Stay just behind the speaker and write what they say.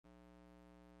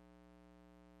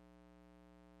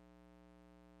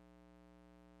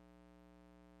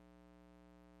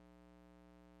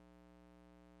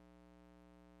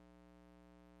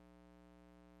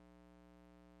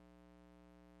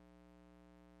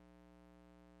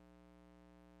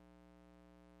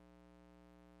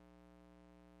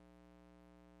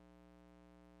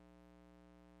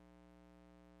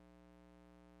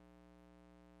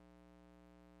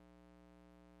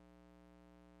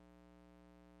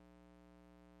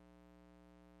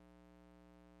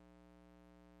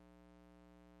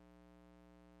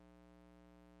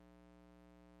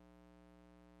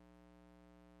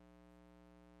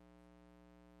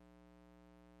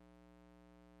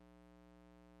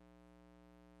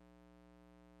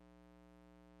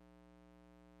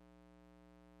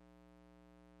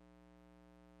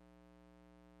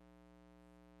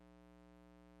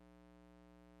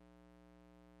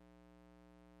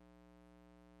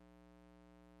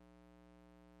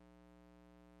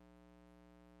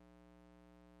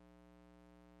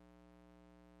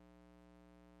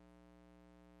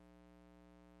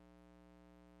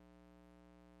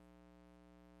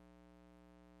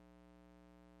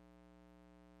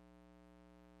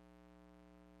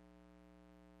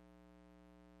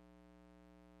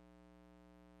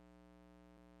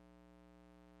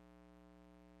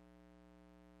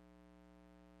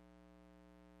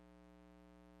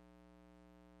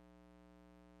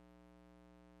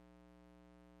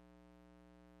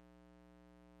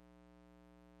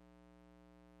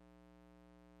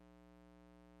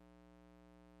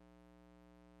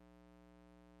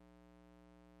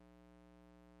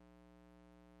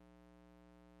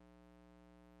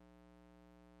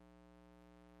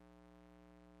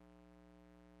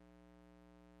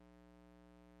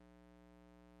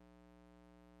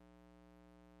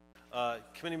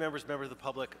Committee members, members of the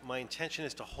public, my intention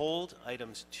is to hold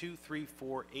items 2, 3,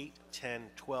 4, 8, 10,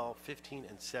 12, 15,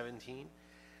 and 17.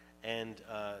 And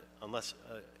unless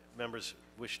members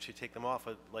wish to take them off,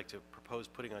 I'd like to propose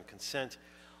putting on consent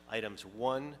items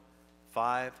 1,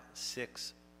 5,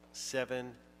 6,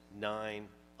 7, 9,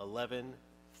 11,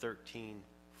 13,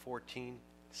 14,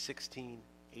 16,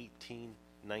 18,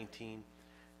 19,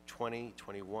 20,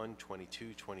 21,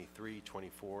 22, 23,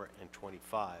 24, and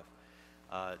 25.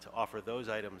 To offer those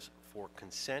items for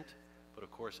consent, but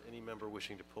of course, any member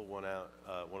wishing to pull one out,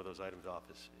 one of those items off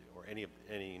is, or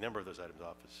any number of those items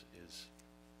off is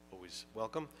always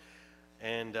welcome.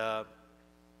 And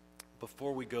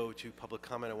before we go to public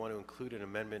comment, I want to include an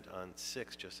amendment on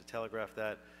 6, just to telegraph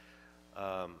that.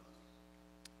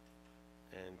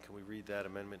 And can we read that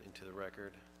amendment into the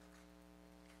record? Do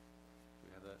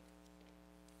we have that?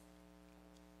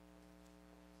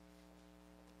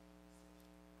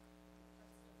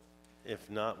 If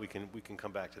not, we can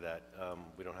come back to that.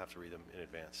 We don't have to read them in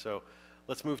advance. So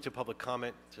let's move to public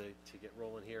comment to get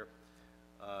rolling here.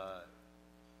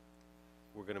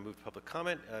 We're going to move to public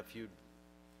comment.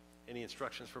 Any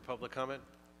instructions for public comment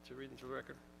to read into the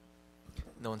record?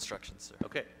 No instructions, sir.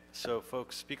 Okay, so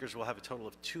folks, speakers will have a total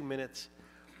of 2 minutes,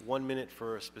 1 minute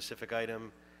for a specific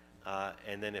item,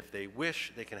 and then if they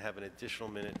wish, they can have an additional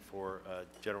minute for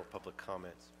general public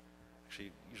comments.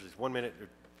 Actually, usually it's 1 minute or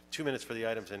 2 minutes for the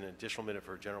items and an additional minute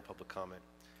for general public comment.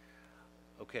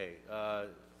 Okay,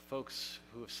 folks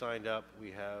who have signed up,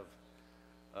 we have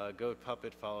Goat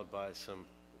Puppet followed by some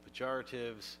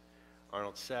pejoratives,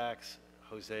 Arnold Sachs,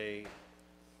 Jose,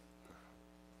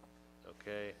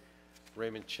 okay,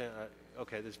 Raymond Chen,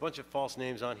 okay, there's a bunch of false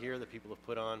names on here that people have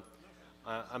put on.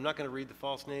 I'm not going to read the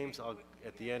false names.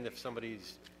 At the end, if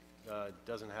somebody's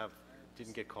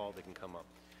didn't get called, they can come up.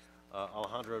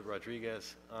 Alejandro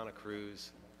Rodriguez, Ana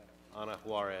Cruz, Ana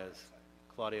Juarez,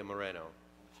 Claudia Moreno,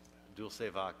 Dulce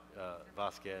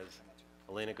Vasquez,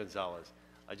 Elena Gonzalez.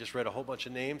 I just read a whole bunch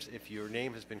of names. If your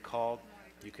name has been called,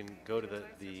 you can go to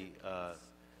the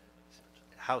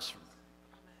house,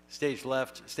 stage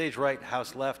right,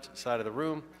 house left side of the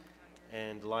room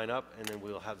and line up, and then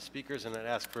we'll have the speakers, and I'd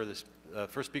ask for this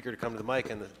first speaker to come to the mic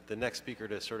and the next speaker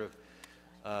to sort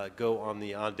of go on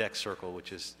the on-deck circle,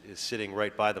 which is sitting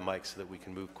right by the mic so that we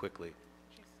can move quickly.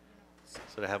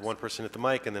 So to have one person at the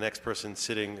mic and the next person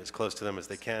sitting as close to them as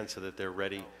they can so that they're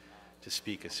ready to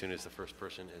speak as soon as the first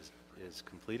person is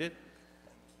completed.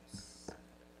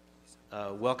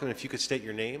 Welcome. If you could state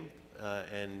your name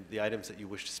and the items that you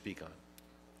wish to speak on.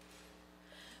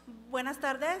 Buenas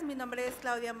tardes, mi nombre es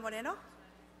Claudia Moreno.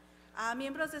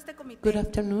 Miembros de este comité. Good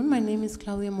afternoon, my name is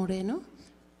Claudia Moreno.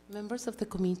 Members of the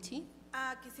committee.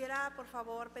 Quisiera por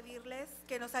favor pedirles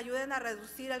que nos ayuden a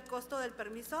reducir el costo del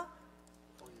permiso.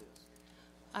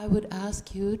 I would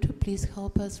ask you to please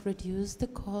help us reduce the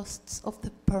costs of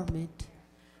the permit.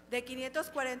 De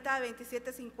 540 a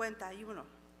 27.51.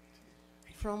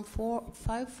 From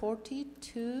 540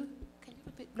 to,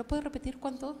 ¿lo puede repetir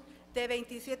cuánto? De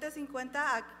 27.50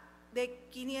 a de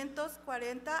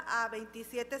 540 a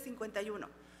 27.51.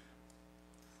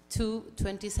 To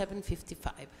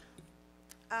 27.55.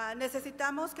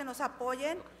 Necesitamos que nos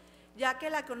apoyen, ya que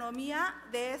la economía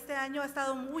de este año ha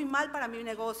estado muy mal para mi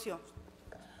negocio.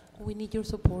 We need your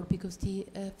support because the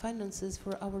finances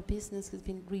for our business has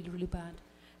been really, really bad.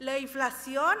 La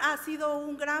inflación ha sido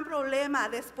un gran problema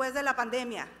después de la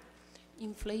pandemia.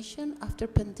 Inflation after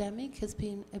pandemic has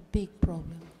been a big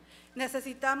problem.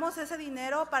 Necesitamos ese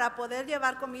dinero para poder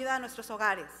llevar comida a nuestros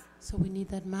hogares. So we need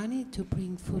that money to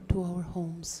bring food to our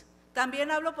homes. También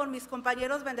hablo por mis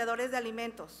compañeros vendedores de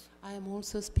alimentos. I am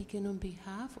also speaking on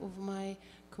behalf of my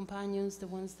companions, the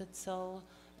ones that sell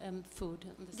food.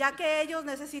 Ya que ellos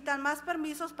necesitan más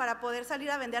permisos para poder salir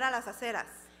a vender a las aceras.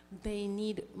 They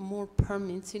need more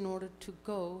permits in order to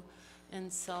go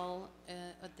and sell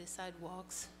at the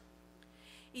sidewalks.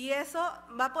 Y eso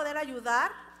va a poder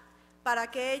ayudar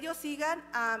para que ellos sigan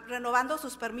renovando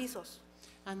sus permisos.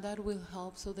 And that will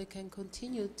help so they can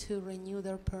continue to renew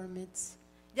their permits.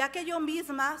 Ya que yo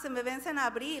misma se me vence en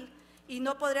abril y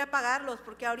no podré pagarlos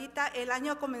porque ahorita el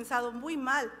año ha comenzado muy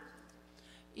mal.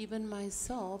 Even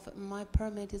myself, my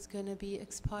permit is going to be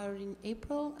expired in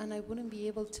April and I wouldn't be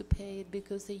able to pay it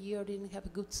because the year didn't have a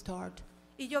good start.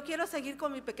 Y yo quiero seguir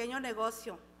con mi pequeño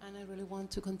negocio. And I really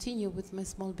want to continue with my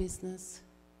small business.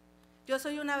 Yo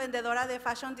soy una vendedora de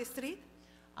Fashion District.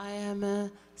 I am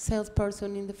a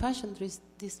salesperson in the Fashion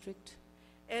District.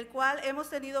 El cual hemos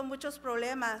tenido muchos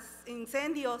problemas,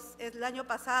 incendios el año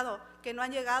pasado que no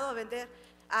han llegado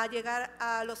a llegar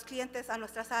a los clientes a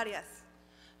nuestras áreas.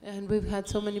 And we've had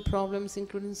so many problems,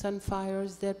 including some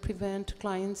fires, that prevent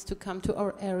clients to come to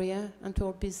our area and to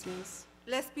our business.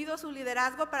 Les pido su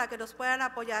liderazgo para que nos puedan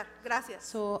apoyar. Gracias.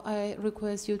 So I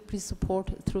request you please support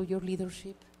through your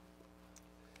leadership.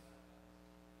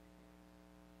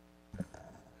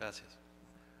 Gracias.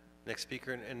 Next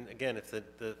speaker, and again, if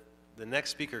the next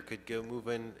speaker could move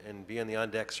in and be on the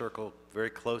on-deck circle very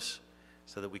close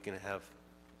so that we can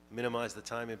minimize the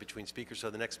time in between speakers so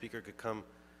the next speaker could come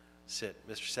sit.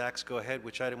 Mr. Sachs, go ahead.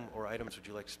 Which item or items would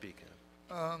you like to speak?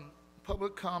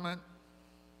 Public comment.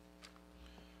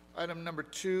 Item number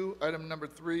 2, item number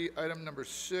 3, item number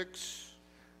 6.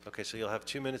 Okay, so you'll have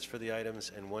 2 minutes for the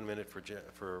items and 1 minute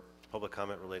for public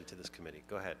comment related to this committee.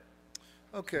 Go ahead.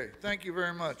 Okay, thank you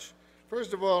very much.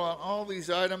 First of all, on all these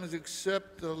items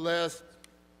except the last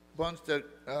bunch that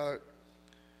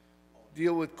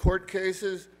deal with court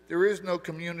cases, there is no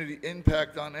community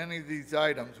impact on any of these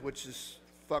items, which is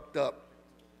fucked up.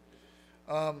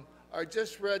 I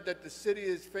just read that the city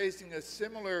is facing a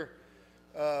similar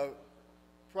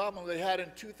problem they had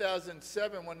in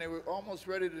 2007 when they were almost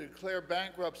ready to declare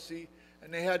bankruptcy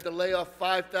and they had to lay off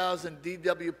 5,000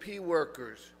 DWP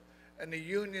workers. And the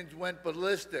unions went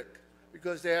ballistic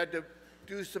because they had to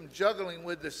do some juggling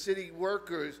with the city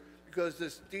workers because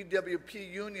this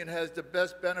DWP union has the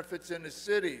best benefits in the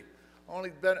city.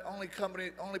 Only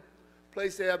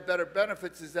place they have better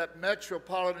benefits is that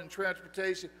Metropolitan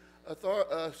Transportation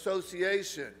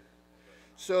Association.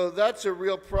 So that's a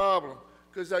real problem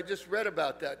because I just read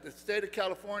about that. The state of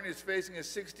California is facing a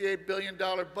 $68 billion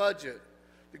budget.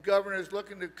 The governor is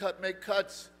looking to make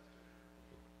cuts.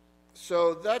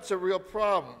 So that's a real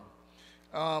problem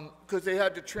because they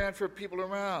had to transfer people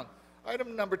around.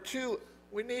 Item number 2,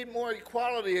 we need more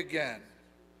equality again.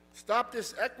 Stop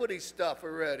this equity stuff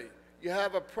already. You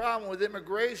have a problem with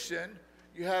immigration.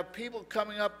 You have people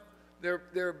coming up,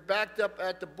 they're backed up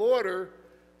at the border.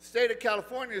 The state of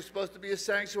California is supposed to be a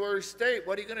sanctuary state.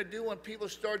 What are you going to do when people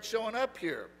start showing up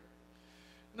here?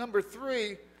 Number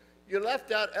 3, you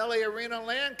left out LA Arena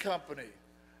Land Company.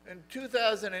 In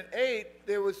 2008,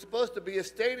 there was supposed to be a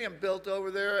stadium built over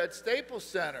there at Staples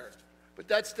Center, but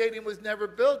that stadium was never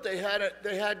built. They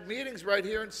had meetings right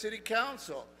here in City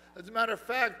Council. As a matter of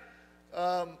fact,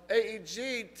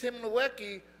 AEG, Tim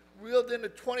Lewicki, reeled in a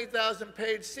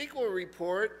 20,000-page CEQA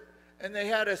report, and they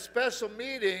had a special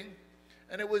meeting,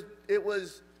 and it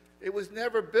was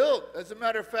never built. As a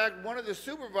matter of fact, one of the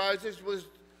supervisors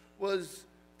was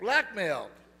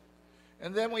blackmailed.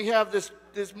 And then we have this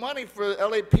money for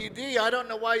LAPD. I don't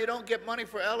know why you don't get money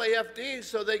for LAFD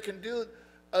so they can do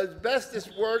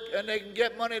asbestos work and they can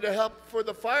get money to help for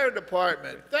the fire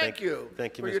department. Thank you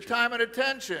for your time and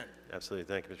attention.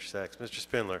 Absolutely. Thank you, Mr. Sachs. Mr.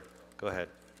 Spindler, go ahead.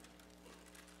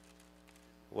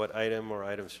 What item or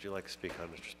items would you like to speak on,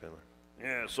 Mr. Spindler?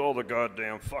 Yeah, it's all the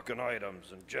goddamn fucking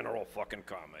items and general fucking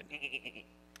comment.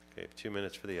 Okay, 2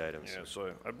 minutes for the items. Yeah,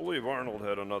 so I believe Arnold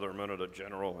had another minute of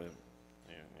general.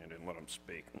 I didn't let him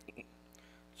speak.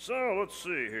 So, let's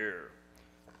see here.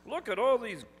 Look at all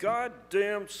these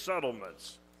goddamn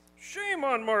settlements. Shame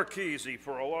on Marchese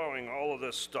for allowing all of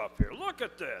this stuff here. Look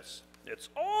at this. It's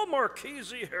all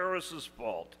Marchese Harris's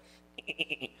fault.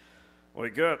 We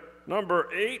got number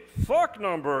 8, fuck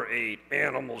number 8,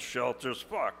 animal shelters,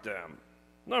 fuck them.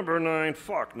 Number 9,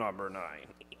 fuck number 9.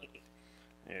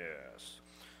 Yes.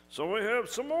 So we have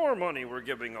some more money we're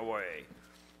giving away.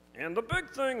 And the big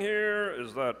thing here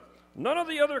is that none of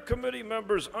the other committee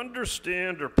members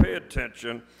understand or pay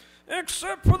attention,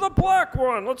 except for the black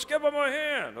one. Let's give him a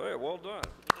hand. Hey, well done.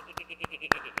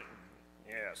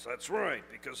 Yes, that's right,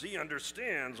 because he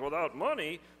understands without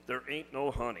money, there ain't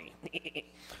no honey.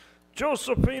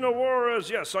 Josefina Juarez,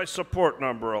 yes, I support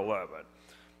number 11.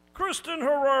 Kristen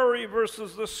Harari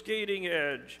versus the Skating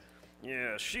Edge.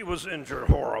 Yes, she was injured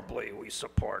horribly. We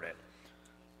support it.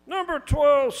 Number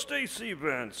 12, Stacey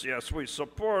Vance. Yes, we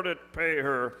support it. Pay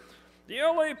her. The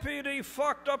LAPD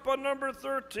fucked up on number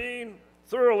 13.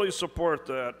 Thoroughly support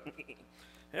that.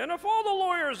 And if all the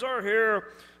lawyers are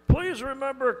here, please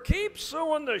remember, keep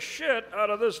suing the shit out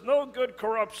of this no-good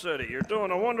corrupt city. You're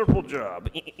doing a wonderful job.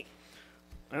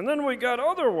 And then we got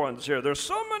other ones here. There's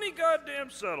so many goddamn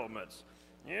settlements.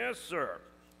 Yes, sir.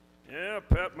 Yeah,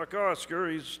 Pat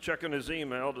McOsker, he's checking his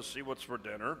email to see what's for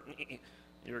dinner.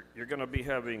 You're going to be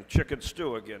having chicken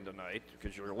stew again tonight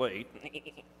because you're late.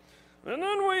 And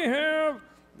then we have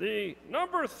the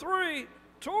number 3,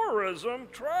 tourism,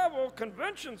 travel,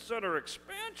 convention center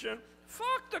expansion.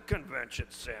 Fuck the convention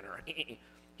center.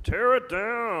 Tear it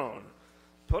down.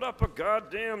 Put up a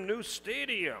goddamn new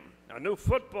stadium, a new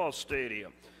football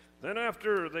stadium. Then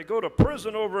after they go to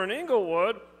prison over in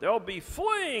Inglewood, they'll be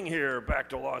fleeing here back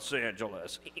to Los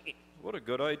Angeles. What a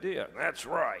good idea. That's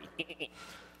right.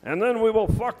 And then we will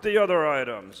fuck the other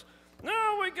items.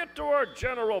 Now we get to our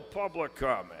general public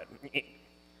comment.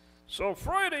 So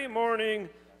Friday morning,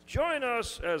 join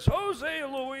us as Jose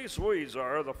Luis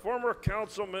Huizar, the former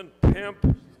councilman,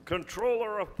 pimp,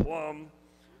 controller of Plum,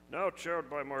 now chaired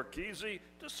by Marchese,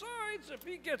 decides if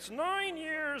he gets 9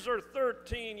 years or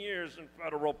 13 years in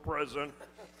federal prison.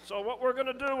 So what we're going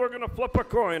to do, we're going to flip a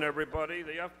coin, everybody.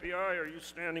 The FBI, are you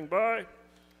standing by?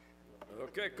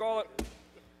 Okay, call it.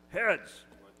 Heads.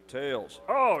 Tails.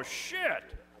 Oh, shit.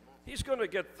 He's going to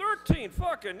get 13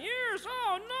 fucking years.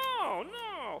 Oh,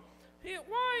 no.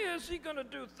 Why is he going to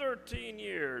do 13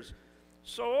 years?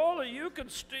 So all of you can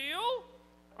steal?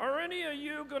 Are any of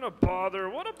you going to bother?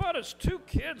 What about his 2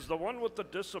 kids, the one with the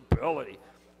disability?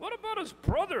 What about his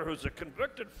brother, who's a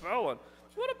convicted felon?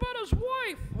 What about his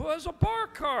wife, who has a bar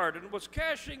card and was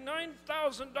cashing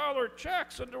 $9,000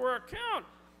 checks into her account?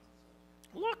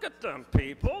 Look at them,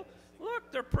 people.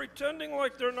 Look, they're pretending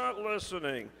like they're not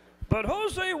listening. But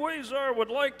Jose Huizar would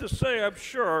like to say, I'm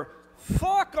sure,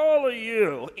 fuck all of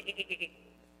you.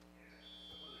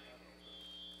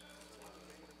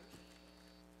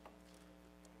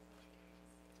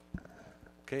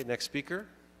 Okay, next speaker.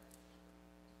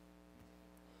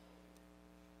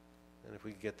 And if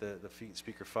we could get the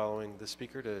speaker following the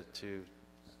speaker to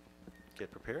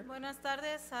get prepared. Buenas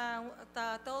tardes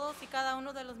a todos y cada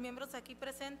uno de los miembros aquí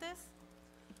presentes.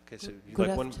 Okay, so you'd Good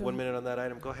like one afternoon. minute on that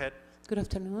item. Go ahead. Good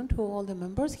afternoon to all the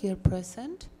members here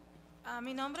present.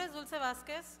 Mi nombre es Dulce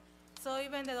Vázquez, soy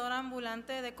vendedora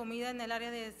ambulante de comida en el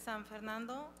área de San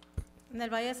Fernando, en el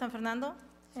Valle de San Fernando,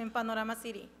 en Panorama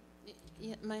City.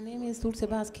 Yeah, my name is Dulce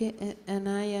Vázquez, and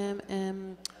I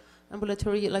am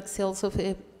ambulatory like sales of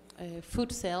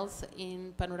food sales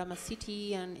in Panorama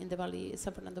City and in the Valley,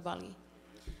 San Fernando Valley.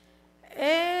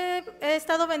 He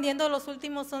estado vendiendo los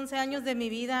últimos 11 años de mi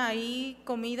vida ahí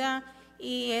comida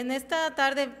y en esta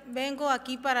tarde vengo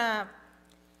aquí para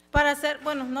hacer,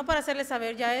 bueno, no para hacerles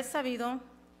saber, ya es sabido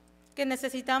que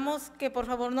necesitamos que por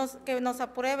favor que nos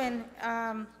aprueben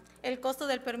el costo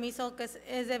del permiso que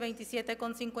es de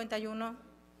 27,51.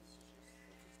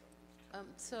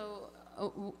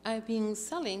 I've been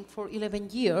selling for 11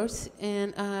 years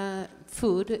and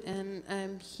food, and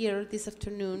I'm here this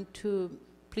afternoon to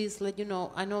please let you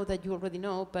know. I know that you already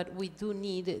know, but we do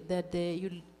need that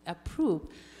you approve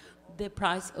the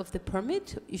price of the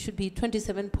permit. It should be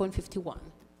 27.51.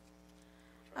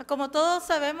 Como todos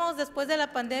sabemos, después de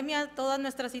la pandemia, toda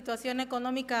nuestra situación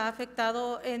económica ha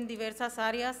afectado en diversas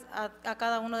áreas a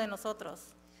cada uno de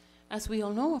nosotros. As we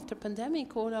all know, after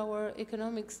pandemic, all our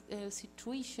economic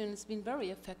situation has been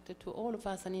very affected to all of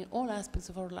us and in all aspects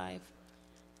of our life.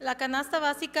 La canasta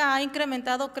básica ha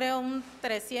incrementado, creo, un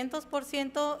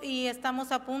 300% y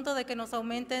estamos a punto de que nos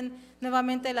aumenten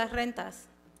nuevamente las rentas.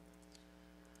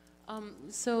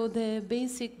 So the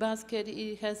basic basket,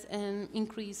 it has an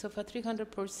increase of a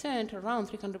 300%, around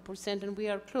 300%, and we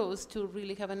are close to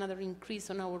really have another increase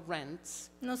on our rents.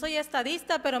 No soy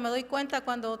estadista, pero me doy cuenta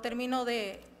cuando termino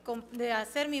de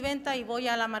hacer mi venta y voy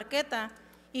a la marqueta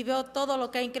y veo todo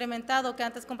lo que ha incrementado, que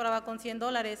antes compraba con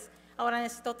 $100, ahora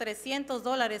necesito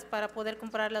 $300 para poder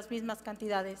comprar las mismas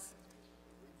cantidades.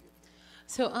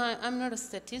 So I'm not a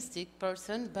statistic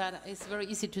person, but it's very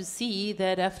easy to see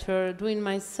that after doing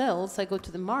my sales, I go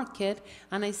to the market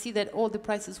and I see that all the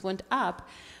prices went up.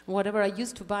 Whatever I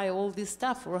used to buy all this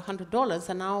stuff for $100,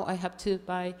 and now I have to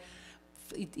buy,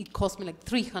 it cost me like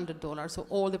 $300, so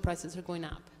all the prices are going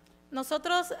up.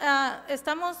 Nosotros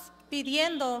estamos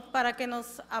pidiendo para que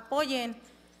nos apoyen,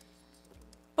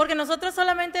 porque nosotros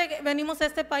solamente venimos a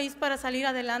este país para salir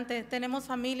adelante. Tenemos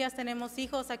familias, tenemos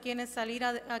hijos a quienes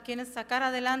sacar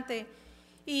adelante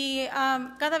y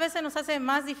cada vez se nos hace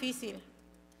más difícil.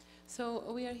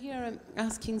 So we are here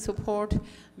asking support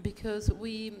because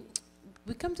we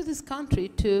come to this country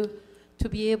to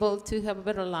be able to have a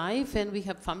better life, and we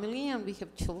have family and we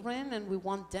have children and we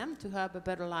want them to have a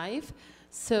better life.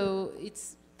 So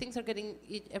things are getting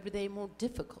every day more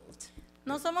difficult.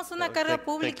 No somos una carga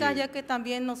pública, ya que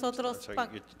también nosotros... Sorry,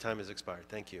 your time has expired.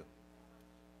 Thank you.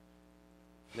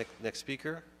 Next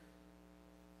speaker.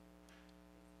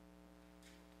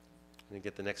 Can you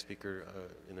get the next speaker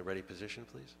in the ready position,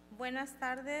 please? Buenas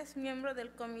tardes, miembro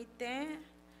del comité.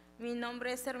 Mi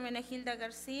nombre es Hermenegilda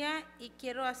García y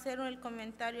quiero hacer el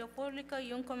comentario público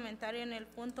y un comentario en el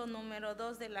punto número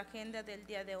 2 de la agenda del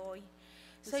día de hoy.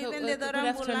 Soy vendedora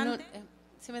ambulante.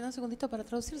 Si me da un segundito para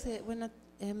traducirse.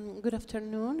 Good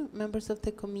afternoon, members of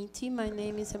the committee. My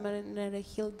name is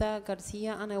Hermenegilda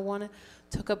Garcia, and I want to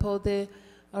talk about the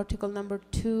article number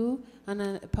 2, and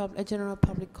a general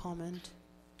public comment.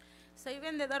 Soy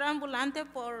vendedora ambulante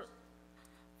por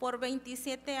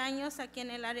 27 años aquí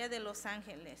en el área de Los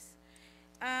Ángeles.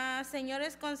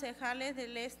 Señores concejales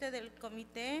del este del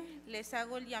comité, les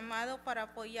hago el llamado para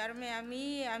apoyarme a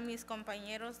mí y a mis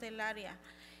compañeros del área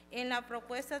en la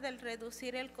propuesta del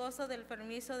reducir el costo del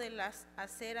permiso de la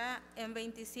acera en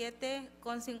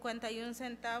 27,51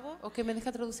 centavos. Okay, ¿me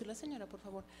deja traducir la señora, por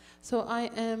favor? So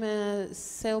I am a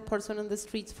salesperson on the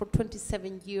streets for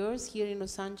 27 years here in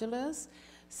Los Angeles.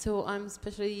 So I'm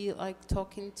especially like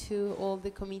talking to all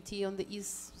the committee on the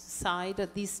east side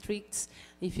of these streets.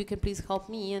 If you can please help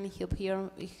me and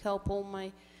help all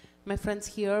my friends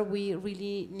here. We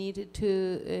really need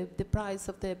to the price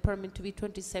of the permit to be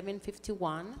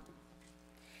 $27.51.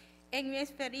 En mi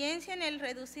experiencia en el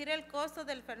reducir el costo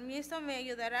del permiso me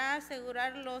ayudará a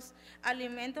asegurar los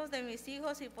alimentos de mis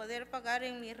hijos y poder pagar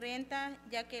en mi renta,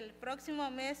 ya que el próximo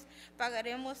mes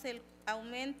pagaremos el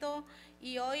aumento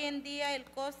y hoy en día el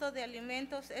costo de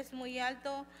alimentos es muy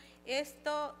alto.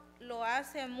 Esto lo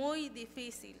hace muy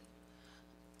difícil.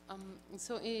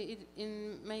 So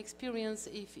in my experience,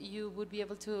 if you would be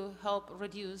able to help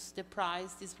reduce the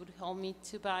price, this would help me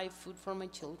to buy food for my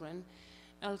children.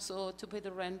 Also to pay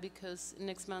the rent, because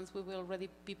next month we will already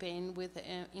be paying with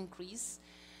an increase.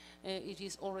 It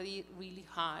is already really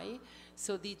high,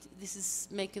 so this is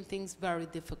making things very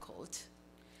difficult.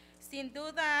 Sin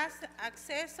duda,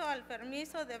 acceso al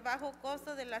permiso de bajo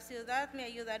costo de la ciudad me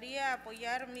ayudaría a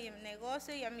apoyar mi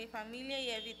negocio y a mi familia y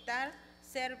evitar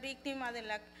ser víctima de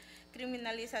la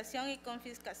criminalización y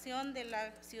confiscación de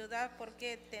la ciudad,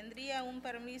 porque tendría un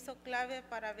permiso clave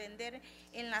para vender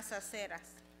en las aceras.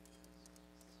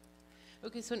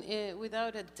 Okay, so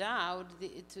without a doubt,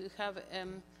 to have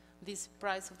this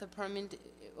price of the permit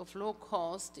of low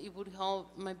cost, it would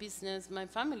help my business, my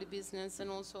family business,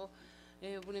 and also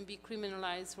wouldn't be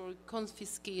criminalized or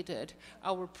confiscated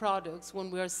our products when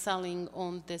we are selling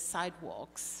on the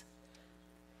sidewalks.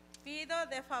 Pido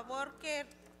de favor que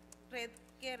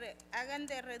hagan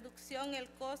de reducción el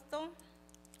costo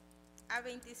a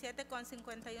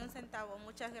 27,51 centavos.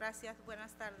 Muchas gracias.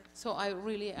 Buenas tardes. So I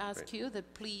really ask you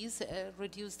that please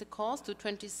reduce the cost to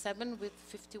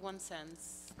 27.51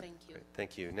 cents. Thank you. Great,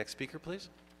 thank you. Next speaker, please.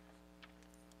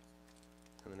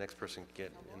 And the next person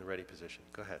get in the ready position.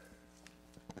 Go ahead.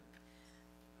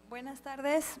 Buenas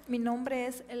tardes, mi nombre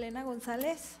es Elena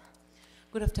González.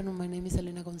 Good afternoon, my name is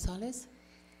Elena Gonzalez,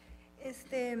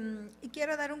 Y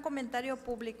quiero dar un comentario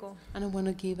público. and I want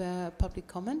to give a public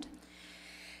comment.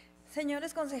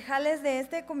 Señores concejales de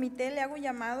este comité, le hago un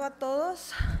llamado a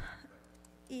todos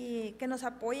y que nos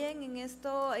apoyen en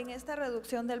esta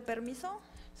reducción del permiso.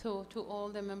 So to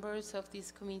all the members of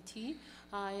this committee,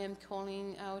 I am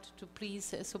calling out to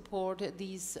please support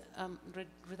this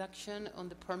reduction on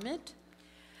the permit.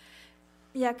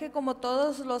 Ya que como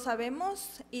todos lo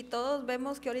sabemos y todos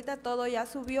vemos que ahorita todo ya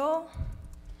subió.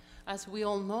 As we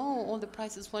all know, all the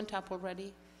prices went up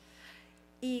already.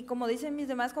 Y como dicen mis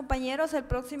demás compañeros, el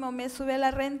próximo mes sube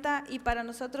la renta y para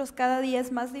nosotros cada día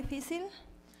es más difícil.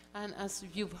 And as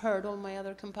you've heard, all my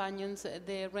other companions,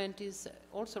 the rent is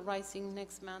also rising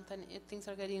next month, and things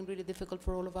are getting really difficult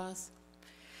for all of us.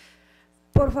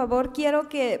 Por favor, quiero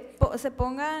que se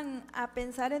pongan a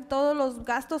pensar en todos los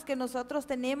gastos que nosotros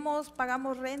tenemos,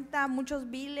 pagamos renta, muchos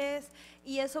biles,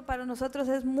 y eso para nosotros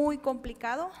es muy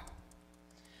complicado.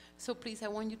 So please, I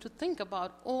want you to think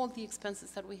about all the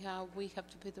expenses that we have. We have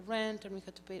to pay the rent, and we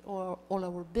have to pay all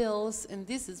our bills, and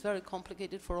this is very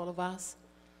complicated for all of us.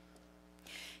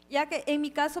 Ya que en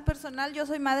mi caso personal, yo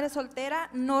soy madre soltera,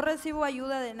 no recibo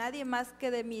ayuda de nadie más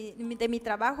que de mi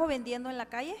trabajo vendiendo en la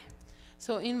calle.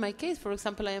 So in my case, for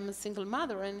example, I am a single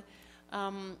mother,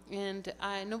 and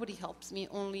nobody helps me,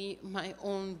 only my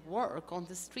own work on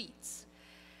the streets.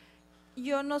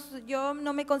 Yo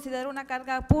no me considero una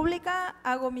carga pública,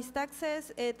 hago mis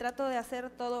taxes, trato de hacer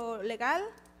todo legal.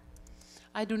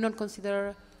 I do not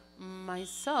consider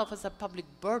myself as a public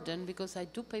burden because I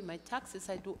do pay my taxes.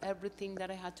 I do everything that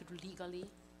I had to do legally.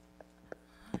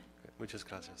 Great, muchas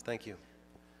gracias. Thank you.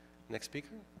 Next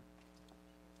speaker.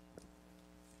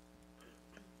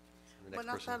 The next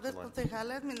Buenas person tardes, in line.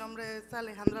 concejales. Mi nombre es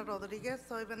Alejandra Rodríguez.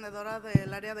 Soy vendedora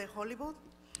del área de Hollywood,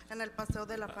 en el Paseo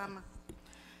de la Fama.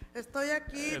 Estoy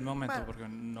aquí. Un momento, porque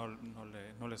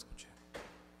no le escuché.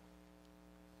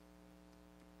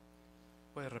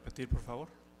 ¿Puede repetir, por favor?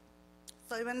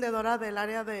 Soy vendedora del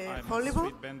área de I'm a Hollywood.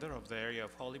 street vendor of the area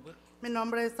of Hollywood. Mi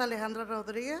nombre es Alejandra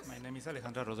Rodríguez. My name is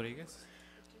Alejandra Rodríguez.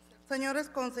 Señores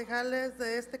concejales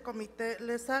de este comité,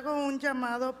 les hago un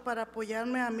llamado para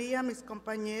apoyarme a mí y a mis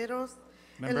compañeros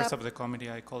Members of the committee,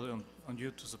 I call on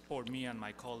you to support me and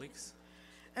my colleagues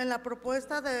En la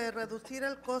propuesta de reducir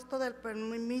el costo del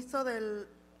permiso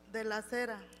de la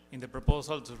acera In the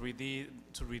proposal to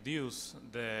reduce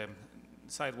the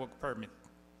sidewalk permit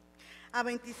a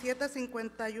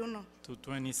 27.51. to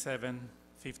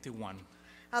 27.51.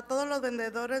 A todos los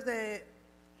vendedores de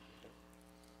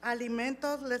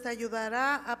alimentos les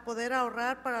ayudará a poder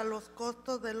ahorrar para los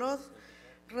costos de los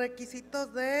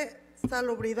requisitos de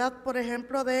salubridad, por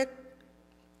ejemplo, de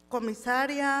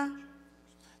comisaria,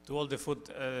 To all the food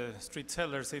street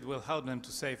sellers, it will help them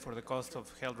to save for the cost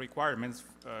of health requirements,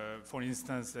 for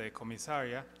instance, the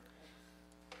comisaria.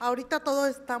 Ahorita todo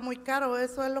está muy caro,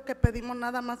 eso es lo que pedimos,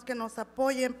 nada más que nos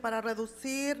apoyen para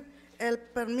reducir el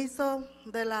permiso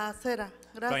de la acera.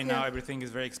 Right now, Gracias. everything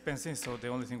is very expensive, so the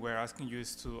only thing we're asking you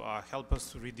is to help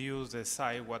us to reduce the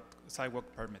sidewalk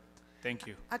permit. Thank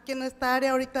you. Aquí en esta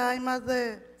área ahorita hay más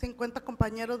de 50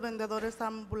 compañeros vendedores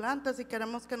ambulantes y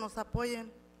queremos que nos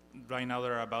apoyen. Right now,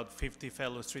 there are about 50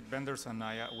 fellow street vendors, and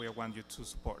we want you to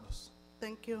support us.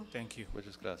 Thank you. Thank you.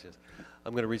 Muchas gracias.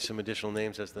 I'm going to read some additional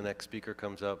names as the next speaker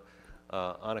comes up.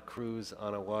 Ana Cruz,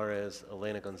 Ana Juarez,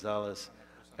 Elena Gonzalez,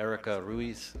 Erica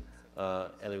Ruiz,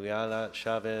 Eliana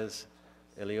Chavez,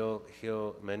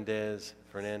 Eliogio Mendez,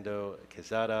 Fernando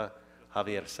Quezada,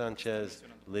 Javier Sanchez,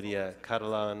 Lydia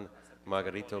Catalan,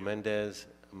 Margarito Mendez,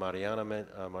 Mariana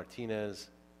Martinez,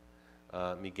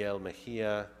 Miguel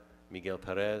Mejia, Miguel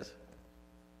Perez.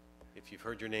 If you've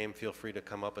heard your name, feel free to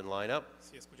come up and line up.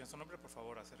 Si escuchan su nombre, por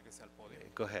favor, acérquese al podio.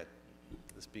 Go ahead.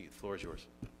 The floor is yours.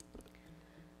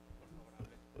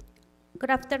 Good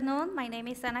afternoon. My name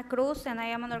is Ana Cruz, and I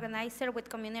am an organizer with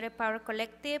Community Power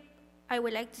Collective. I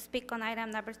would like to speak on item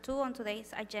number 2 on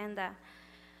today's agenda.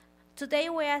 Today,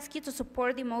 we ask you to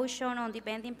support the motion on the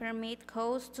vending permit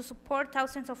cost to support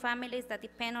thousands of families that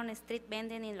depend on street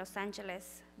vending in Los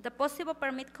Angeles. The possible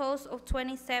permit cost of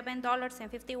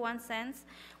 $27.51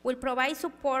 will provide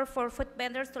support for food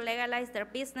vendors to legalize their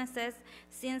businesses,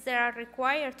 since they are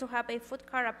required to have a food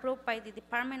card approved by the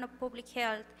Department of Public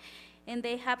Health, and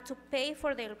they have to pay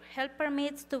for their health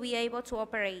permits to be able to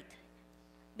operate.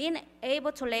 Being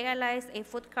able to legalize a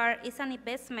food card is an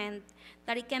investment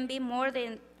that it can be more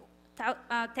than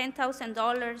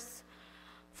 $10,000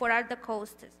 for all the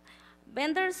costs.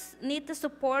 Vendors need the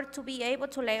support to be able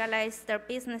to legalize their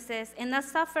businesses and not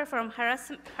suffer from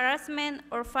harassment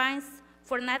or fines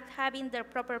for not having their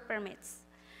proper permits.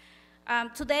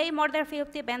 Today, more than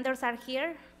 50 vendors are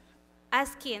here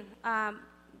asking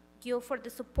you for the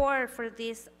support for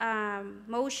this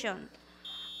motion.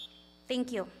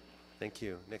 Thank you. Thank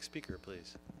you. Next speaker,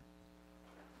 please.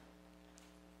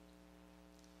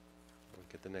 We'll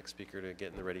get the next speaker to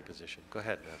get in the ready position. Go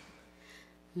ahead,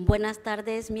 ma'am. Buenas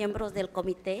tardes, miembros del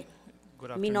comité. Good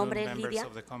Mi afternoon, nombre es members Lidia.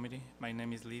 of the committee. My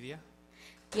name is Lydia.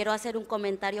 Quiero hacer un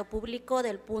comentario público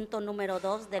del punto número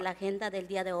 2 de la agenda del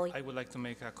día de hoy. I would like to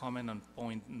make a comment on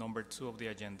point number 2 of the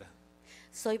agenda.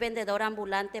 Soy vendedora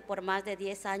ambulante por más de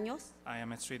 10 años. I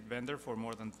am a street vendor for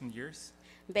more than 10 years.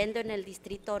 Vendo en el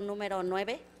distrito número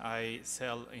 9. I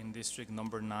sell in district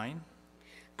number 9.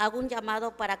 Hago un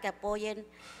llamado para que apoyen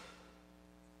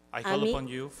I call mí- upon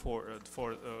you for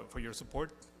your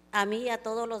support, a mí y a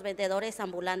todos los vendedores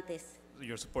ambulantes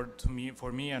your support to me,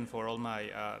 for me and for all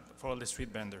the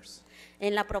street vendors.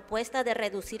 en la propuesta de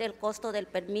reducir el costo del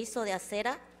permiso de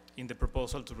acera In the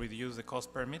proposal to reduce the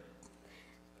cost permit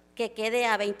que quede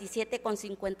a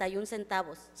 27,51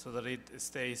 centavos. so that it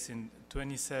stays in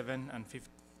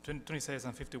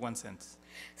 27.51 cents.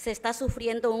 Se está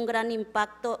sufriendo un gran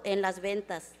impacto en las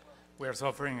ventas, We are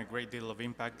suffering a great deal of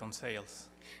impact on sales,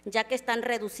 ya que se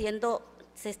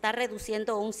está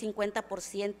reduciendo un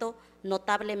 50%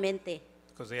 notablemente.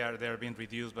 because they are being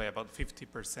reduced by about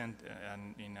 50%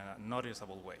 and in a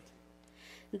noticeable way.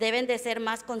 Deben de ser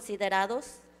más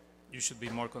considerados. You should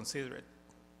be more considerate.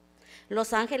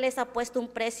 Los Ángeles ha puesto un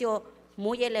precio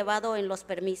muy elevado en los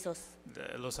permisos.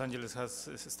 Los Angeles has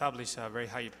established a very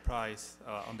high price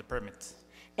on the permits.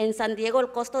 En San Diego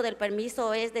el costo del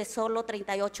permiso es de solo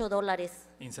 $38.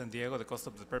 In San Diego, the cost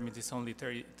of the permit is only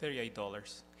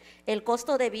 $38. El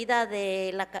costo de vida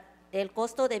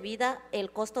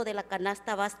el costo de la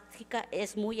canasta básica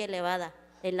es muy elevada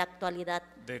en la actualidad.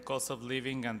 The cost of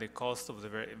living and the cost of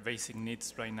the basic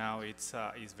needs right now is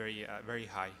very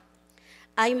high.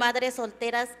 Hay madres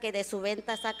solteras que de su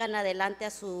venta sacan adelante a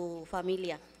su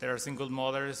familia. There are single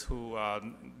mothers who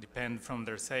depend from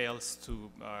their sales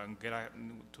to get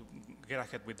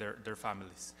ahead with their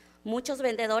families. Muchos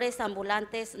vendedores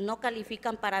ambulantes no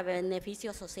califican para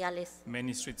beneficios sociales.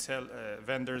 Many street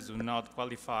vendors do not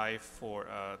qualify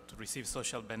to receive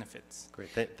social benefits.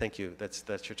 Great. Thank you. That's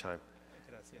your time.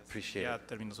 Gracias. Appreciate Ya it.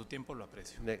 terminó su tiempo, lo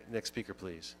aprecio. Next speaker,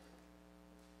 please.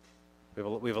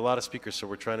 We have a lot of speakers, so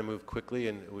we're trying to move quickly,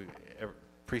 and we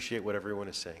appreciate what everyone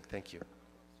is saying. Thank you.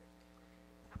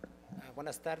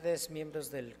 Buenas tardes, miembros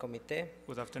del comité.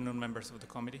 Good afternoon, members of the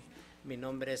committee. Mi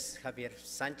nombre es Javier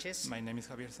Sánchez My name is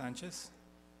Javier Sanchez,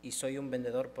 y soy un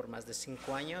vendedor por más de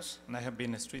 5 años and I have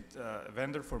been a street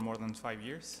vendor for more than 5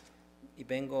 years. y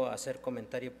vengo a hacer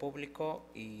comentario público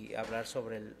y hablar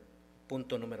sobre el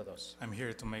punto número 2. I'm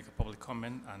here to make a public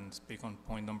comment and speak on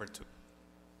point number 2.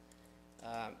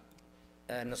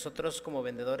 Nosotros como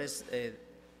vendedores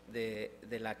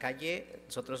de la calle,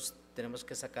 nosotros tenemos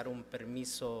que sacar un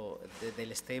permiso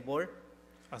del State Board,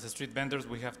 As street vendors,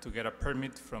 we have to get a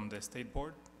permit from the state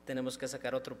board tenemos que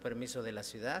sacar otro permiso de la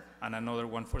ciudad and another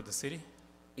one for the city,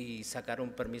 y sacar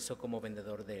un permiso como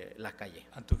vendedor de la calle.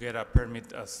 and to get a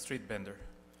permit as street vendor.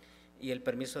 Y el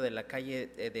permiso de la calle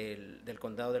del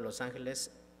condado de Los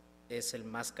Ángeles es el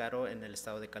más caro en el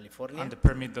estado de California. And the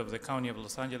permit of the county of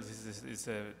Los Angeles is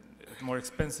more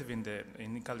expensive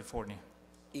in California.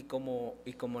 Y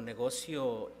como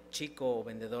negocio chico o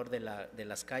vendedor de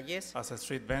las calles, As a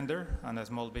street vendor and a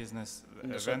small business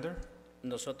vendor,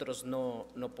 nosotros no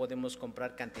podemos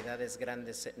comprar cantidades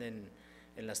grandes en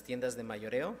las tiendas de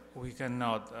mayoreo. we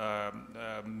cannot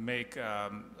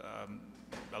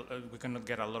we cannot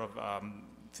get a lot of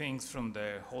things from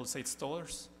the wholesale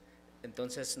stores.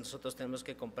 Entonces nosotros tenemos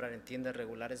que comprar en tiendas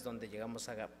regulares donde llegamos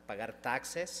a pagar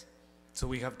taxes. So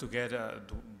we have to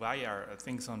to buy our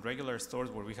things on regular stores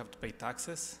where we have to pay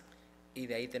taxes. Y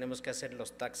de ahí tenemos que hacer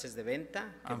los taxes de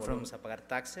venta, que And volvemos a pagar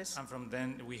taxes. And from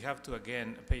then we have to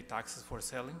again pay taxes for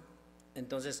selling.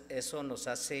 Entonces eso nos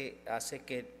hace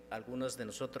que algunos de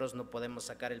nosotros no podemos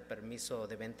sacar el permiso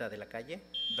de venta de la calle.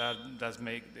 That does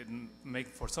make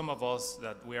for some of us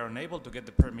that we are unable to get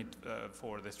the permit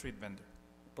for the street vendor.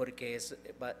 Porque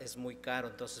es muy caro,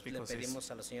 entonces le Because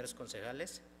pedimos a los señores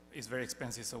concejales It's very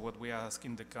expensive, so what we are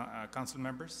asking the council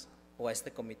members o a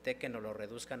este comité que nos lo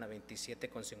reduzcan a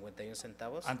 27.51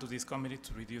 centavos and to this committee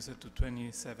to reduce it to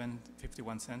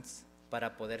 27.51 cents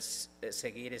para poder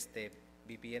seguir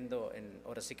viviendo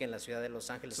ahora sí que en la ciudad de Los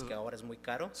Ángeles, So- que ahora es muy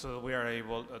caro. so that we are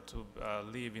able to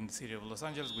live in the city of Los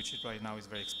Angeles, which right now is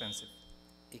very expensive.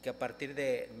 Y que a partir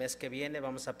del mes que viene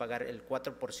vamos a pagar el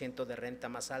 4% de renta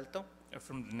más alto.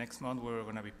 From the next month, we're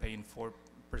going to be paying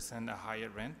 4% a higher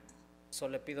rent.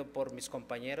 Solo le pido por mis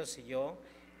compañeros y yo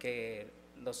que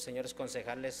los señores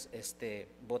concejales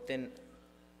voten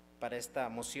para esta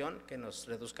moción, que nos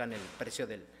reduzcan el precio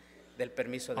del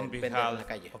permiso de On vender en la behalf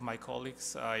calle. of my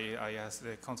colleagues, I ask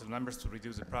the council members to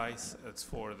reduce the price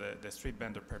for the street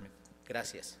vendor permit.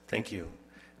 Gracias. Thank you.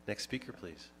 Next speaker,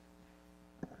 please.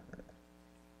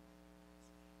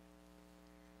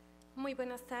 Muy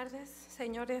buenas tardes,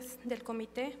 señores del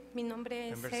comité. Mi nombre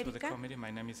es Members of the Erika committee,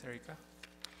 my name is Erika.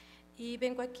 y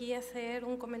vengo aquí a hacer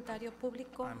un comentario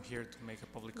público I'm here to make a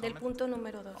public del comment punto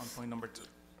número 2. on point number 2.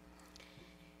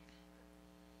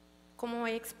 Como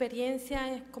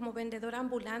experiencia como vendedora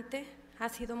ambulante ha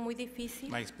sido muy difícil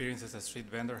My experience as a street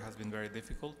vendor has been very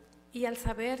difficult, y al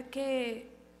saber que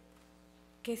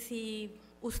si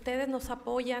ustedes nos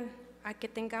apoyan a que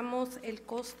tengamos el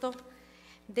costo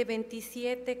de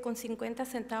 27.50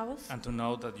 centavos, and to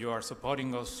know that you are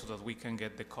supporting us so that we can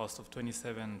get the cost of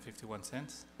 27.51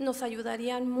 cents, nos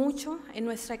ayudarían mucho en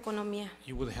nuestra economía,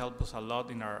 you would help us a lot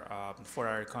in for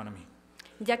our economy.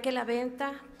 ya que la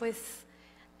venta, pues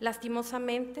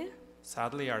lastimosamente,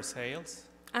 Sadly, our sales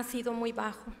ha sido muy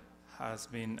bajo, has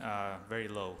been very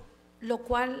low, lo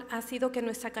cual ha sido que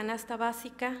nuestra canasta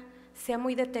básica sea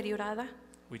muy deteriorada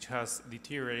which has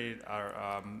deteriorated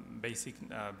our basic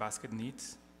basket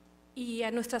needs, y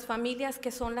a nuestras familias, que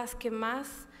son las que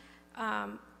más,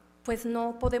 pues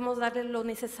no podemos darles lo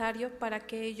necesario para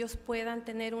que ellos puedan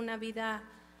tener una vida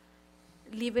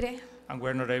libre. and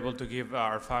we're not able to give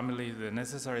our family the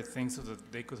necessary things so that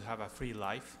they could have a free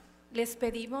life. Les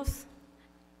pedimos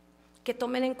que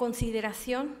tomen en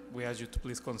consideración We ask you to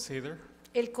please consider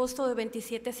el costo de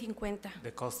 27.50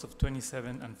 the cost of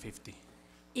 27.50,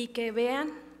 y que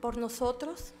vean por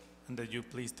nosotros and that you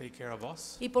please take care of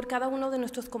us, y por cada uno de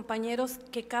nuestros compañeros,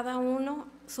 que cada uno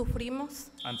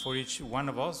sufrimos and for each one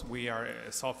of us, we are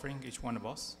suffering, each one of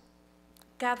us,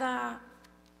 cada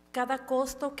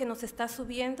costo que nos está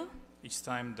subiendo. each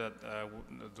time that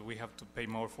we have to pay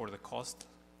more for the cost.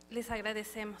 Les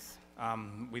agradecemos.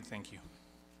 We thank you.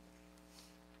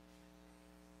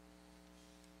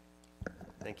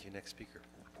 Thank you. Next speaker.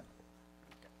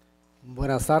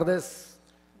 Buenas tardes,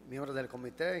 miembros del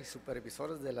comité y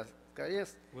supervisores de las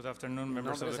calles. Good afternoon, Mi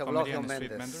members nombre of es the committee Eulogio and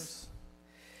street Méndez. vendors.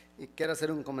 Y quiero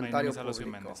hacer un My name comentario is Eulogio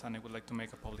público. Méndez, and I would like to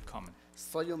make a public comment.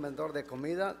 Soy un vendedor de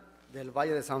comida del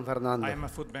Valle de San Fernando. I am a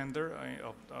food vendor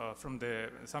from the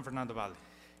San Fernando Valley.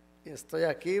 Estoy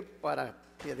aquí para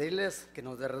pedirles que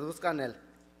nos reduzcan el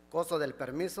costo del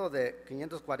permiso de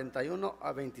 541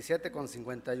 a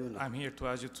 27,51. I'm here to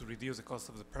ask you to reduce the cost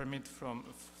of the permit from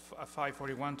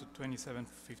 541 to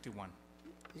 2751.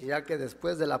 Ya que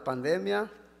después de la pandemia,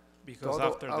 Because todo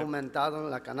after ha aumentado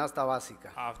en la canasta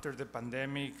básica. After the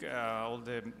pandemic,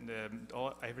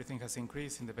 everything has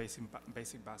increased in the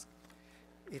basic basket.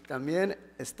 Y también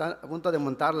está a punto de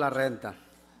montar la renta.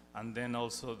 And then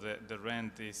also the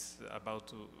rent is about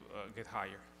to get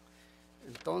higher.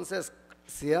 Entonces,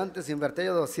 si antes invertía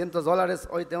yo $200,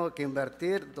 hoy tengo que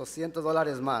invertir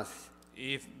 $200 más.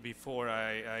 If before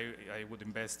I would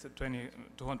invest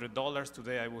 $200,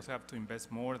 today I would have to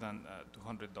invest more than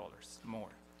 $200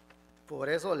 more. Por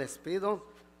eso les pido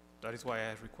That is why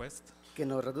I request que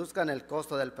nos reduzcan el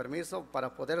costo del permiso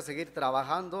para poder seguir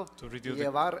trabajando y reduce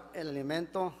llevar el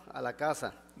alimento a la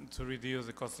casa. to reduce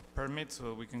the cost of permits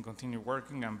so we can continue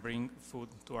working and bring food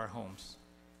to our homes.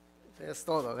 Es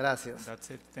todo, gracias. That's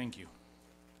it. Thank you.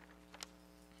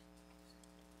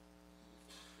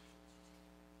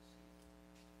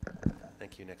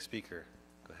 Thank you. Next speaker.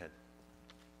 Go ahead.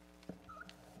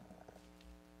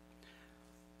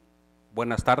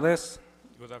 Buenas tardes,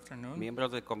 Good afternoon.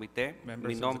 miembros del comité. Members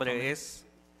Mi of the nombre committee. es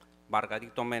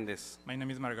Margarito Méndez. My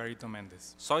name is Margarito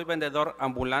Méndez. Soy vendedor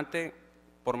ambulante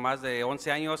por más de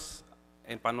 11 años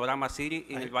en Panorama City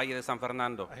y en el Valle de San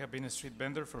Fernando. I have been a street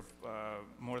vendor for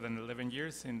more than 11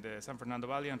 years in the San Fernando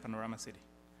Valley and Panorama City.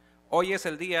 Hoy es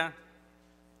el día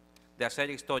de hacer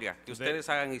historia, que Today- ustedes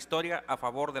hagan historia a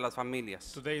favor de las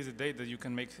familias. Today is the day that you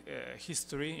can make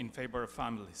history in favor of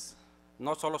families.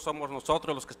 No solo somos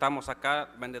nosotros los que estamos acá,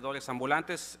 vendedores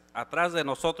ambulantes, atrás de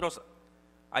nosotros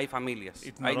hay familias,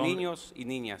 It's not hay only- niños y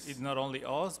niñas. It's not only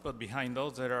us, but behind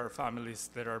us there are families,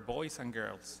 there are boys and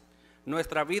girls.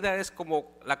 Nuestra vida es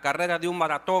como la carrera de un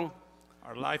maratón.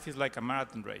 Our life is like a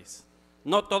marathon race.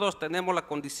 No todos tenemos la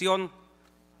condición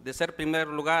de ser primer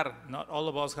lugar. Not all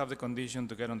of us have the condition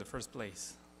to get on the first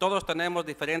place. Todos tenemos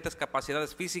diferentes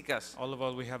capacidades físicas, All of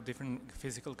us, we have different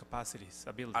physical capacities,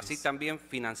 abilities, así también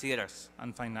financieras.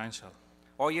 and financial.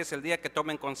 Hoy es el día que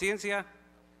tomen conciencia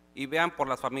y vean por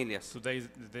las familias. Today is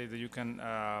the day that you can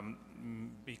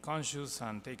be conscious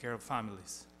and take care of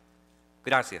families.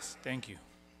 Gracias. Thank you.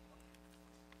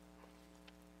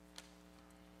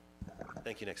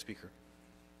 Thank you. Next speaker.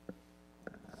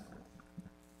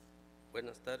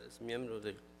 Buenas tardes, miembros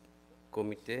del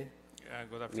comité.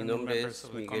 Good Mi afternoon, nombre members es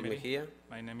of the Miguel committee. Mejía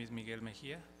My name is Miguel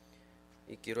Mejía,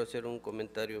 y quiero hacer un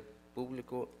comentario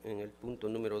público en el punto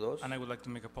número 2. and I would like to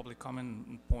make a public comment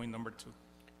on point number 2.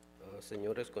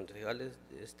 Señores concejales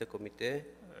de este comité,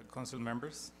 Council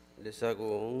members, les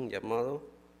hago un llamado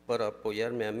para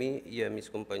apoyarme a mí y a mis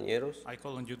compañeros I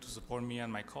call on you to support me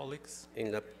and my colleagues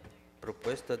en la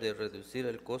propuesta de reducir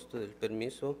el costo del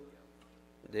permiso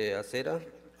de acera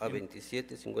a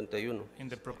 27.51. in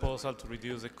the proposal to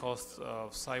reduce the cost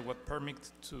of sidewalk permit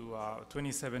to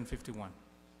 $27.51,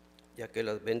 ya que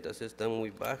las ventas están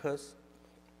muy bajas.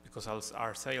 because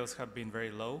our sales have been very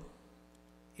low.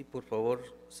 Y por favor,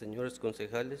 señores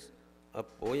concejales,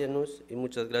 apóyanos y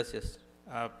muchas gracias.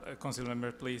 Council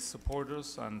member, please support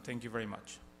us, and thank you very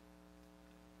much.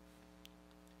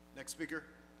 Next speaker.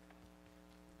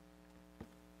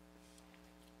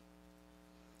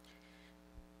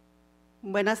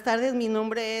 Buenas tardes, mi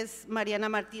nombre es Mariana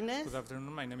Martínez. Good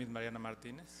afternoon, my name is Mariana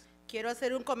Martinez. Quiero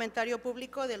hacer un comentario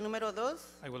público del número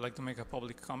 2. I would like to make a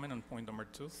public comment on point number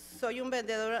 2. Soy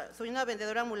una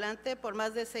vendedora ambulante por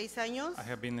más de 6 años I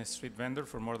have been a street vendor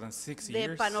for more than 6 de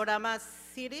years. Panorama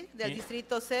City, del In-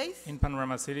 Distrito 6. In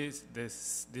Panorama City,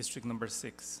 this district number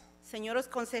 6. Señores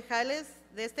concejales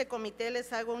de este comité,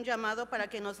 les hago un llamado para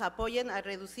que nos apoyen a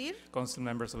reducir Council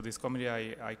members of this committee,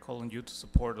 I call on you to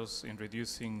support us in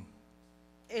reducing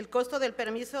el costo del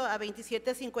permiso a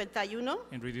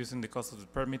 27.51, the cost of the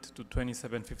permit to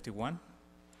 $27.51.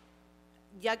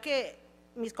 ya que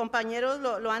mis compañeros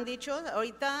lo han dicho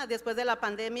ahorita, después de la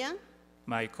pandemia,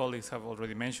 My colleagues have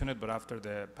already mentioned it, but after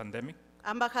the pandemic,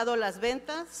 han bajado las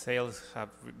ventas, sales have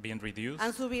been reduced.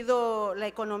 han subido la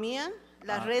economía,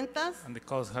 las rentas, And the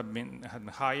costs have been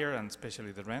higher, and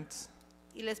especially the rents.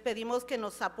 y les pedimos que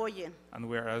nos apoyen. And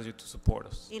we are asking you to support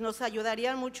us. Y nos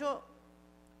ayudarían mucho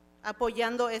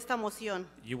apoyando esta moción.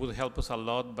 You will help us a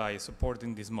lot by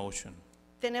supporting this motion.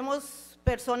 Tenemos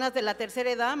personas de la tercera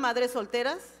edad, madres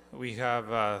solteras, We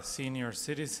have senior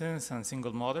citizens and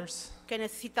single mothers que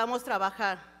necesitamos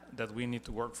trabajar. that we need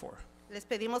to work for. Les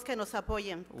pedimos que nos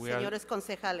apoyen, We are- señores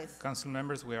concejales. Council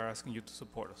members, we are asking you to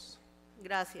support us.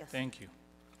 Gracias. Thank you.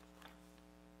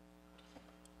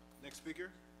 Next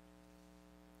speaker.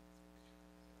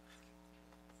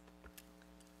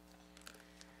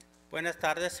 Buenas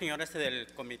tardes, señores del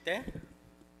comité.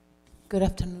 Good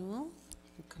afternoon,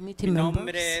 committee Mi members.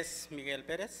 nombre es Miguel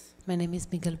Pérez. My name is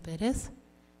Miguel Pérez.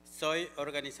 Soy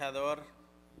organizador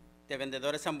de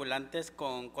vendedores ambulantes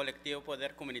con Colectivo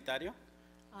Poder Comunitario.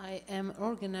 I am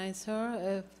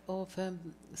organizer of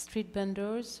street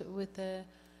vendors with a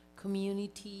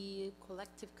community,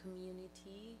 collective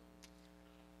community.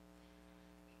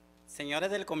 Señores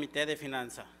del Comité de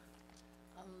Finanza,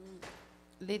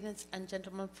 Ladies and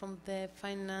gentlemen from the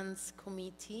Finance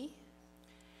Committee,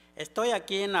 estoy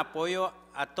aquí en apoyo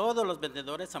a todos los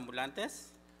vendedores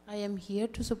ambulantes I am here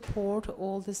to support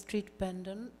all the street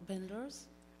vendors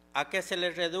a que se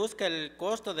les reduzca el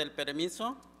costo del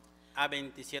permiso a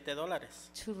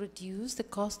 $27. to reduce the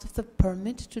cost of the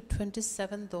permit to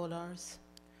 $27.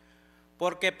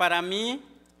 Porque para mí,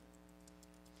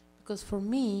 Because for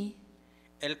me,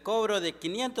 el cobro de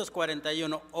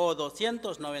 541 o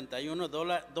 291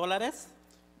 dólares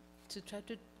to try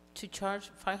to charge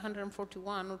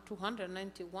 $541 or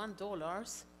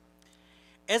 $291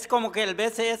 es como que el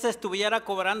BCS estuviera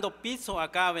cobrando piso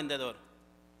a cada vendedor.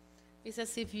 is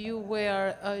as if you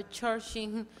were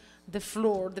charging the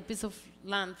floor, the piece of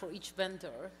land for each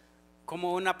vendor,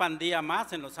 Como una pandilla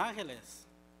más en Los Ángeles.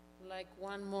 like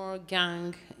one more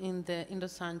gang in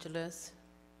Los Angeles.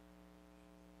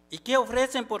 ¿Y qué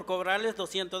ofrecen por cobrarles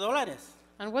 $200?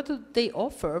 And what do they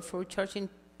offer for charging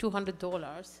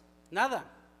 $200? Nada.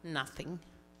 Nothing.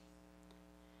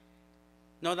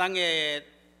 No dan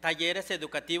talleres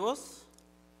educativos.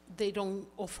 They don't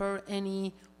offer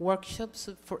any workshops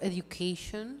for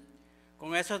education.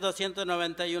 Con esos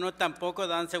 291 tampoco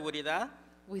dan seguridad.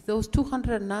 With those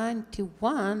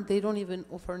 291, they don't even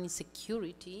offer any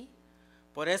security.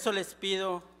 Por eso les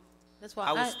pido That's a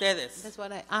why ustedes that's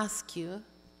what I ask you,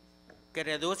 que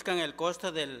reduzcan el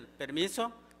costo del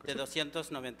permiso de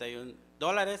 $291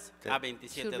 a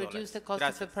to reduce the $27. cost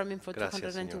of the Gracias. permit for Gracias,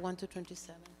 291 to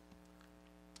 27.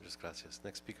 Muchas gracias.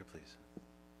 Next speaker, please.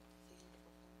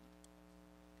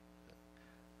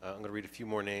 I'm going to read a few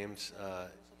more names.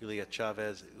 Julia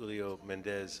Chavez, Julio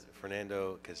Mendez,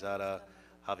 Fernando Quezada,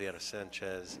 Javier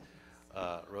Sanchez,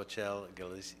 Rochelle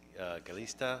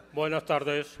Galista. Buenas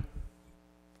tardes.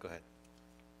 Go ahead.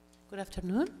 Good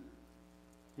afternoon.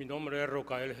 Mi nombre es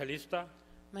Rocael Gelista.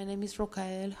 My name is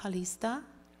Rocael Jalista,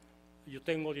 Yo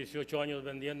tengo 18 años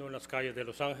vendiendo en las calles de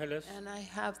Los Ángeles and I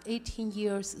have 18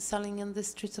 years selling in the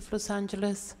streets of Los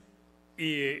Angeles.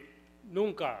 y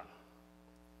nunca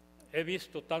he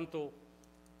visto tanto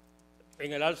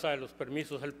en el alza de los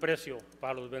permisos el precio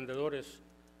para los vendedores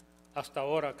hasta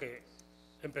ahora que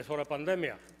empezó la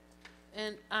pandemia.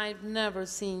 And I've never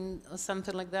seen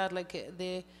something like that, like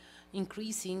the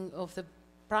increasing of the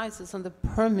prices on the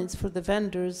permits for the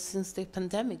vendors since the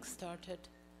pandemic started.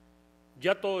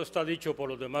 Ya todo está dicho por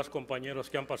los demás compañeros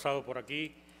que han pasado por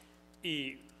aquí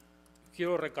y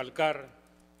quiero recalcar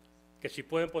que si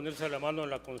pueden ponerse la mano en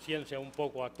la conciencia un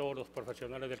poco a todos los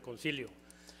profesionales del concilio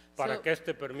para So- que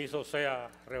este permiso sea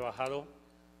rebajado.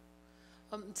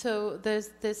 So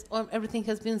everything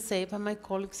has been said by my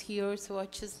colleagues here, so I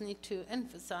just need to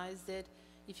emphasize that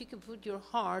if you can put your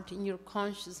heart in your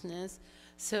consciousness,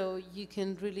 so you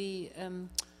can really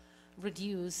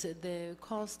reduce the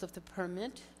cost of the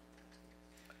permit.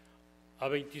 A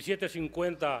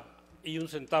 27.50 y un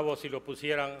centavo si lo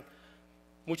pusieran,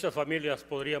 muchas familias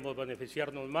podríamos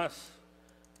beneficiarnos más,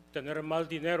 tener más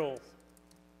dinero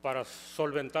para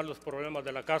solventar los problemas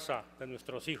de la casa de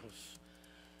nuestros hijos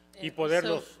y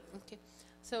poderlos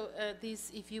So this,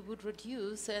 if you would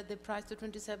reduce the price to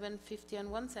 $27.50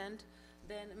 and 1 cent,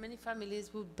 then many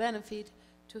families would benefit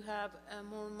to have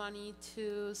more money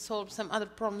to solve some other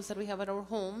problems that we have at our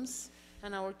homes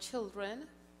and our children.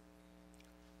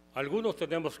 algunos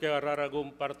tenemos que agarrar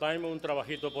algún part-time o un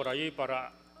trabajito por allí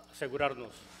para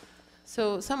asegurarnos.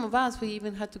 So some of us, we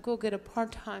even had to go get a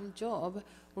part-time job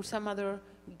or some other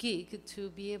gig to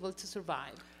be able to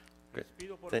survive. Great.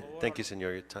 Thank you,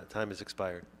 senor. Your time has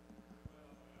expired.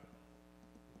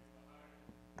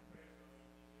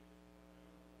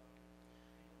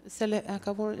 Se le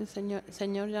acabó el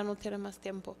señor ya no tiene más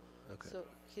tiempo. Okay. So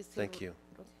he's still- Thank you.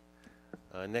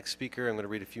 Next speaker, I'm going to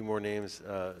read a few more names.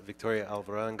 Victoria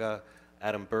Alvaranga,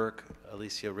 Adam Burke,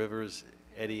 Alicia Rivers,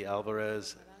 Eddie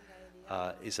Alvarez,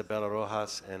 Isabella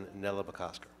Rojas, and Nella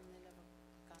Bacosker.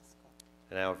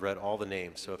 And now I've read all the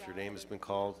names, so if your name has been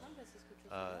called,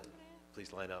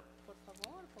 please line up.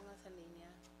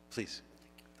 Please,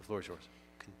 the floor is yours.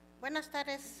 Buenas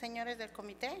tardes, señores del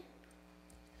comité.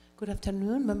 Good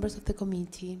afternoon, members of the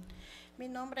committee. Mi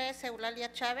nombre es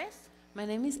Eulalia Chávez. My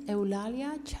name is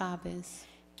Eulalia Chavez.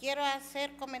 Quiero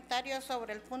hacer comentarios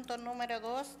sobre el punto número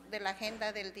 2 de la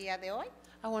agenda del día de hoy.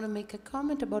 I want to make a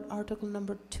comment about article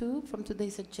number 2 from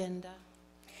today's agenda.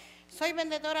 Soy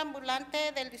vendedora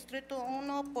ambulante del Distrito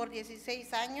 1 por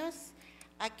 16 años,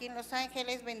 aquí en Los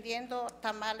Ángeles vendiendo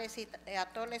tamales y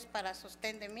atoles para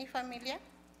sostén de mi familia.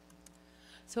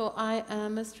 So I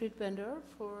am a street vendor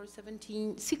for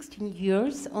 16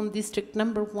 years on district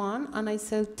number 1, and I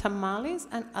sell tamales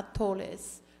and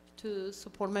atoles to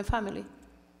support my family.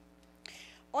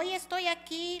 Hoy estoy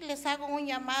aquí, les hago un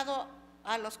llamado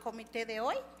a los comités de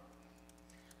hoy.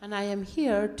 And I am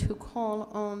here to call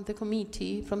on the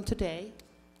committee from today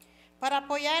Para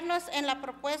apoyarnos en la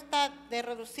propuesta de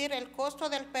reducir el costo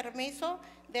del permiso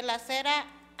de la acera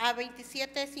a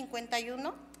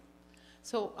 $27.51.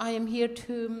 So I am here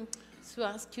to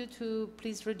ask you to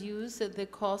please reduce the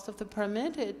cost of the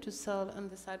permit to sell on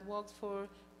the sidewalks for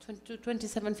to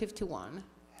 $27.51.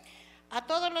 A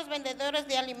todos los vendedores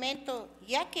de alimentos,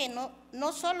 ya que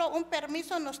no solo un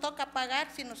permiso nos toca pagar,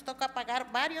 sino nos toca pagar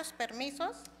varios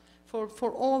permisos.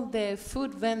 For all the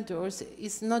food vendors,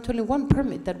 it's not only one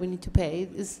permit that we need to pay,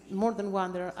 it's more than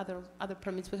one. There are other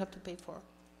permits we have to pay for.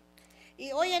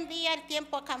 Y hoy en día el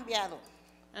tiempo ha cambiado.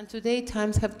 And today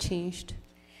times have changed.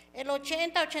 El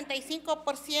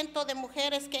 80-85% de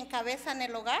mujeres que encabezan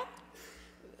el hogar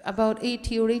About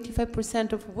 80 or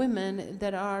 85% of women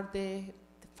that are the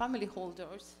family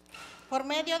holders, por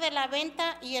medio de la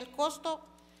venta y el costo,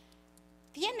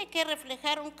 tiene que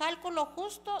reflejar un cálculo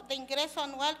justo de ingreso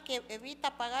anual que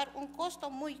evita pagar un costo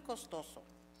muy costoso.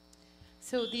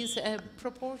 so this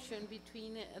proportion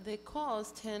between the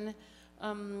cost and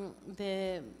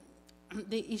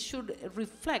it should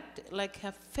reflect like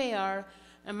a fair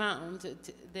amount,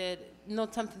 that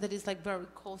not something that is like very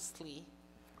costly.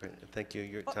 Great, thank you.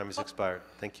 Your time has expired.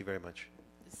 Thank you very much.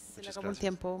 Se le Muchas acabó el gracias.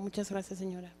 tiempo. Muchas gracias,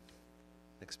 señora.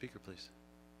 Next speaker, please.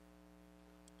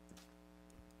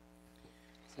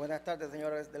 Buenas tardes,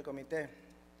 señores del comité.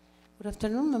 Good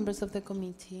afternoon, members of the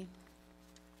committee.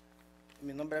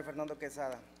 Mi nombre es Fernando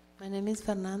Quesada. My name is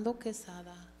Fernando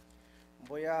Quesada.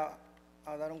 Voy a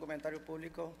dar un comentario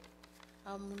público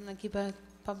I'm going to give a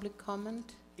public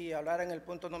comment, y hablar en el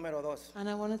punto número 2. and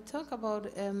I want to talk about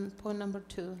point number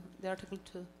 2, the article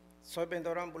 2. Soy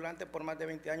vendedor ambulante por más de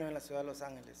 20 años en la ciudad de Los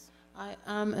Ángeles. I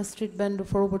am a street vendor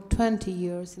for over 20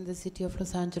 years in the city of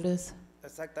Los Angeles,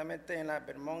 Exactamente en la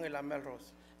Vermont y la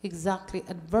Melrose. exactly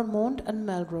at Vermont and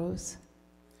Melrose.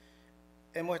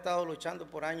 Hemos estado luchando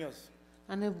por años.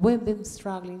 And we've been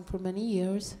struggling for many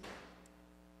years.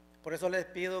 Por eso les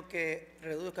pido que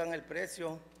reduzcan el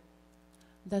precio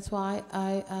That's why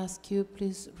I ask you,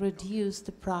 please reduce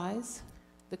the price,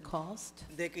 the cost,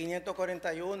 de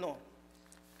 541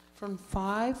 from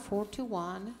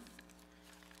 $5.41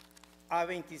 a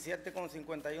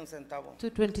 27,51 centavos. to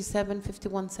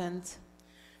 $27.51.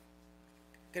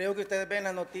 Creo que ustedes ven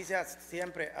las noticias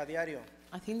siempre a diario.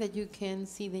 I think that you can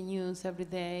see the news every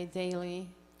day, daily.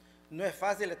 No es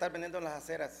fácil estar vendiendo en las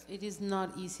aceras It is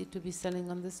not easy to be selling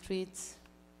on the streets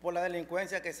por la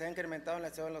delincuencia que se ha incrementado en la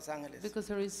ciudad de Los Ángeles. because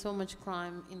there is so much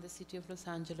crime in the city of Los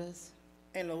Angeles.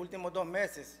 En los últimos 2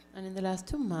 meses, And in the last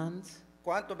 2 months,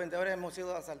 ¿cuántos vendedores hemos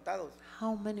sido asaltados?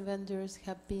 how many vendors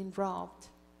have been robbed?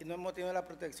 Y no hemos tenido la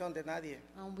protección de nadie.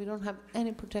 And we don't have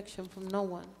any protection from no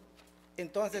one.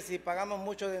 Entonces, si pagamos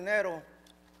mucho dinero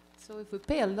So if we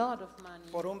pay a lot of money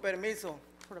por un permiso,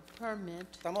 for a permit,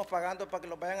 estamos pagando para que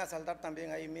los vayan a asaltar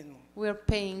también ahí mismo. we are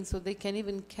paying so they can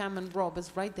even come and rob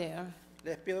us right there.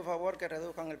 Les pido favor que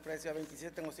reduzcan el precio a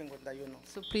 27,51.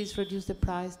 So please reduce the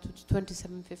price to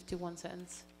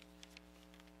 $27.51.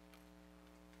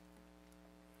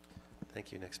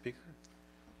 Thank you. Next speaker.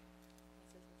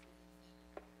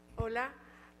 Hola,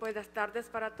 buenas tardes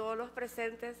para todos los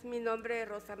presentes. Mi nombre es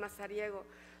Rosa Mazariego.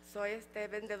 Soy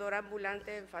vendedora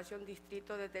ambulante en Fashion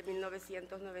Distrito desde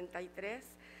 1993.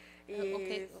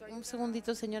 Okay, un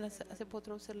segundito, señora, ¿se puede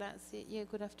traducirla? Sí, yeah,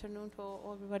 good afternoon to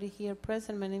everybody here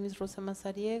present. My name is Rosa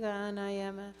Mazariega, and I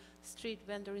am a street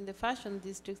vendor in the Fashion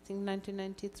District in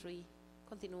 1993.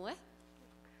 Continúe.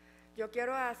 Yo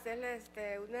quiero hacerle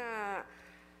una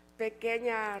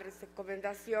pequeña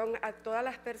recomendación a todas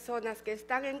las personas que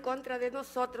están en contra de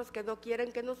nosotros, que no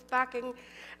quieren que nos paguen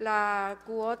la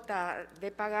cuota de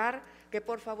pagar, que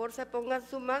por favor se pongan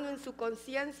su mano en su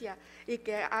conciencia y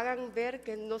que hagan ver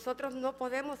que nosotros no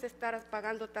podemos estar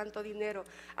pagando tanto dinero.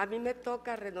 A mí me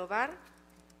toca renovar.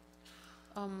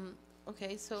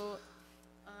 Okay, so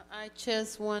I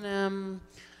just want to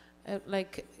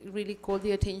like really call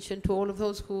the attention to all of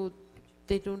those who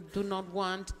they do not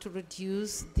want to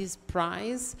reduce this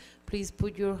price. Please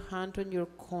put your hand on your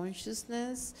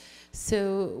consciousness.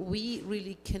 So we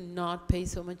really cannot pay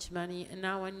so much money, and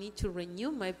now I need to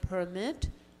renew my permit.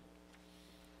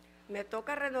 Me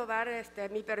toca renovar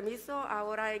mi permiso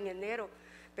ahora en enero,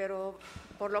 pero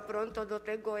por lo pronto no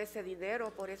tengo ese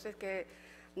dinero, por eso es que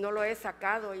no lo he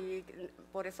sacado y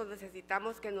por eso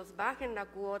necesitamos que nos bajen la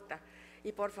cuota.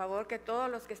 Y por favor que todos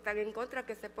los que están en contra,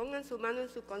 que se pongan su mano en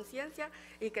su conciencia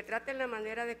y que traten la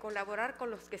manera de colaborar con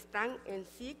los que están en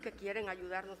sí, que quieren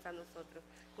ayudarnos a nosotros.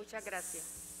 Muchas gracias.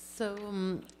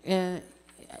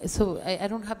 So I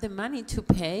don't have the money to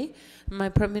pay. My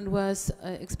permit was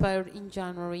expired in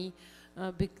January.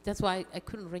 That's why I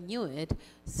couldn't renew it.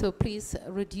 So please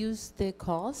reduce the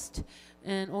cost,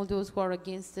 and all those who are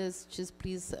against this, just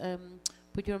please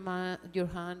put your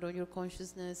hand on your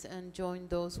consciousness and join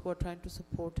those who are trying to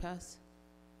support us.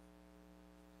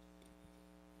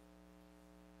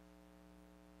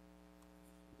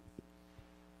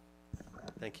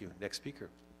 Thank you. Next speaker.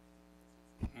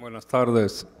 Buenas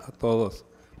tardes a todos.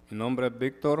 Mi nombre es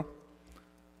Víctor.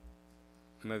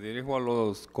 Me dirijo a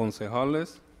los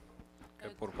concejales que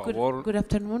por favor. Good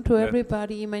afternoon to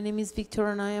everybody. My name is Victor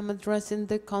and I am addressing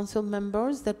the council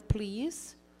members that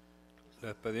please.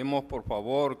 Les pedimos por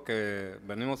favor que,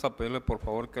 venimos a pedirles por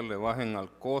favor que le bajen al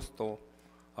costo,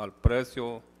 al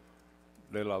precio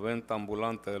de la venta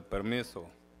ambulante del permiso,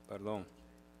 perdón.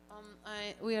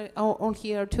 We are all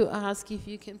here to ask if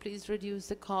you can please reduce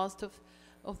the cost of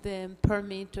the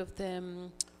permit of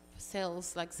the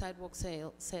sales, like sidewalk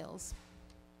sales.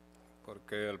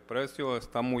 Porque el precio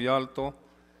está muy alto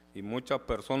y muchas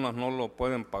personas no lo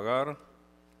pueden pagar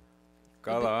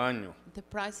cada año. The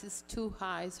price is too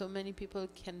high, so many people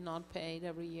cannot pay it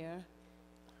every year.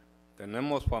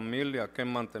 Tenemos familia que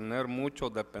mantener,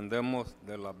 muchos dependemos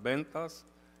de las ventas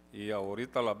y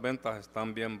ahorita las ventas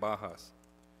están bien bajas.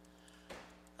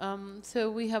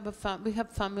 So we have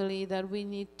family that we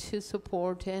need to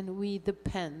support, and we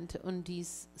depend on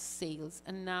these sales.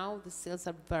 And now the sales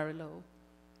are very low.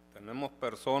 Tenemos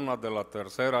personas de la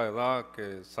tercera edad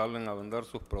que salen a vender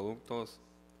sus productos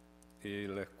y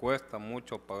les cuesta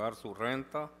mucho pagar su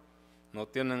renta. No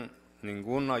tienen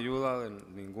ninguna ayuda de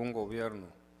ningún gobierno.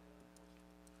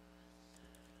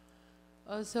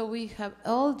 So we have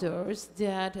elders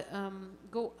that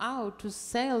go out to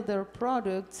sell their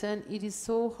products, and it is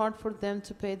so hard for them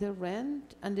to pay their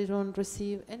rent, and they don't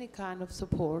receive any kind of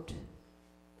support.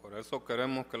 Por eso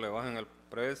queremos que le bajen el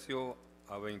precio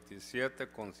a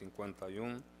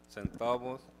 27,51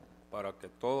 centavos para que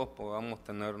todos podamos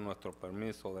tener nuestro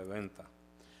permiso de venta.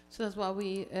 So that's why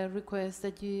we request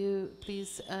that you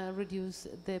please reduce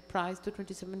the price to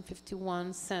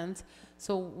 27.51 cents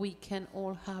so we can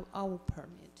all have our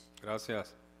permit.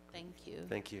 Gracias. Thank you.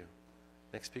 Thank you.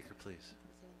 Next speaker, please.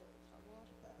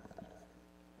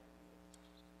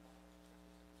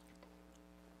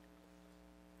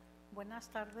 Buenas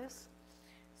tardes.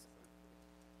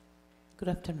 Good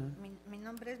afternoon. Mi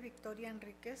nombre es Victoria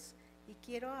Enríquez y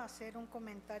quiero hacer un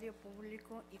comentario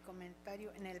público y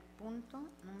comentario en el punto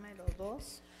número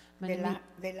 2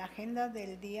 de la agenda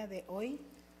del día de hoy.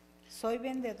 Soy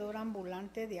vendedora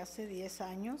ambulante de hace 10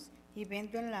 años y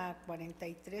vendo en la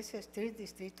 43 Street,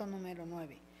 distrito número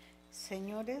 9.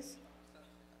 Señores,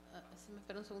 Si me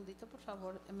espera un segundito, por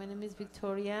favor. My name is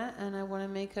Victoria, and I want to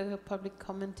make a public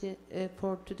comment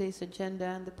for today's agenda,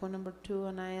 and the point number 2,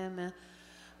 and I am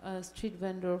a street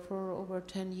vendor for over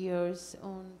 10 years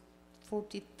on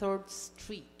 43rd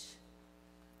Street.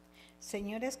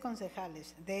 señores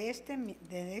concejales, de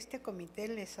este comité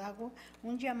les hago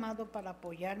un llamado para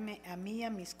apoyarme a mí y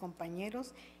a mis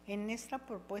compañeros en esta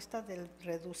propuesta de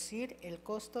reducir el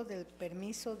costo del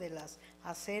permiso de las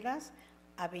aceras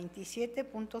a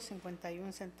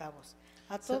 27.51 centavos.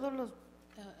 A todos los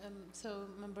So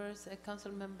members,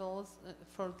 council members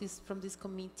from this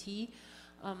committee,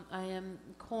 I am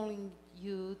calling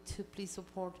you to please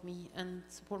support me and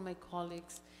support my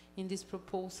colleagues in this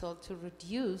proposal to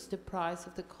reduce the price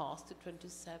of the cost to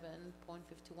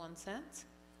 27.51 cents.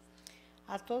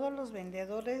 A todos los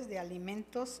vendedores de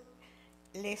alimentos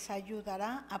les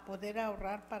ayudará a poder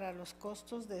ahorrar para los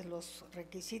costos de los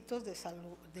requisitos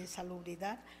de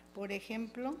salubridad. Por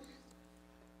ejemplo,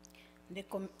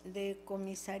 de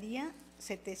comisaría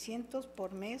 700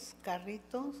 por mes,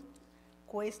 carritos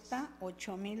cuesta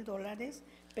 $8,000,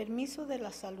 permiso de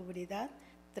la salubridad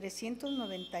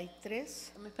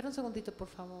 393. Me espera un segundito, por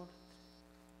favor.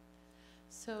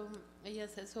 So,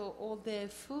 yes, so all the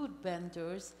food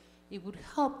vendors, it would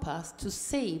help us to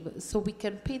save so we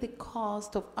can pay the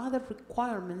cost of other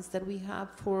requirements that we have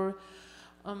for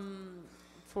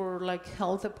like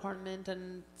health department,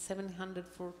 and 700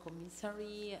 for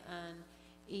commissary, and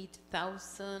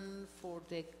 8,000 for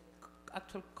the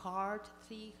actual card,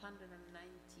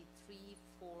 393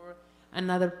 for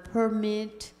another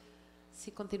permit.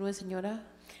 Sí, continúe, señora.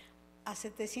 A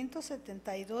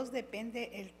 772 depende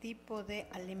el tipo de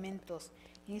alimentos.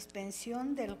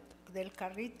 Inspección del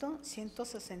carrito,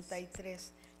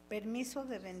 163. Permiso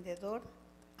de vendedor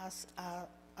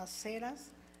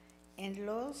aceras en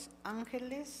Los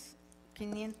Ángeles,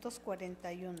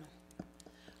 541.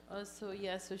 So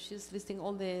yeah, so she's listing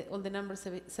all the numbers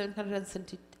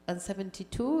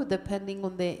 772 depending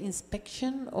on the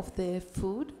inspection of the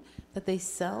food that they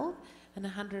sell, and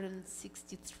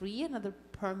 163 another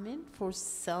permit for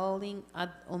selling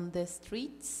on the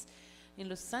streets in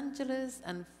Los Angeles,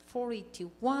 and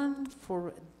 481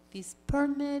 for this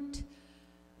permit.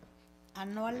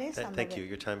 Anuales. Thank you.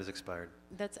 Your time has expired.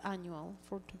 That's annual,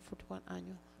 41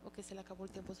 annual. Okay, se le acabó el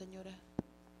tiempo, señora.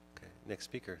 Okay. Next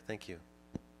speaker. Thank you.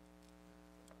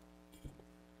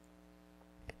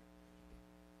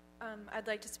 I'd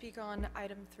like to speak on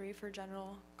item 3 for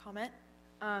general comment.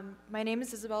 My name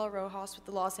is Isabella Rojas with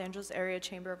the Los Angeles Area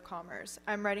Chamber of Commerce.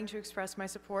 I'm writing to express my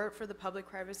support for the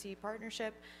public-privacy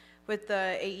partnership with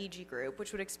the AEG Group,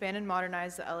 which would expand and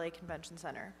modernize the LA Convention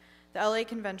Center. The LA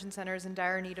Convention Center is in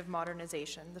dire need of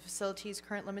modernization. The facility's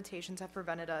current limitations have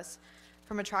prevented us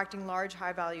from attracting large,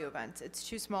 high-value events. It's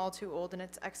too small, too old, and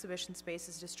its exhibition space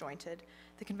is disjointed.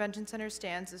 The Convention Center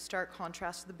stands as stark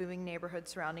contrast to the booming neighborhood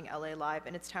surrounding LA Live,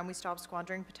 and it's time we stop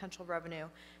squandering potential revenue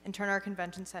and turn our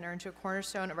Convention Center into a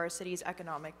cornerstone of our city's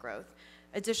economic growth.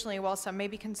 Additionally, while some may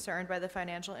be concerned by the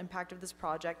financial impact of this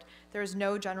project, there is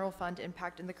no general fund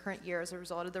impact in the current year as a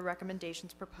result of the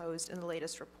recommendations proposed in the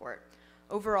latest report.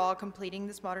 Overall, completing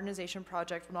this modernization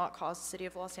project will not cause the City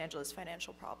of Los Angeles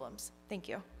financial problems. Thank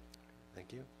you.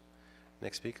 Thank you.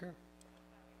 Next speaker.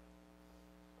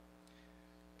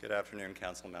 Good afternoon,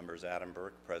 council members. Adam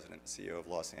Burke, President and CEO of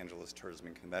Los Angeles Tourism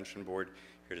and Convention Board,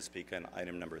 here to speak on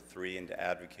item number 3 and to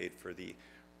advocate for the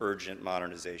urgent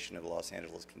modernization of the Los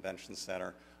Angeles Convention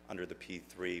Center under the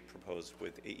P3 proposed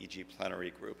with AEG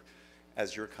Plenary Group.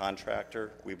 As your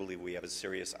contractor, we believe we have a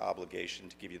serious obligation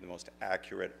to give you the most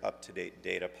accurate, up-to-date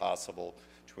data possible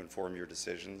to inform your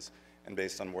decisions. And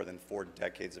based on more than 4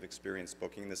 decades of experience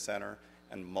booking the center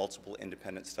and multiple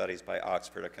independent studies by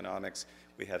Oxford Economics,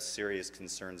 we have serious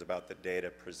concerns about the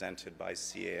data presented by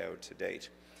CAO to date.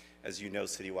 As you know,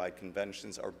 citywide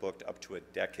conventions are booked up to a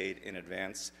decade in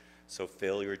advance, so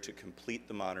failure to complete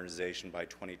the modernization by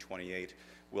 2028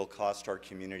 will cost our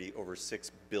community over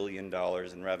 $6 billion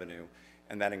in revenue,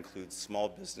 and that includes small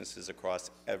businesses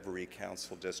across every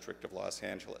council district of Los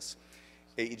Angeles.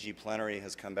 AEG Plenary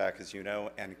has come back, as you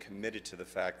know, and committed to the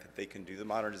fact that they can do the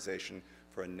modernization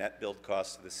for a net build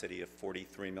cost to the city of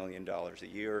 $43 million a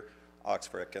year.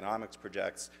 Oxford Economics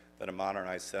projects that a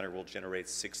modernized center will generate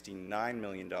 $69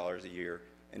 million a year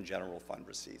in general fund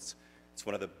receipts. It's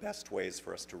one of the best ways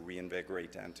for us to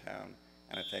reinvigorate downtown,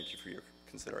 and I thank you for your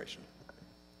consideration.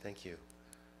 Thank you.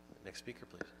 Next speaker,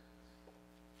 please.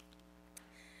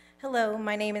 Hello,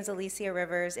 my name is Alicia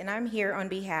Rivers, and I'm here on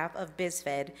behalf of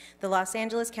BizFed, the Los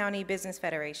Angeles County Business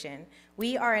Federation.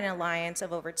 We are an alliance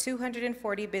of over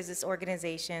 240 business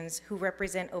organizations who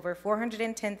represent over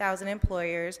 410,000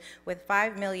 employers with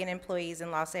 5 million employees in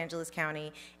Los Angeles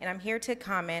County, and I'm here to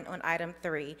comment on item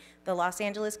 3, the Los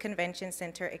Angeles Convention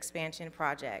Center Expansion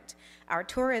Project. Our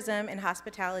tourism and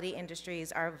hospitality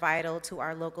industries are vital to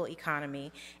our local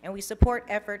economy, and we support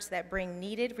efforts that bring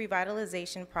needed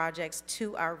revitalization projects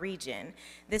to our region.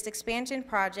 This expansion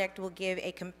project will give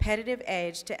a competitive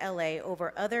edge to LA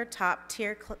over other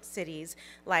top-tier cities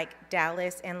like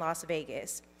Dallas and Las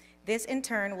Vegas. This in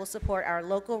turn will support our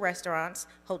local restaurants,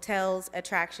 hotels,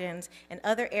 attractions, and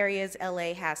other areas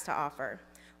LA has to offer.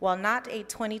 While not a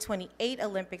 2028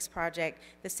 Olympics project,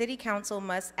 the City Council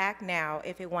must act now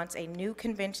if it wants a new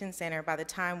convention center by the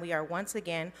time we are once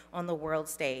again on the world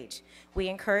stage. We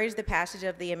encourage the passage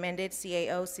of the amended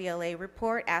CAO-CLA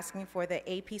report asking for the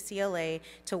APCLA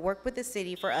to work with the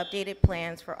city for updated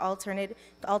plans for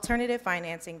alternative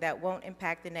financing that won't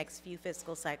impact the next few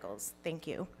fiscal cycles. Thank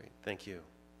you. Great. Thank you.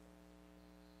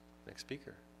 Next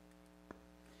speaker.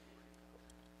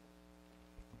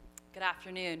 Good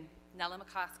afternoon. Nella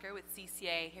McCosker with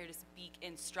CCA, here to speak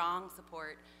in strong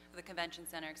support of the Convention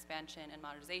Center expansion and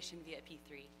modernization via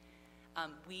P3.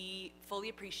 We fully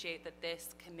appreciate that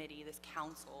this committee, this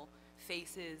council,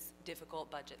 faces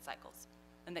difficult budget cycles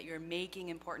and that you're making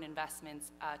important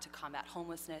investments to combat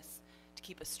homelessness, to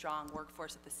keep a strong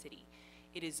workforce at the city.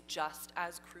 It is just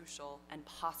as crucial and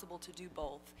possible to do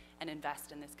both and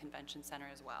invest in this convention center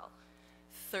as well.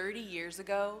 30 years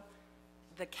ago,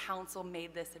 the council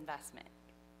made this investment,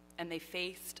 and they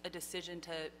faced a decision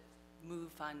to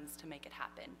move funds to make it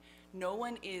happen. No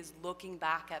one is looking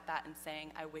back at that and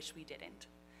saying, I wish we didn't.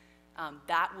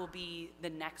 That will be the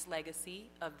next legacy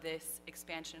of this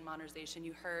expansion and modernization.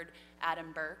 You heard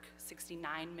Adam Burke,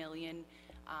 69 million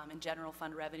in general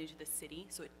fund revenue to the city,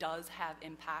 so it does have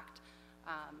impact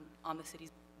on the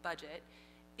city's budget.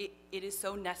 It is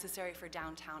so necessary for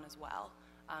downtown as well.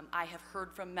 I have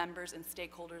heard from members and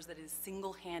stakeholders that it is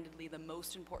single-handedly the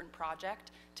most important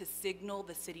project to signal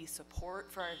the city's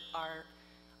support for our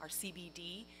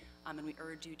CBD, and we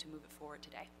urge you to move it forward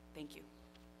today. Thank you.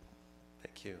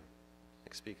 Thank you.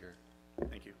 Next speaker.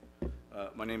 Thank you.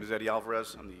 My name is Eddie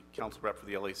Alvarez. I'm the council rep for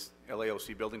the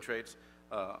LAOC Building Trades.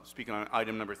 Speaking on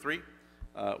item number 3,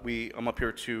 I'm up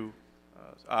here to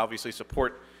obviously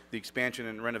support the expansion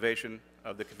and renovation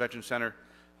of the convention center.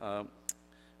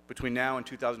 Between now and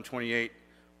 2028,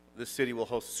 this city will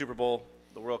host the Super Bowl,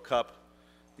 the World Cup,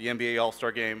 the NBA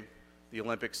All-Star Game, the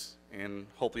Olympics, and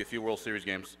hopefully a few World Series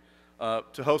games.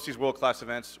 To host these world-class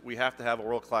events, we have to have a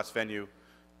world-class venue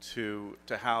to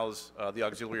house the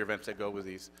auxiliary events that go with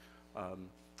these.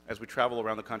 As we travel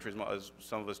around the country, as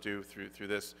some of us do through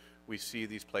this, we see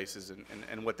these places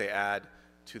and what they add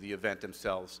to the event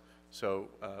themselves. So,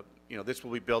 this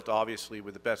will be built obviously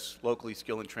with the best locally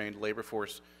skilled and trained labor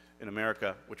force in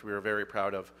America, which we are very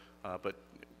proud of. But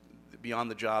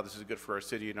beyond the job, this is good for our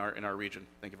city and our region.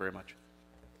 Thank you very much.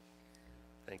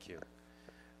 Thank you. I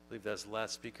believe that's the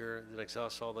last speaker. That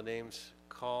exhausts all the names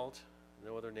called.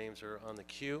 No other names are on the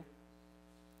queue.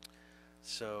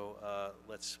 So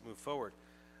let's move forward.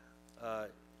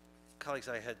 Colleagues,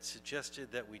 I had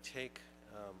suggested that we take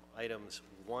items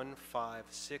 1, 5,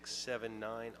 6, 7,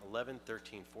 9, 11,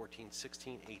 13, 14,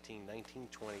 16, 18, 19,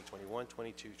 20, 21,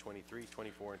 22, 23,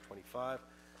 24, and 25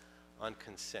 on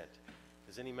consent.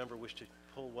 Does any member wish to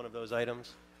pull one of those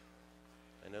items?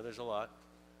 I know there's a lot.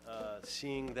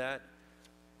 Seeing that,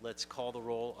 let's call the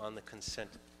roll on the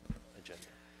consent agenda.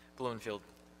 Blumenfield.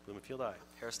 Blumenfield, aye.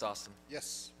 Harris Dawson.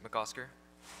 Yes. McOsker.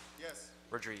 Yes.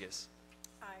 Rodriguez.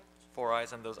 Aye. 4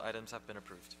 ayes, and those items have been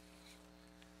approved.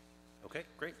 Okay,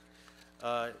 great.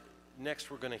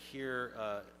 Next, we're going to hear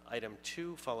item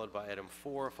 2, followed by item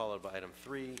 4, followed by item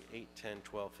 3, 8, 10,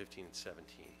 12, 15, and 17.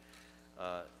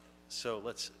 So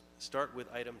let's start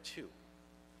with item 2.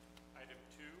 Item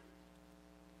 2,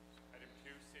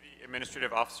 City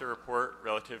Administrative Officer Report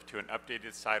relative to an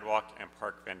updated sidewalk and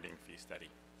park vending fee study.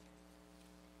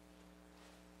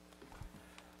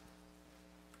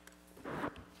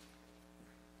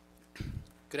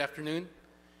 Good afternoon.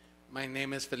 My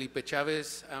name is Felipe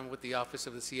Chavez. I'm with the Office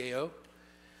of the CAO.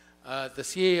 The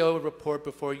CAO report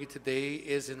before you today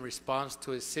is in response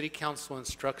to a City Council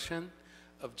instruction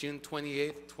of June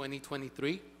 28,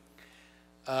 2023.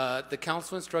 The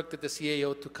Council instructed the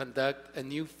CAO to conduct a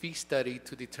new fee study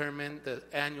to determine the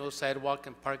annual sidewalk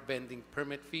and park vending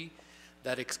permit fee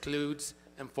that excludes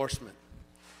enforcement.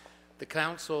 The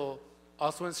Council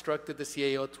also instructed the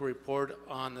CAO to report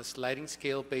on a sliding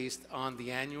scale based on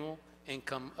the annual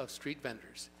income of street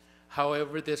vendors.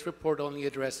 However, this report only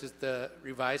addresses the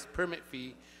revised permit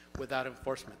fee without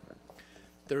enforcement.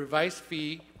 The revised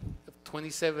fee of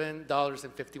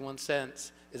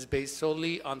 $27.51 is based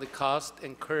solely on the cost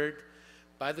incurred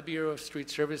by the Bureau of Street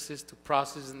Services to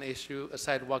process and issue a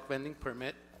sidewalk vending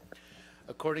permit.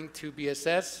 According to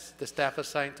BSS, the staff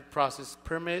assigned to process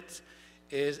permits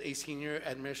is a senior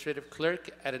administrative clerk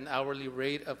at an hourly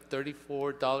rate of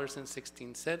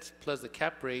 $34.16 plus the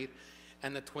cap rate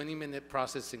and the 20-minute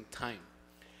processing time.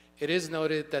 It is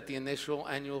noted that the initial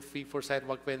annual fee for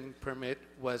sidewalk vending permit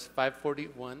was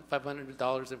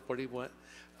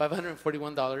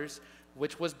 $541,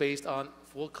 which was based on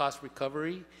full cost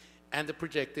recovery and the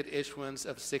projected issuance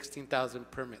of 16,000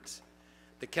 permits.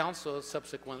 The council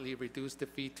subsequently reduced the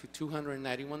fee to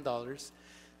 $291.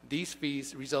 These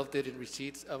fees resulted in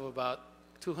receipts of about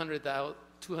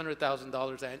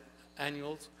 $200,000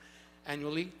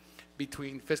 annually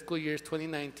between fiscal years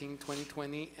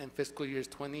 2019-2020 and fiscal years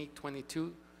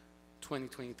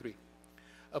 2022-2023.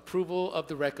 Approval of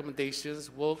the recommendations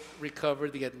will recover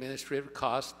the administrative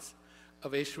costs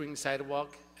of issuing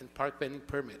sidewalk and park vending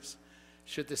permits.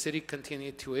 Should the city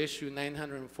continue to issue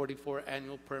 944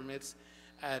 annual permits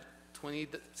at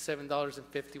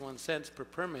 $27.51 per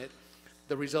permit,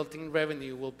 the resulting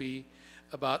revenue will be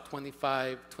about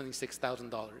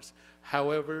 $26,000.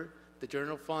 However, the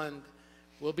general fund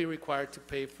will be required to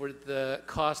pay for the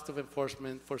cost of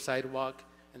enforcement for sidewalk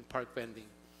and park vending.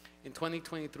 In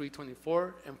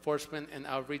 2023-24, enforcement and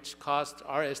outreach costs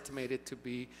are estimated to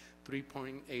be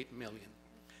 $3.8 million.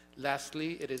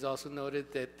 Lastly, it is also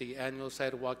noted that the annual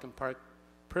sidewalk and park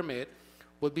permit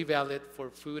will be valid for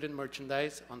food and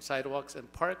merchandise on sidewalks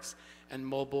and parks and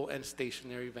mobile and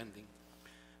stationary vending.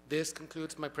 This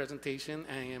concludes my presentation.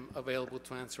 I am available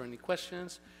to answer any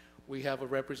questions We have a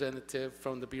representative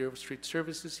from the Bureau of Street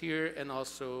Services here, and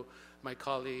also my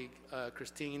colleague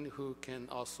Christine, who can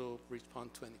also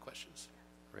respond to any questions.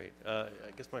 Great. I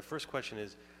guess my first question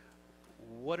is,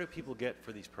 what do people get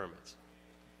for these permits?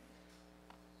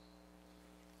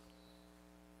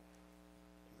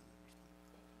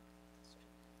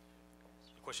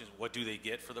 The question is, what do they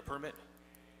get for the permit?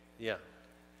 Yeah.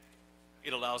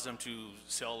 It allows them to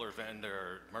sell or vend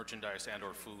their merchandise and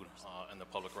or food in the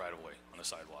public right-of-way on the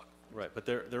sidewalk. Right, but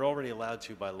they're already allowed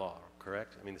to by law,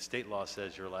 correct? I mean, the state law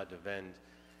says you're allowed to vend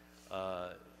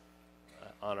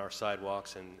on our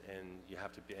sidewalks, and you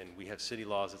have to be, and we have city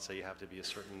laws that say you have to be a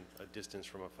certain distance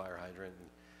from a fire hydrant, and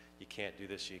you can't do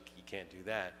this, you can't do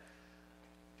that.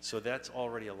 So that's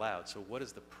already allowed. So what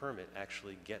does the permit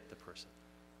actually get the person?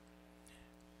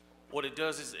 What it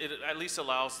does is it at least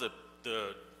allows the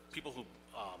people who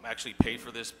actually pay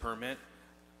for this permit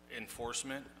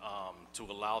enforcement to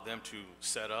allow them to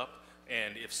set up,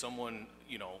 and if someone,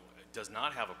 you know, does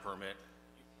not have a permit,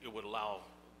 it would allow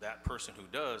that person who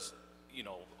does, you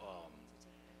know,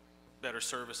 better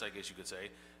service, I guess you could say,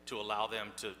 to allow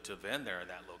them to vend there in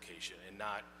that location and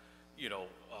not, you know,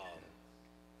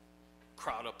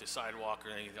 crowd up the sidewalk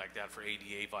or anything like that for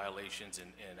ADA violations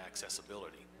and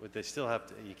accessibility. But they still have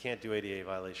to, you can't do ADA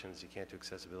violations, you can't do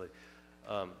accessibility.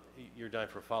 You're dying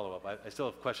for a follow-up. I still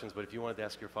have questions, but if you wanted to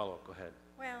ask your follow-up, go ahead.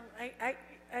 Well,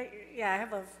 yeah, I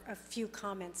have a few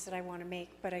comments that I want to make,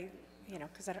 but you know,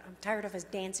 because I'm tired of us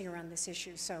dancing around this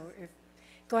issue. So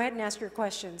go ahead and ask your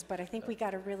questions, but I think we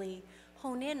got to really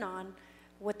hone in on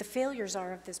what the failures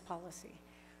are of this policy.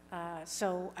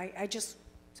 So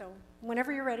so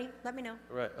whenever you're ready, let me know.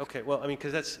 Right, okay, well, I mean,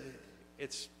 because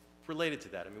it's related to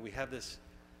that. I mean, we have this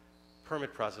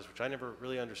permit process, which I never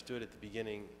really understood at the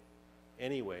beginning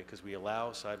anyway, because we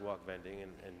allow sidewalk vending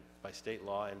and by state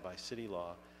law and by city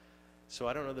law. So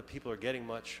I don't know that people are getting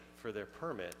much for their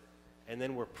permit. And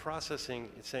then we're processing,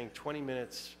 it's saying 20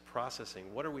 minutes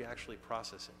processing. What are we actually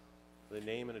processing? The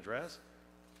name and address?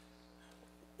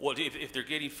 Well, if they're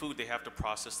getting food, they have to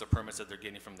process the permits that they're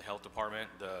getting from the health department,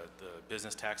 the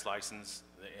business tax license,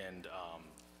 and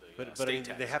But state I mean,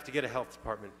 tax. they have to get a health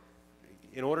department.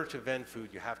 In order to vend food,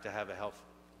 you have to have a health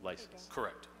license.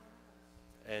 Correct.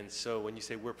 And so when you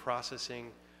say we're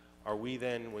processing, are we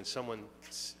then, when someone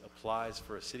applies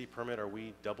for a city permit, are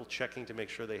we double checking to make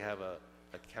sure they have a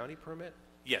county permit?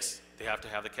 Yes, they have to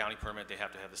have the county permit, they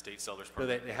have to have the state seller's No,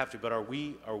 permit. they have to, but are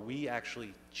we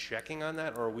actually checking on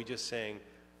that, or are we just saying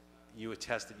you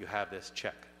attest that you have this,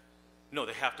 check? No,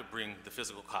 they have to bring the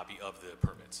physical copy of the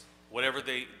permits. Whatever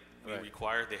they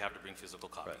require, they have to bring physical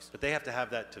copies. But they have to have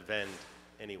that to vend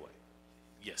anyway?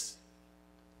 Yes.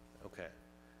 Okay.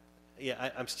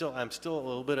 Yeah, I'm still a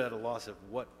little bit at a loss of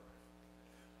what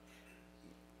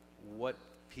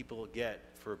people get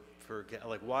for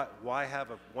like why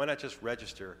not just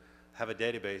register, have a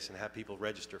database and have people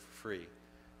register for free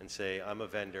and say I'm a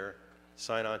vendor,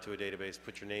 sign on to a database,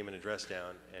 put your name and address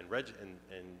down, and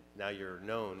now you're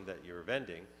known that you're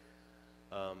vending.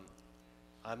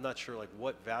 I'm not sure, like,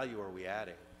 what value are we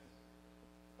adding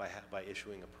by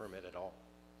issuing a permit at all?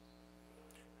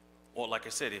 Well, like I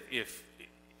said, if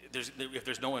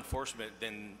there's no enforcement,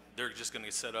 then they're just going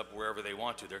to set up wherever they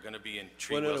want to. They're going to be in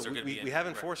tree Well, no, wells. They're going to be in. we have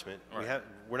enforcement. Right.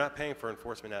 We're not paying for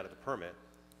enforcement out of the permit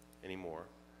anymore.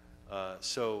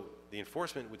 So the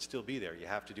enforcement would still be there. You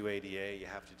have to do ADA, you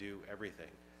have to do everything.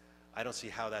 I don't see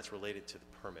how that's related to the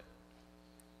permit.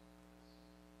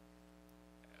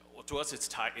 Well, to us, it's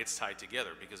tied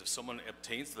together, because if someone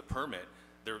obtains the permit,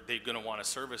 they're going to want a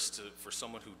service for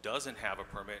someone who doesn't have a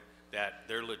permit, that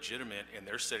they're legitimate and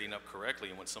they're setting up correctly,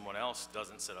 and when someone else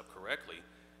doesn't set up correctly,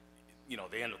 you know,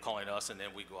 they end up calling us, and then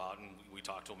we go out and we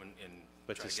talk to them and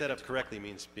But try to to set get up correctly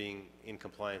means being in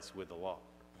compliance with the law,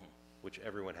 which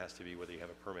everyone has to be, whether you have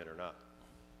a permit or not.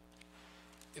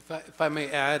 If I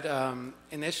may add,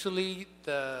 initially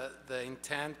the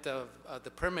intent of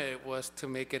the permit was to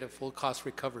make it a full cost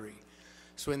recovery.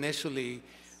 So initially,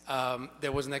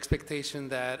 there was an expectation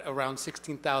that around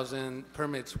 16,000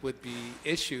 permits would be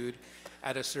issued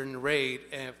at a certain rate,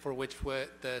 for which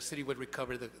the city would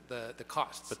recover the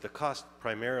costs. But the cost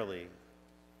primarily,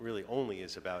 really only,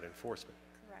 is about enforcement.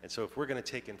 Correct. And so if we're going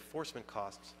to take enforcement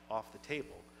costs off the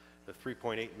table, the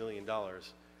 $3.8 million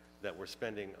that we're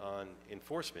spending on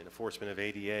enforcement of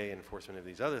ADA, enforcement of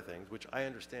these other things, which I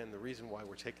understand the reason why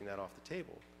we're taking that off the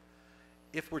table.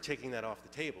 If we're taking that off the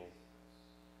table,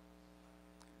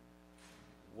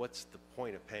 what's the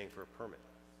point of paying for a permit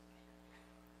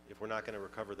if we're not going to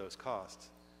recover those costs?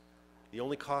 The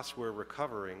only costs we're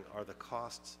recovering are the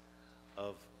costs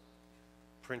of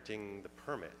printing the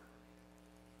permit.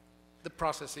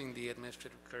 the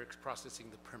administrative clerks processing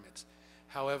the permits.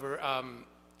 However,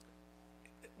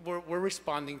 we're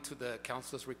responding to the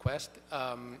council's request.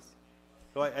 No,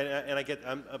 I get,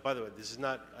 by the way, this is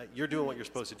not, you're doing what you're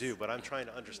supposed to do, but I'm trying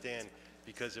to understand,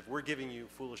 because if we're giving you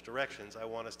foolish directions, I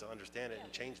want us to understand it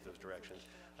and change those directions.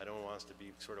 I don't want us to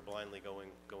be sort of blindly going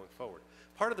forward.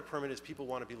 Part of the permit is people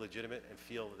want to be legitimate and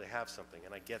feel that they have something,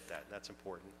 and I get that, and that's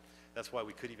important. That's why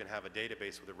we could even have a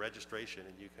database with a registration,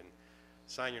 and you can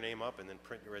sign your name up and then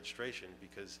print your registration,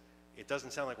 because it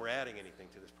doesn't sound like we're adding anything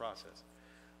to this process.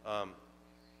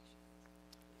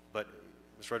 But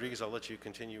Ms. Rodriguez, I'll let you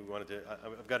continue.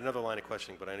 I've got another line of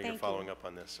questioning, but I know you're following up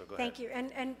on this, so go ahead. Thank you,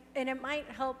 and it might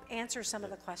help answer some of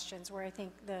the questions where I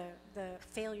think the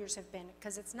failures have been,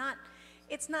 because it's not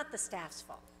the staff's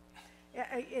fault.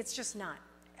 It's just not.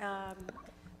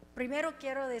 Primero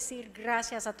quiero decir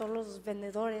gracias a todos los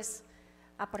vendedores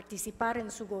a participar en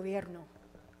su gobierno.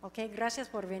 Okay, gracias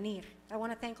por venir. I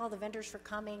want to thank all the vendors for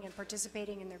coming and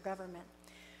participating in their government.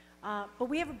 But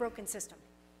we have a broken system.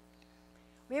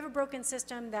 We have a broken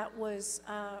system that was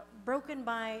broken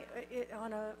by,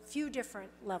 on a few different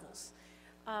levels.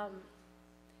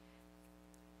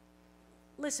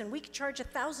 Listen, we could charge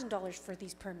 $1,000 for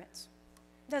these permits.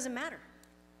 It doesn't matter.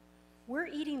 We're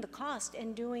eating the cost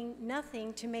and doing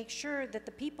nothing to make sure that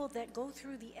the people that go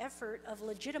through the effort of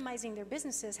legitimizing their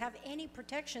businesses have any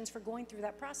protections for going through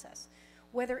that process.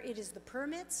 Whether it is the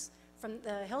permits, from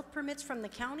the health permits from the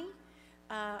county.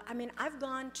 I mean, I've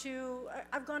gone to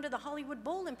the Hollywood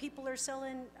Bowl and people are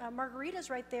selling margaritas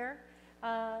right there,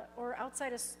 or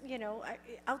outside of,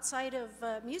 outside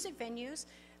of music venues,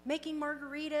 making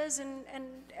margaritas and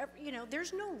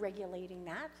there's no regulating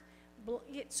that.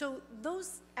 So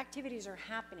those activities are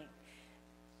happening.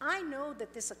 I know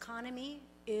that this economy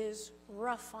is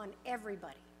rough on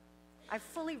everybody. I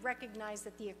fully recognize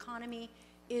that the economy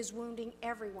is wounding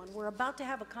everyone. We're about to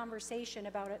have a conversation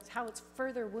about it, how it's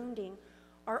further wounding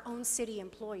our own city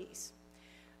employees.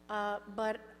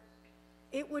 But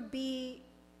it would be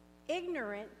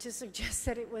ignorant to suggest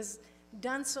that it was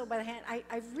done so by the hand.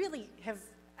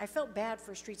 I felt bad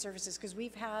for street services because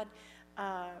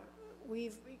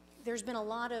there's been a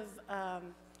lot of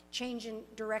change in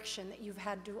direction that you've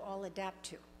had to all adapt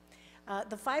to.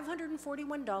 The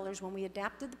 $541 when we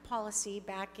adapted the policy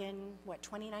back in,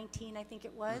 2019, I think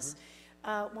it was,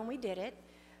 when we did it,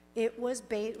 it was,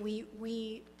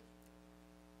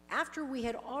 after we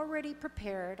had already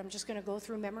prepared, I'm just gonna go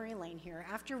through memory lane here,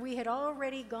 after we had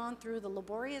already gone through the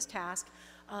laborious task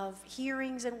of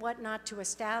hearings and whatnot to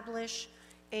establish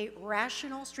a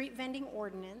rational street vending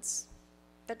ordinance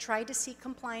that tried to seek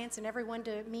compliance and everyone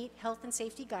to meet health and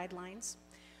safety guidelines.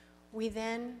 We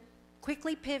then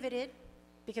quickly pivoted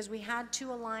because we had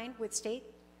to align with state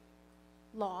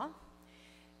law,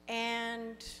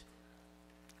 and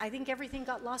I think everything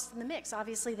got lost in the mix.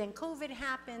 Obviously, then COVID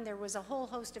happened, there was a whole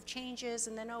host of changes,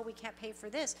 and then, oh, we can't pay for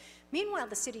this. Meanwhile,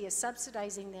 the city is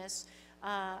subsidizing this,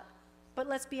 but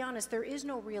let's be honest, there is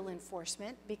no real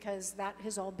enforcement because that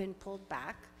has all been pulled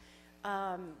back.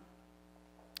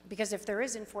 Because if there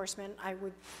is enforcement, I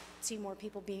would see more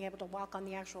people being able to walk on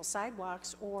the actual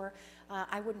sidewalks, or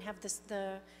I wouldn't have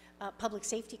the public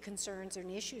safety concerns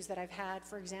and issues that I've had,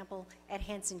 for example, at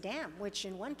Hanson Dam, which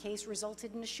in one case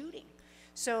resulted in a shooting.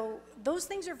 So those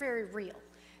things are very real.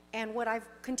 And what I've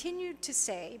continued to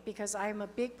say, because I'm a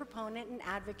big proponent and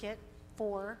advocate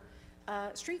for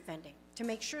street vending, to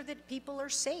make sure that people are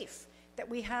safe, that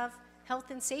we have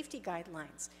health and safety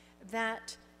guidelines,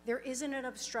 that there isn't an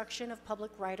obstruction of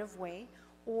public right-of-way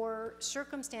or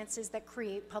circumstances that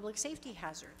create public safety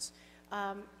hazards.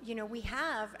 We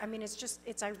have,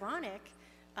 it's ironic,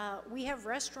 we have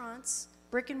restaurants,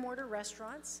 brick and mortar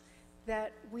restaurants,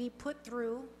 that we put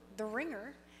through the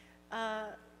ringer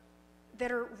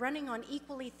that are running on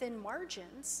equally thin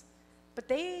margins, but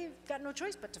they've got no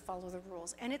choice but to follow the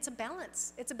rules. And it's a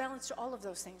balance. It's a balance to all of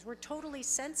those things. We're totally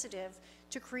sensitive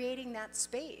to creating that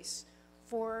space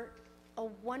for a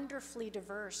wonderfully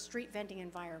diverse street vending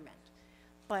environment.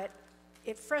 But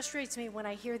it frustrates me when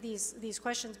I hear these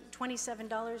questions,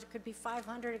 $27, it could be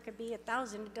 $500, it could be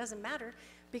 $1,000, it doesn't matter,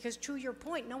 because to your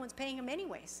point, no one's paying them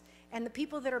anyways. And the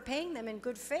people that are paying them in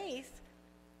good faith,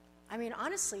 I mean,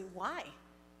 honestly, why?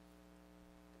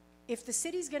 If the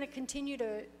city's gonna continue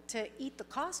to eat the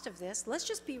cost of this, let's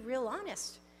just be real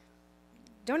honest.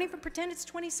 Don't even pretend it's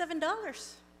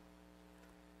 $27.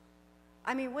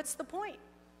 I mean, what's the point?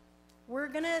 We're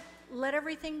gonna let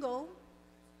everything go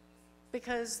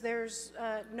because there's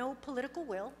no political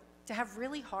will to have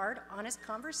really hard, honest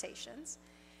conversations,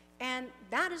 and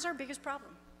that is our biggest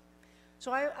problem.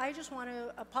 So I just want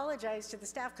to apologize to the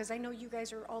staff because I know you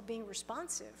guys are all being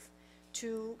responsive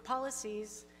to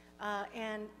policies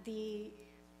and the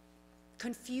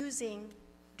confusing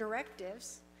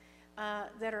directives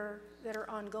that are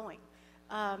ongoing.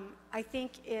 I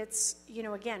think it's, you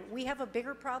know, again, we have a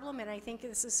bigger problem, and I think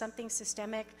this is something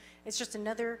systemic. It's just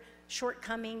another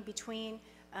shortcoming between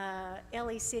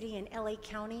LA City and LA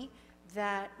County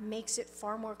that makes it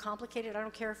far more complicated. I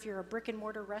don't care if you're a brick and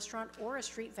mortar restaurant or a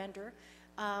street vendor.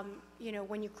 You know,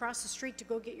 when you cross the street to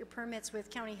go get your permits with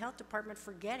County Health Department,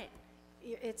 forget it.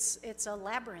 It's a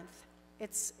labyrinth.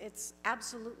 It's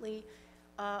absolutely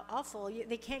awful.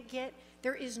 They can't get,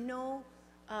 there is no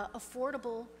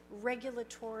affordable,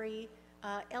 regulatory,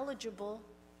 eligible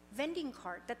vending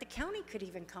cart that the county could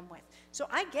even come with. So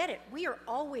I get it. We are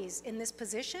always in this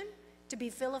position to be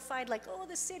vilified like, oh,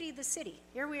 the city.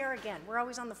 Here we are again. We're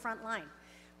always on the front line.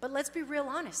 But let's be real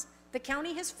honest. The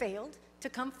county has failed to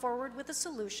come forward with a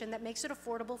solution that makes it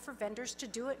affordable for vendors to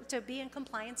do it, to be in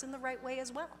compliance in the right way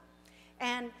as well.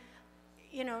 And,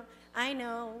 you know,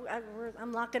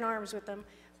 I'm locking arms with them.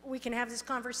 We can have this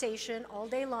conversation all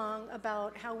day long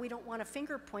about how we don't want to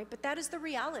finger point, but that is the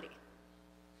reality.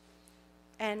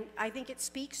 And I think it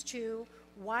speaks to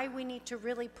why we need to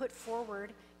really put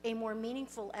forward a more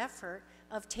meaningful effort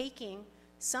of taking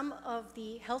some of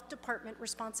the health department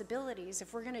responsibilities.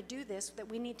 If we're going to do this, that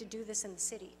we need to do this in the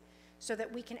city so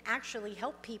that we can actually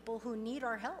help people who need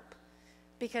our help.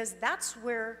 Because that's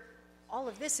where all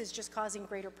of this is just causing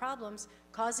greater problems,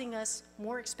 causing us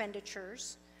more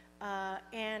expenditures,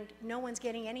 and no one's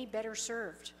getting any better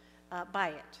served by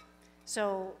it.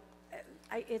 So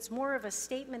it's more of a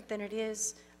statement than it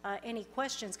is any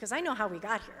questions, because I know how we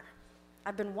got here.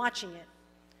 I've been watching it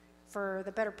for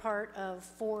the better part of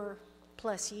 4+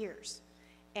 years.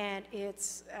 And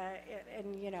it's,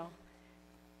 and you know,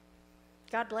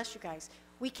 God bless you guys.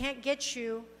 We can't get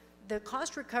you the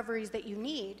cost recoveries that you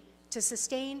need to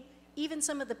sustain even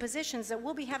some of the positions that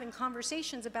we'll be having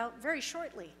conversations about very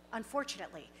shortly,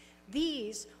 unfortunately.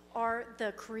 These are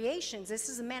the creations. This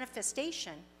is a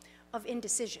manifestation of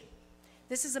indecision.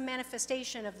 This is a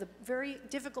manifestation of the very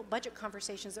difficult budget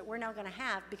conversations that we're now going to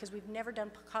have because we've never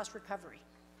done cost recovery,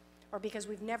 or because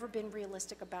we've never been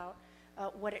realistic about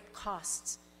what it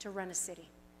costs to run a city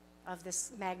of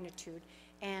this magnitude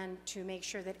and to make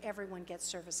sure that everyone gets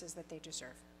services that they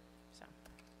deserve. So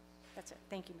that's it.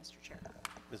 Thank you, Mr. Chair.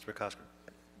 Mr.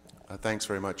 McCosker. Thanks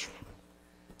very much.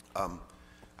 I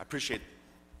appreciate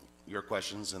your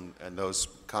questions and those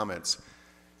comments.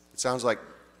 It sounds like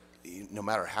no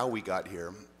matter how we got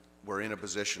here, we're in a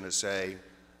position to say,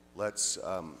 let's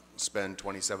spend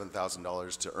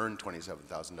 $27,000 to earn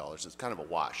 $27,000. It's kind of a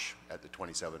wash at the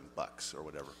 27 bucks or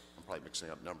whatever. I'm probably mixing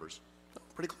up numbers.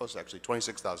 Pretty close, actually,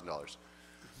 $26,000.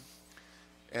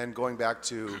 And going back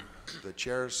to the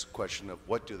chair's question of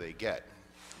what do they get,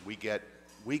 we get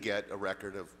a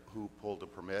record of who pulled a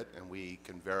permit, and we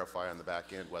can verify on the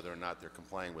back end whether or not they're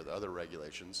complying with other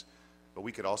regulations. But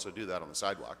we could also do that on the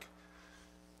sidewalk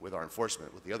with our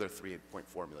enforcement, with the other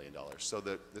 $3.4 million. So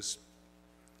this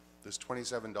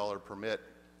 $27 permit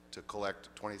to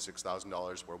collect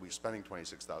 $26,000 where we're spending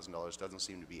 $26,000 doesn't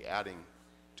seem to be adding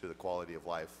to the quality of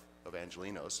life of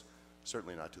Angelenos,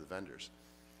 certainly not to the vendors.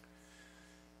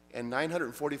 And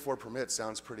 944 permits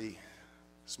sounds pretty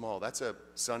small. That's a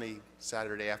sunny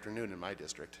Saturday afternoon in my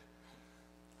district.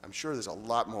 I'm sure there's a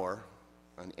lot more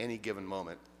on any given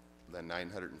moment than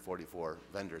 944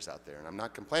 vendors out there. And I'm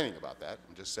not complaining about that.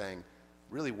 I'm just saying,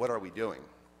 really, what are we doing?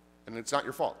 And it's not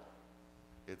your fault.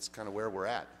 It's kind of where we're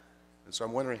at. And so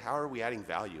I'm wondering, how are we adding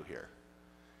value here?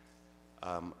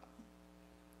 I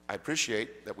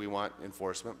appreciate that we want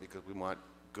enforcement because we want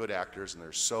good actors, and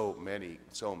there's so many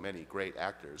great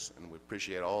actors, and we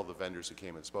appreciate all the vendors who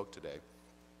came and spoke today.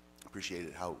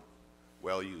 Appreciated how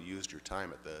well you used your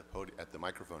time at the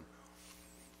microphone.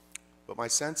 But my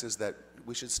sense is that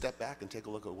we should step back and take a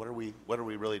look at what are we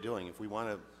really doing. If we want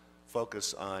to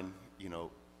focus on, you know,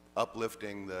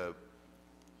 uplifting the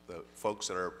folks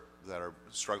that are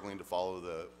struggling to follow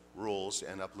the rules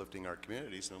and uplifting our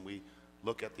communities, then we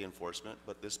look at the enforcement.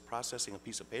 But this processing a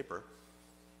piece of paper,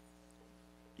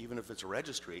 even if it's a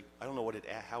registry, I don't know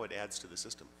how it adds to the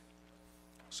system.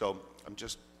 So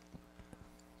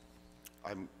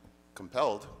I'm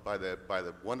compelled by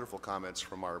the wonderful comments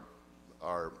from our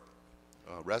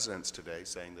residents today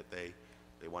saying that they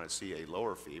want to see a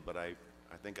lower fee, but I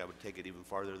think I would take it even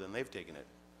farther than they've taken it.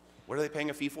 What are they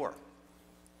paying a fee for?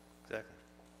 Exactly.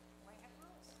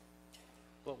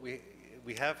 Well,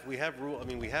 we have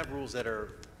rules that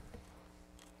are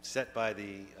set by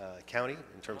the county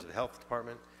in terms of the health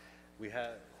department.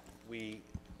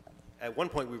 At one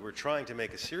point we were trying to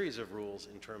make a series of rules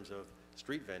in terms of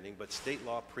street vending, but state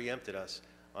law preempted us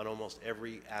on almost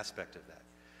every aspect of that.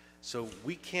 So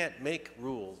we can't make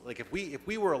rules, like if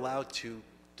we were allowed to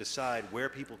decide where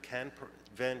people can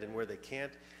vend and where they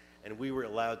can't, and we were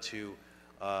allowed to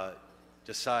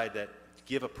decide that,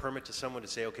 give a permit to someone to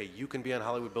say, okay, you can be on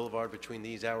Hollywood Boulevard between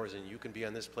these hours and you can be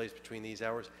on this place between these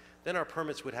hours, then our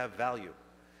permits would have value.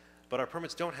 But our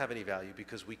permits don't have any value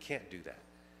because we can't do that.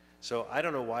 So I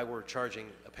don't know why we're charging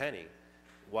a penny,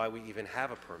 why we even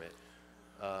have a permit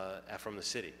from the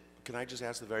city. Can I just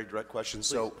ask the very direct question?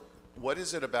 So what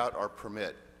is it about our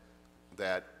permit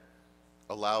that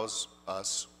allows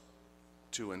us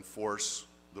to enforce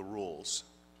the rules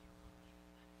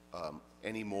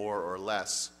any more or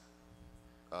less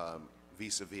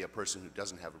vis-a-vis a person who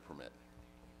doesn't have a permit?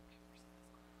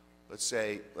 Let's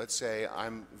say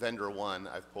I'm vendor one,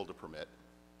 I've pulled a permit.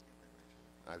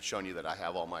 I've shown you that I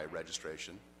have all my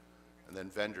registration. And then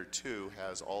vendor two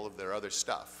has all of their other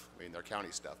stuff, I mean their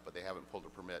county stuff, but they haven't pulled a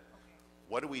permit.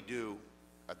 What do we do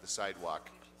at the sidewalk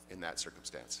in that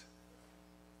circumstance?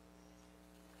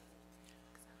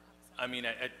 I mean,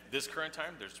 at this current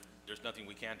time, there's nothing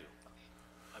we can do.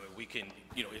 I mean, we can,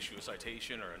 you know, issue a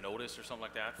citation or a notice or something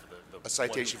like that for the A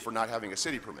citation for not having a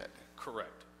city permit?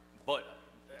 Correct. But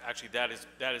actually, that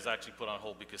is actually put on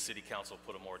hold because City Council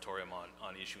put a moratorium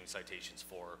on issuing citations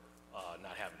for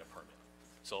not having a permit.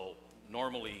 So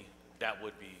normally, that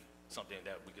would be something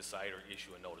that we could cite or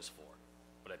issue a notice for.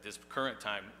 But at this current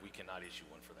time, we cannot issue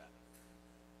one for that.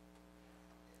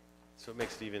 So it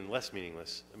makes it even less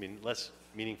meaningless, I mean, less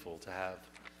meaningful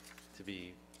to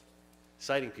be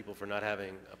citing people for not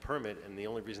having a permit, and the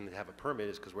only reason they have a permit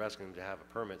is because we're asking them to have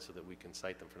a permit so that we can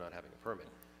cite them for not having a permit.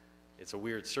 It's a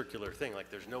weird circular thing, like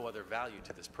there's no other value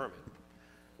to this permit.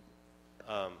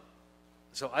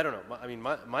 So I don't know, I mean,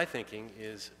 my thinking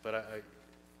is, but I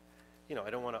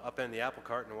don't want to upend the apple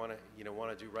cart and want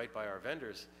to do right by our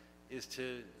vendors, is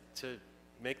to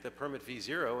make the permit fee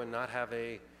zero and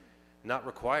not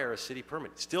require a city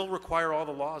permit. Still require all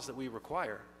the laws that we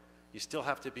require. You still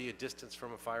have to be a distance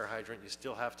from a fire hydrant. You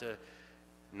still have to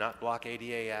not block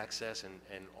ADA access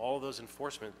and all those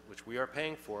enforcement, which we are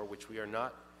paying for, which we are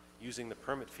not using the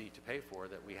permit fee to pay for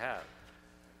that we have.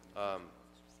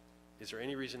 Is there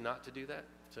any reason not to do that?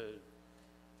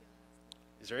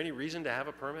 Is there any reason to have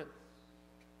a permit?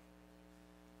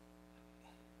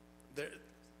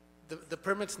 The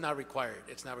permit's not required.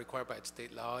 It's not required by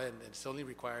state law, and it's only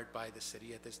required by the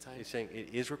city at this time. You're saying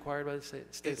it is required by the state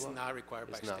law? It's not required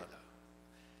by It's state not.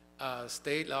 law.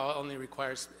 State law only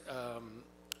requires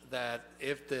that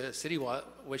if the city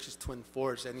wishes to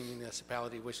enforce, any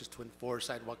municipality wishes to enforce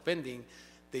sidewalk vending,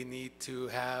 they need to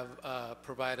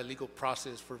provide a legal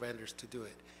process for vendors to do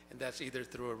it. And that's either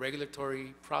through a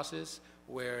regulatory process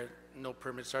where no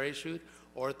permits are issued,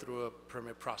 or through a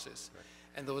permit process. Right.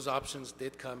 And those options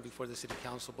did come before the city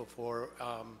council before.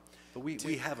 But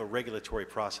we have a regulatory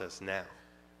process now.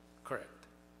 Correct.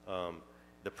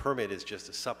 The permit is just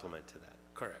a supplement to that.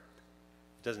 Correct.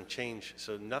 It doesn't change,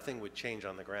 so nothing would change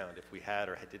on the ground if we had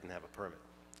or didn't have a permit.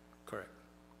 Correct.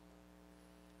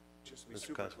 Just to be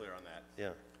super clear on that.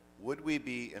 Yeah. Would we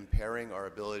be impairing our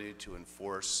ability to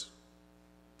enforce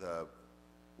the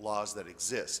laws that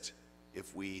exist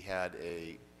if we had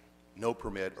a no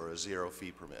permit or a zero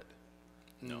fee permit?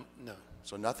 No. No.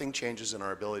 So nothing changes in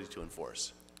our ability to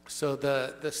enforce? So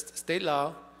the state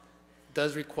law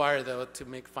does require, though, to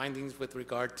make findings with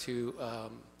regard to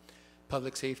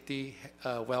public safety,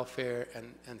 welfare,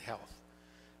 and health.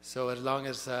 So as long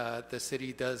as the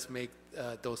city does make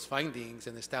those findings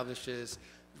and establishes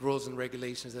rules and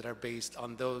regulations that are based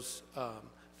on those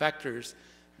factors,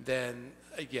 then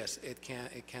yes, it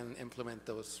can implement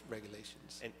those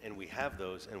regulations. And we have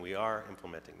those, and we are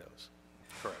implementing those.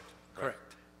 Correct.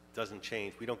 Correct. Doesn't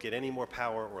change. We don't get any more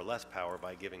power or less power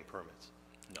by giving permits.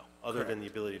 No. Other than the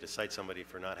ability to cite somebody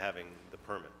for not having the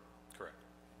permit. Correct.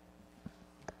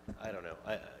 I don't know.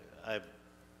 I've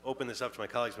opened this up to my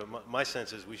colleagues, but my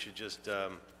sense is we should just,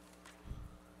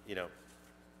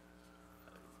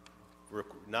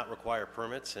 not require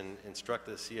permits and instruct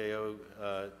the CAO.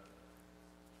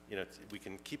 We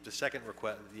can keep the second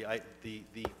request.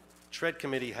 The TRED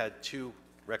committee had two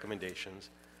recommendations.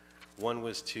 One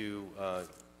was to,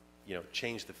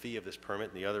 change the fee of this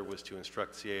permit, and the other was to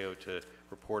instruct CAO to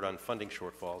report on funding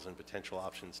shortfalls and potential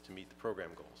options to meet the program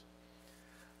goals.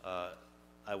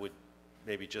 I would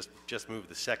maybe just move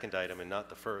the second item and not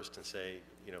the first, and say,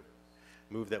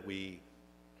 move that we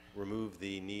remove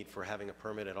the need for having a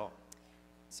permit at all.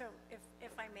 So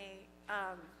if I may,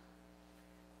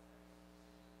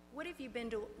 what have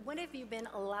you been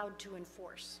allowed to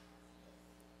enforce?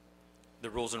 The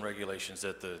rules and regulations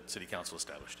that the city council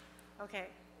established. Okay,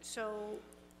 so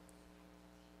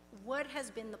what has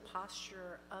been the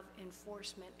posture of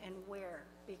enforcement and where?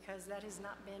 Because that has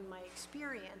not been my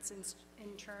experience in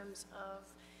terms of,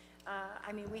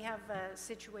 I mean, we have a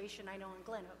situation I know in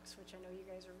Glen Oaks, which I know you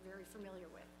guys are very familiar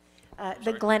with.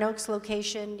 The Glen Oaks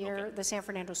location near the San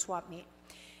Fernando swap meet.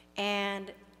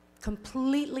 And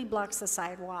completely blocks the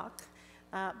sidewalk.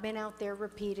 Been out there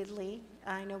repeatedly.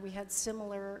 I know we had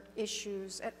similar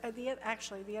issues.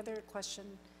 Actually, the other question,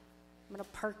 I'm going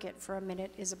to park it for a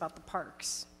minute, is about the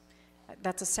parks.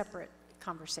 That's a separate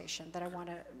conversation that I want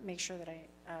to make sure that I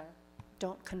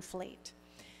don't conflate.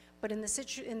 But in the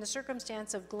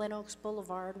circumstance of Glen Oaks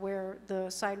Boulevard, where the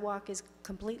sidewalk is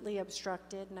completely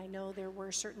obstructed, and I know there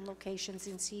were certain locations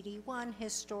in CD1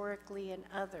 historically and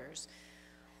others,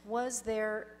 was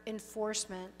there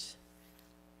enforcement,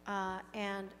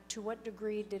 and to what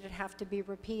degree did it have to be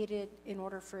repeated in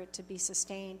order for it to be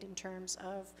sustained in terms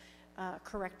of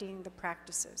correcting the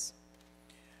practices?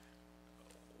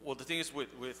 Well, the thing is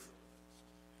with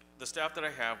the staff that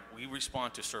I have, we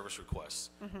respond to service requests.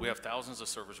 We have thousands of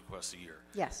service requests a year.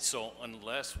 Yes. So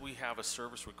unless we have a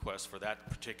service request for that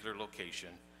particular location,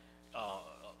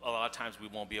 a lot of times we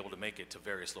won't be able to make it to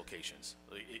various locations.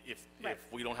 If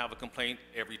we don't have a complaint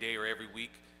every day or every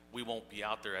week, we won't be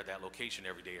out there at that location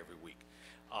every day, every week.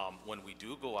 When we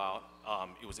do go out,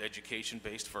 it was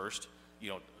education-based first, you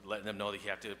know, letting them know that you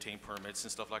have to obtain permits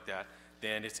and stuff like that.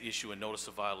 Then it's issue a notice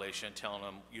of violation, telling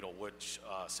them, you know, which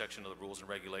section of the rules and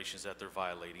regulations that they're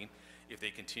violating. If they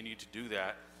continue to do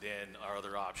that, then our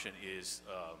other option is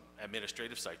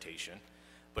administrative citation.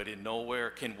 But in nowhere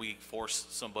can we force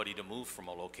somebody to move from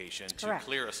a location to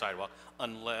clear a sidewalk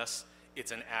unless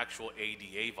it's an actual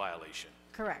ADA violation.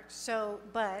 Correct. So,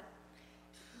 but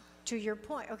to your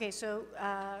point, okay, so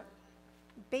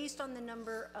based on the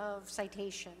number of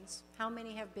citations, how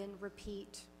many have been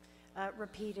repeated?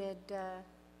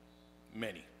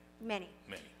 Many. Many.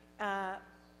 Many.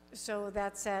 So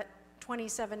that's at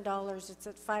 $27, it's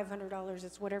at $500,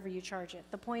 it's whatever you charge it.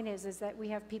 The point is that we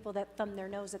have people that thumb their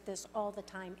nose at this all the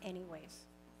time anyways,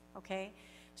 okay?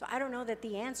 So I don't know that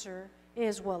the answer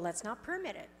is, well, let's not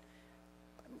permit it.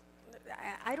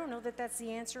 I don't know that that's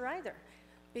the answer either,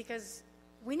 because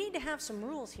we need to have some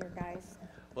rules here, guys.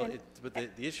 Well, but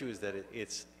the issue is that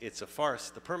it's a farce.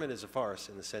 The permit is a farce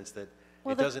in the sense that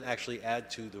it doesn't actually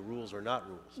add to the rules or not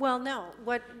rules. Well, no.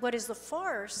 What is the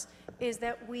farce is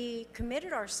that we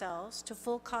committed ourselves to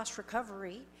full cost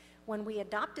recovery when we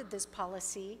adopted this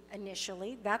policy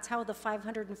initially. That's how the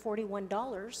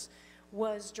 $541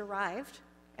 was derived.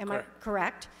 Am I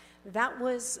correct? That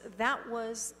was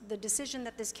the decision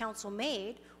that this council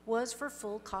made, was for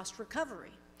full cost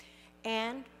recovery.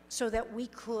 And so that we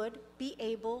could be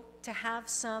able to have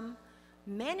some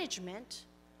management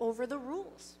over the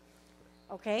rules.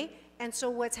 Okay? And so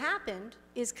what's happened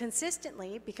is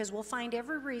consistently, because we'll find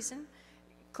every reason,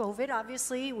 COVID,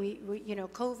 obviously, we you know,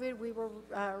 COVID, we were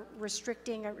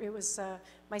restricting, it was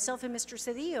myself and Mr.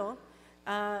 Cedillo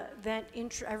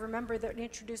I remember that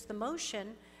introduced the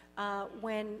motion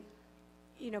when,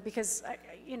 you know, because,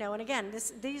 you know, and again,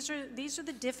 these are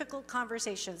the difficult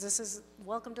conversations. This is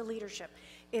welcome to leadership.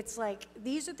 It's like,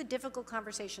 these are the difficult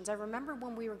conversations. I remember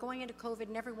when we were going into COVID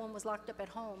and everyone was locked up at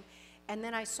home, and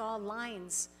then I saw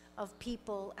lines of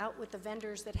people out with the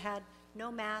vendors that had no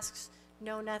masks,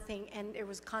 no nothing, and there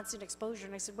was constant exposure.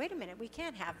 And I said, wait a minute, we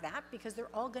can't have that because they're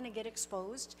all going to get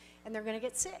exposed and they're going to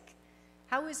get sick.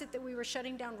 How is it that we were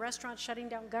shutting down restaurants, shutting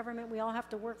down government, we all have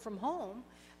to work from home?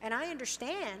 And I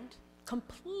understand,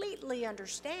 completely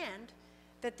understand,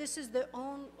 that this is the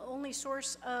only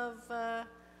source of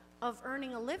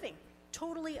earning a living.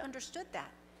 Totally understood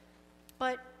that.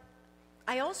 But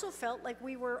I also felt like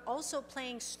we were also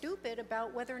playing stupid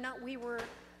about whether or not we were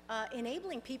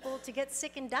enabling people to get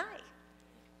sick and die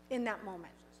in that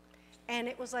moment. And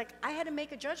it was like, I had to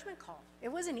make a judgment call. It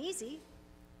wasn't easy,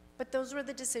 but those were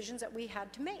the decisions that we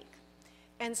had to make.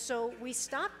 And so we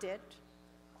stopped it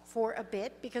for a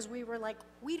bit because we were like,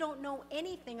 we don't know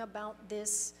anything about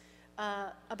this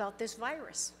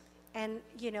virus. And,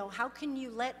 you know, how can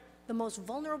you let the most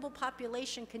vulnerable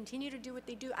population continue to do what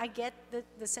they do? I get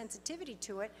the sensitivity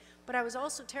to it, but I was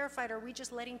also terrified, are we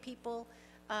just letting people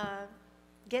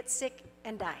get sick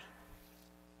and die?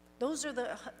 Those are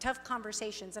the tough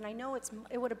conversations, and I know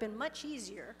it would have been much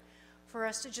easier for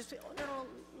us to just say, oh, no,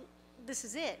 this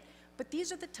is it. But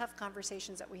these are the tough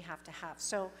conversations that we have to have.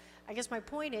 So I guess my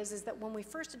point is that when we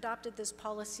first adopted this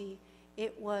policy,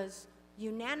 it was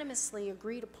unanimously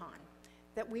agreed upon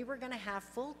that we were going to have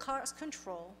full cost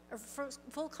control, or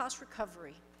full cost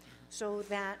recovery, so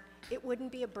that it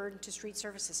wouldn't be a burden to street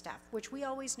services staff, which we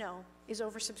always know is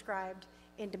oversubscribed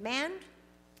in demand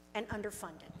and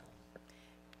underfunded.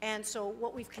 And so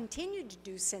what we've continued to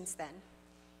do since then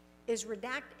is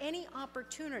redact any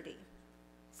opportunity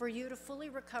for you to fully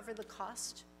recover the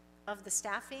cost of the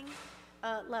staffing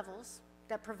levels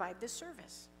that provide this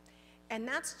service. And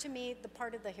that's, to me, the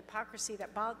part of the hypocrisy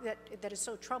that is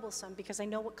so troublesome, because I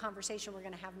know what conversation we're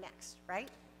going to have next, right?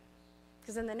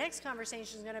 Because then the next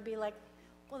conversation is going to be like,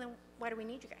 well, then why do we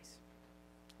need you guys?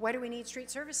 Why do we need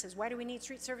street services? Why do we need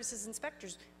street services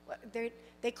inspectors?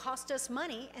 They cost us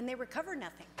money and they recover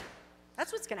nothing.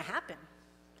 That's what's going to happen.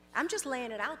 I'm just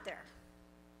laying it out there,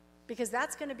 because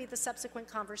that's going to be the subsequent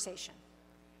conversation.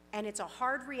 And it's a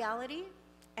hard reality,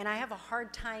 and I have a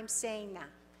hard time saying that.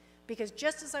 Because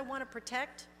just as I want to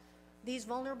protect these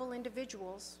vulnerable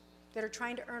individuals that are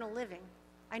trying to earn a living,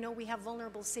 I know we have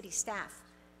vulnerable city staff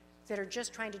that are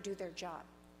just trying to do their job.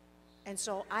 And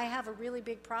so I have a really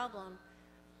big problem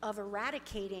of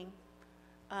eradicating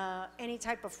any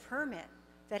type of permit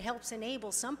that helps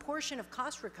enable some portion of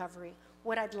cost recovery.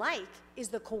 What I'd like is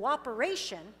the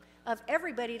cooperation of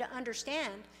everybody to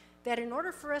understand that in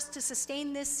order for us to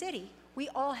sustain this city, we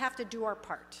all have to do our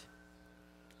part.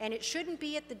 And it shouldn't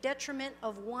be at the detriment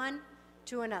of one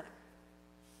to another.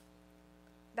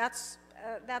 That's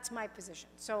my position.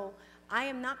 So I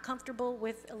am not comfortable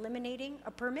with eliminating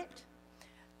a permit.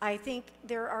 I think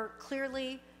there are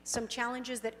clearly some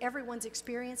challenges that everyone's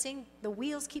experiencing. The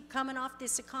wheels keep coming off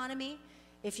this economy.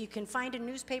 If you can find a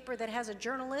newspaper that has a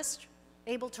journalist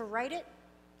able to write it,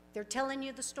 they're telling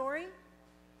you the story.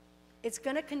 It's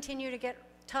going to continue to get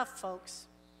tough, folks.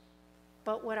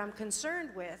 But what I'm concerned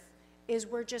with is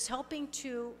we're just helping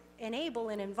to enable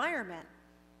an environment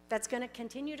that's going to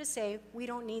continue to say we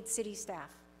don't need city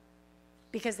staff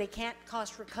because they can't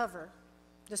cost recover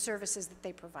the services that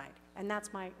they provide. And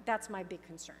that's my big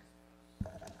concern.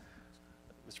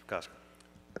 Mr. Prokoska.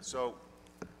 So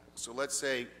let's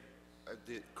say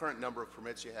the current number of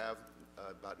permits you have,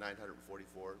 about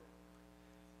 944.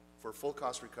 For full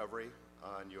cost recovery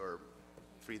on your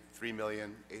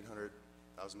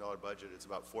 $3,800,000 budget, it's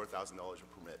about $4,000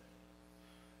 a permit.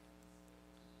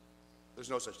 There's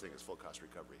no such thing as full cost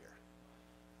recovery here.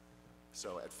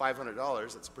 So at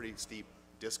 $500, it's a pretty steep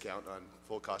discount on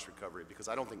full cost recovery, because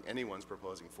I don't think anyone's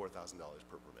proposing $4,000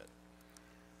 per permit.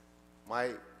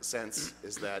 My sense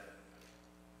is that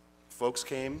folks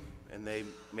came and they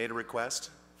made a request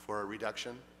for a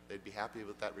reduction. They'd be happy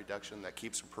with that reduction. That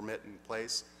keeps a permit in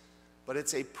place. But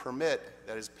it's a permit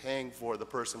that is paying for the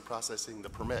person processing the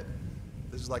permit.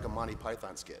 This is like a Monty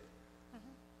Python skit.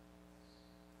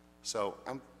 So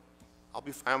I'll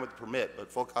be fine with the permit,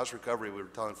 but full cost recovery, we were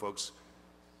telling folks,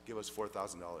 give us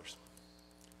 $4,000.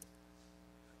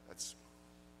 That's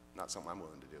not something I'm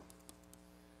willing to do.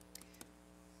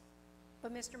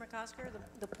 But Mr. McCosker,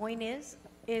 the point is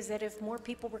that if more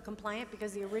people were compliant,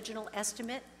 because the original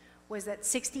estimate was that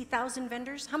 60,000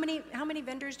 vendors, how many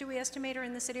vendors do we estimate are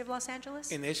in the city of Los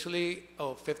Angeles? Initially,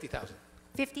 50,000.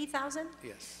 50,000?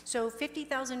 Yes. So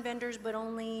 50,000 vendors, but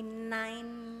only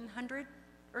 900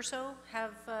 or so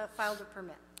have filed a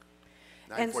permit.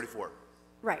 944.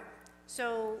 Right.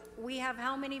 So we have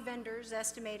how many vendors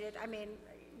estimated? I mean,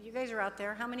 you guys are out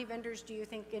there. How many vendors do you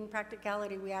think in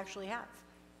practicality we actually have?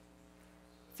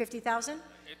 50,000?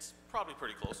 It's probably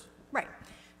pretty close. Right.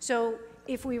 So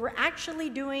if we were actually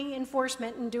doing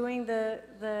enforcement and doing the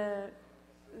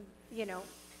you know,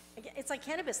 it's like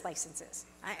cannabis licenses.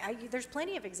 There's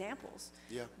plenty of examples.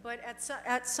 Yeah. But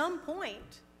at some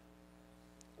point,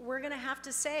 we're going to have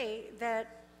to say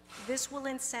that this will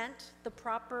incent the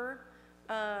proper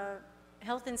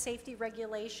health and safety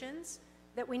regulations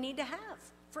that we need to have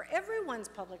for everyone's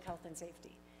public health and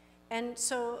safety. And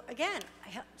so, again,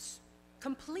 I'm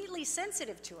completely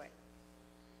sensitive to it.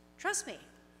 Trust me.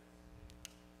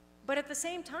 But at the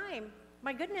same time,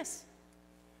 my goodness,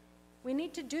 we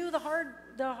need to do the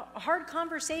hard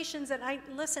conversations that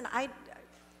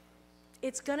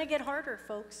it's going to get harder,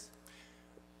 folks.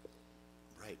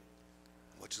 Right.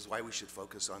 Which is why we should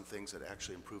focus on things that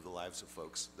actually improve the lives of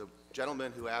folks. The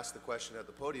gentleman who asked the question at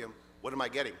the podium, what am I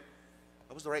getting?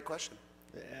 That was the right question.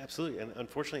 Absolutely, and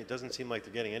unfortunately, it doesn't seem like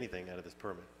they're getting anything out of this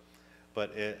permit.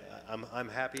 But I'm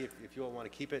happy if you all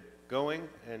want to keep it going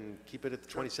and keep it at the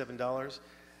 $27.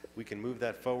 We can move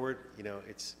that forward. You know,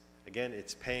 it's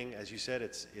paying, as you said,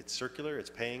 it's circular. It's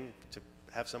paying to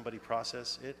have somebody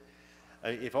process it.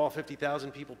 If all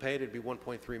 50,000 people paid, it'd be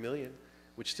 1.3 million,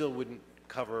 which still wouldn't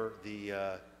cover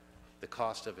the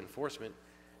cost of enforcement.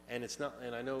 And it's not.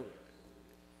 And I know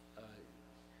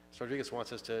Rodriguez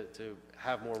wants us to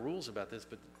have more rules about this,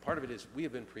 but part of it is we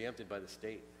have been preempted by the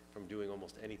state from doing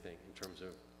almost anything in terms of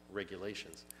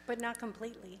regulations. But not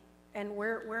completely. And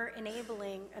we're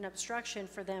enabling an obstruction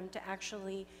for them to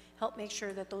actually help make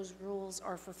sure that those rules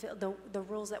are fulfilled, the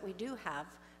rules that we do have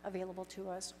available to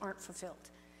us aren't fulfilled.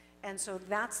 And so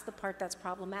that's the part that's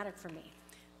problematic for me,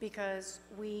 because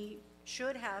we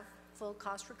should have full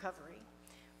cost recovery.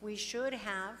 We should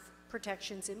have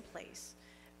protections in place.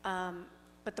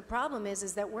 But the problem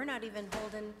is that we're not even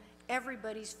holding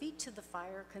everybody's feet to the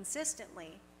fire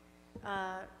consistently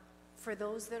for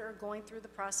those that are going through the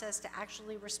process to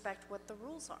actually respect what the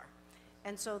rules are.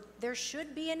 And so there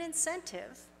should be an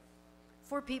incentive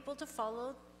for people to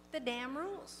follow the damn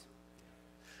rules.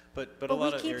 But a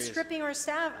lot of we keep areas, stripping our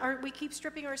staff, we keep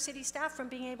stripping our city staff from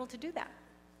being able to do that.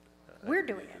 We're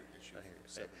doing it.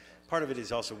 part of it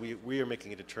is also we are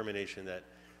making a determination that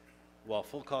while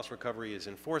full cost recovery is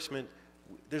enforcement,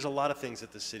 there's a lot of things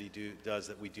that the city does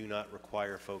that we do not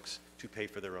require folks to pay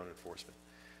for their own enforcement.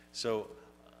 So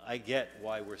I get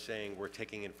why we're saying we're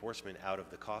taking enforcement out of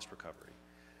the cost recovery.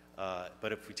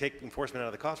 But if we take enforcement out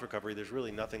of the cost recovery, there's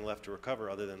really nothing left to recover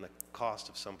other than the cost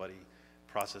of somebody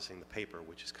processing the paper,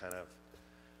 which is kind of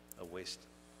a waste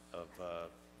of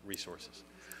resources.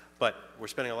 But we're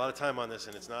spending a lot of time on this,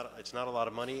 and it's not a lot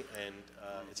of money, and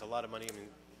it's a lot of money. I mean,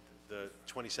 the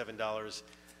 $27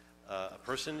 a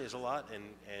person is a lot,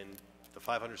 and the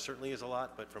 $500 certainly is a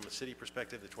lot. But from a city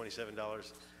perspective, the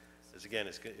 $27 is again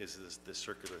is this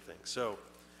circular thing. So,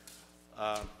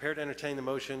 prepared to entertain the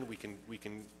motion. We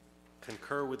can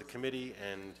concur with the committee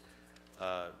and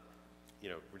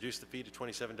reduce the fee to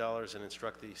 $27 and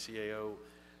instruct the CAO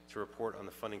to report on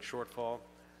the funding shortfall,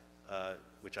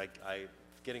 which I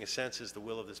getting a sense is the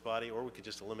will of this body, or we could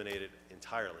just eliminate it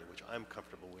entirely, which I'm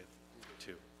comfortable with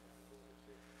too.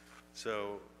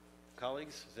 So,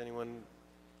 colleagues, does anyone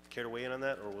care to weigh in on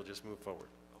that, or we'll just move forward?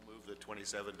 I'll move the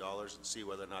 $27 and see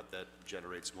whether or not that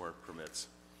generates more permits.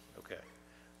 Okay.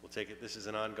 We'll take it. This is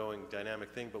an ongoing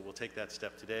dynamic thing, but we'll take that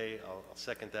step today. I'll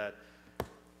second that.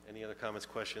 Any other comments,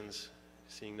 questions?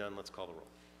 Seeing none, let's call the roll.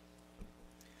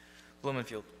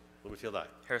 Blumenfield. Blumenfield, aye.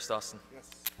 Harris Dawson. Yes.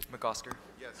 McOsker.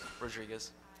 Yes.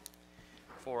 Rodriguez.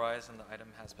 4 ayes, and the item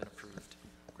has been approved.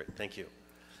 Great, thank you.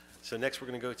 So next we're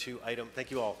going to go to item,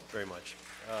 thank you all very much.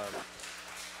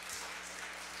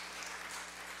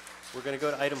 We're going to go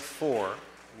to item 4,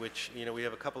 which, we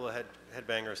have a couple of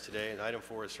headbangers today, and item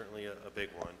 4 is certainly a big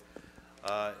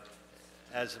one.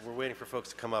 As we're waiting for folks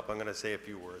to come up, I'm going to say a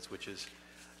few words, which is,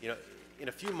 in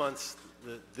a few months,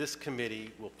 this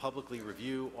committee will publicly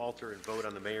review, alter, and vote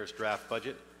on the mayor's draft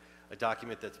budget, a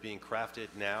document that's being crafted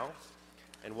now.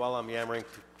 And while I'm yammering,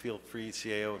 feel free,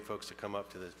 CAO and folks, to come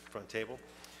up to the front table.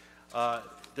 There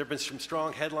have been some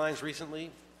strong headlines recently,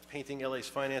 painting LA's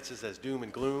finances as doom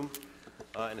and gloom.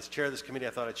 And as chair of this committee, I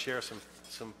thought I'd share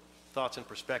some thoughts and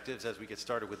perspectives as we get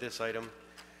started with this item.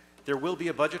 There will be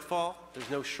a budget fall. There's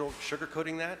no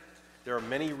sugarcoating that. There are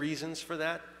many reasons for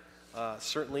that.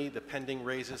 Certainly the pending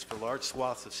raises for large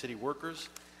swaths of city workers,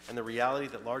 and the reality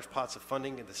that large pots of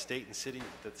funding in the state and city,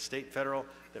 that the state, federal,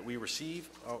 that we receive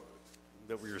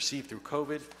through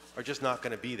COVID are just not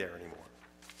going to be there anymore.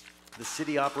 The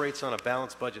city operates on a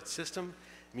balanced budget system,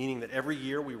 meaning that every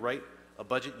year we write a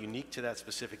budget unique to that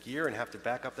specific year and have to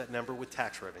back up that number with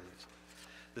tax revenues.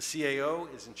 The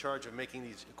CAO is in charge of making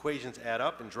these equations add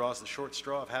up and draws the short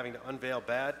straw of having to unveil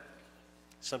bad,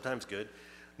 sometimes good,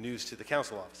 news to the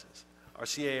council offices. Our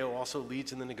CAO also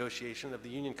leads in the negotiation of the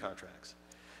union contracts.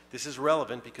 This is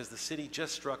relevant because the city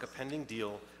just struck a pending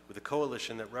deal with a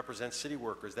coalition that represents city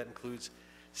workers that includes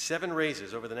 7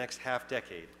 raises over the next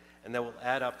half-decade, and that will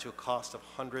add up to a cost of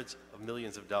hundreds of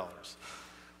millions of dollars.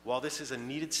 While this is a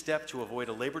needed step to avoid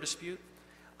a labor dispute,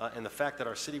 and the fact that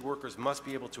our city workers must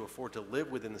be able to afford to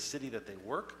live within the city that they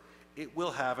work, it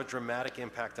will have a dramatic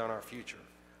impact on our future.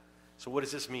 So what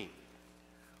does this mean?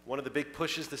 One of the big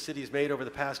pushes the city has made over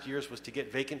the past years was to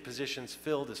get vacant positions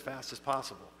filled as fast as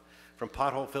possible, from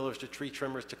pothole fillers to tree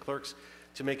trimmers to clerks,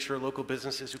 to make sure local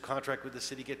businesses who contract with the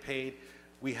city get paid.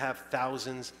 We have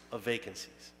thousands of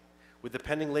vacancies. With the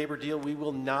pending labor deal, we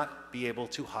will not be able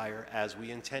to hire as we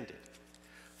intended.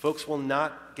 Folks will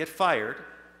not get fired,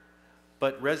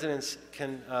 but residents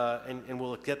can and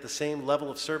will get the same level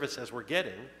of service as we're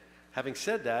getting. Having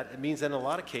said that, it means that in a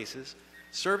lot of cases,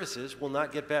 services will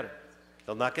not get better.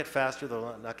 They'll not get faster,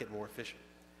 they'll not get more efficient.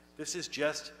 This is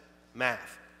just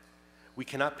math. We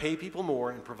cannot pay people more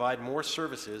and provide more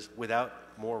services without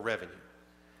more revenue.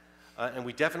 And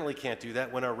we definitely can't do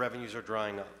that when our revenues are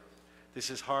drying up. This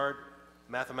is hard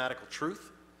mathematical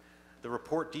truth. The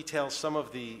report details some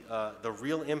of the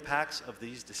real impacts of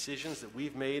these decisions that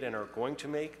we've made and are going to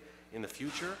make in the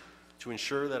future to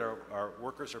ensure that our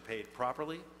workers are paid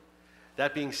properly.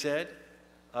 That being said,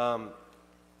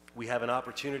 we have an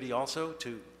opportunity also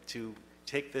to to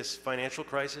take this financial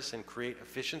crisis and create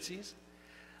efficiencies.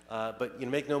 But you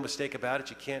make no mistake about it,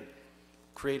 you can't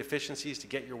create efficiencies to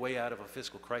get your way out of a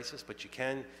fiscal crisis, but you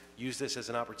can use this as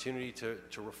an opportunity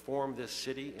to reform this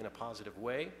city in a positive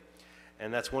way.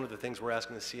 And that's one of the things we're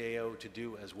asking the CAO to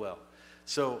do as well.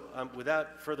 So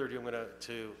without further ado, I'm going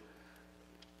to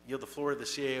yield the floor to the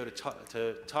CAO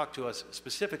to talk to us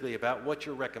specifically about what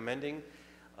you're recommending,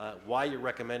 why you're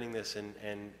recommending this,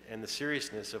 and the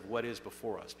seriousness of what is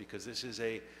before us, because this is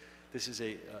a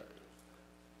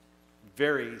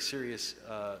very serious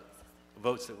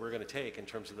votes that we're going to take in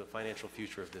terms of the financial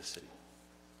future of this city.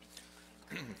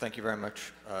 Thank you very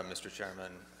much, Mr.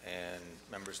 Chairman and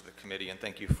members of the committee, and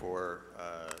thank you for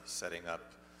setting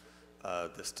up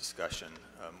this discussion.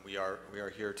 We are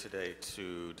here today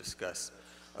to discuss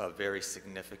very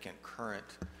significant current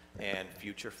and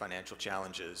future financial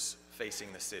challenges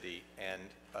facing the city, and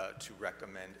to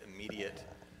recommend immediate,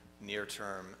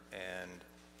 near-term, and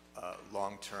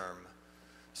long-term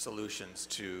solutions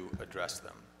to address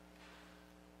them.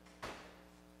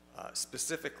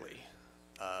 Specifically,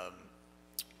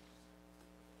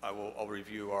 I'll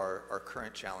review our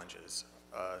current challenges.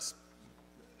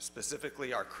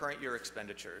 Specifically, our current year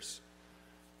expenditures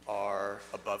are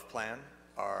above plan,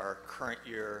 our current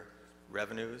year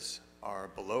revenues are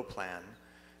below plan,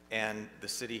 and the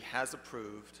city has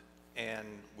approved and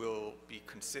will be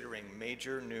considering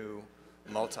major new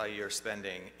multi-year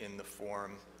spending in the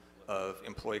form of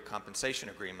employee compensation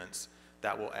agreements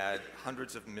that will add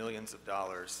hundreds of millions of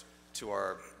dollars to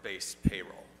our base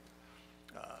payroll.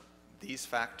 These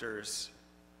factors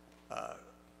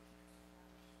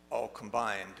all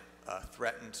combined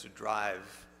threaten to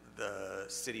drive the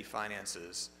city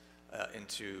finances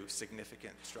into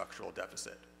significant structural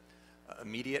deficit.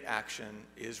 Immediate action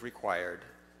is required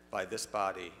by this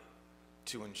body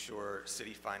to ensure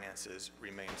city finances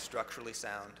remain structurally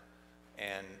sound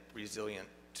and resilient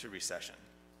to recession.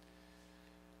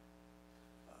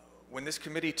 When this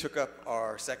committee took up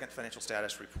our second financial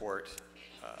status report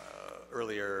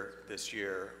earlier this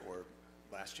year or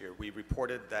last year, we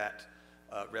reported that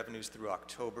revenues through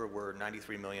October were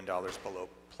 $93 million below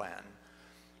plan.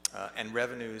 And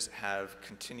revenues have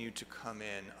continued to come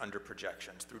in under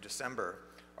projections. Through December,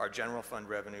 our general fund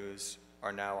revenues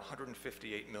are now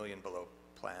 $158 million below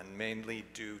plan, mainly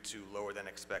due to lower than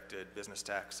expected business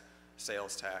tax,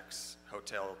 sales tax,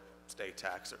 hotel stay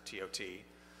tax, or TOT,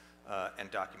 and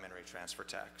documentary transfer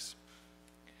tax.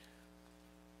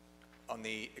 On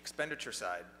the expenditure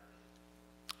side,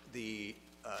 the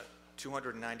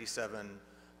 $297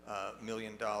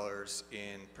 million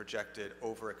in projected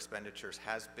over expenditures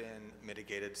has been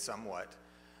mitigated somewhat,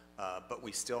 but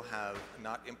we still have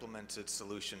not implemented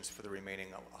solutions for the remaining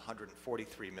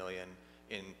 $143 million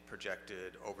in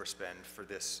projected overspend for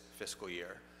this fiscal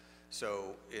year.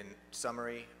 So in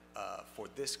summary, for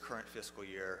this current fiscal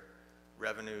year,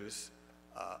 revenues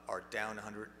are down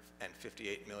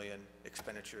 $158 million,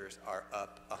 expenditures are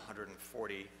up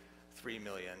 $143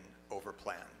 million over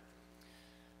plan.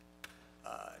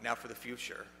 Now for the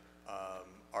future.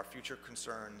 Our future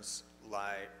concerns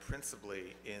lie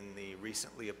principally in the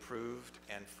recently approved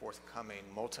and forthcoming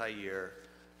multi-year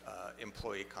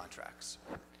employee contracts.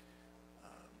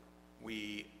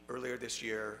 We, earlier this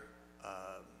year,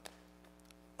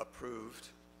 approved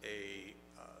a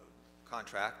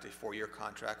contract, a 4-year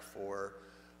contract for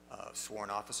sworn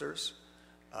officers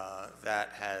that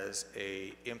has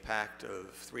an impact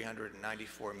of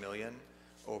 $394 million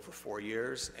over 4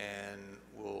 years and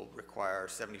will require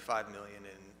 $75 million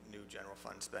in new general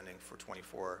fund spending for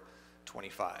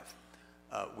 24-25.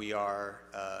 We are,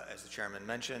 as the chairman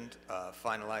mentioned,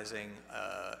 finalizing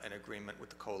an agreement with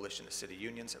the Coalition of City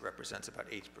Unions that represents about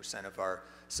 80% of our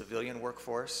civilian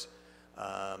workforce,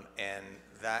 and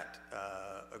that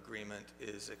agreement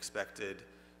is expected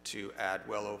to add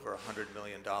well over $100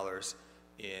 million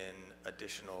in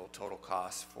additional total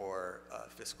costs for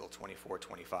fiscal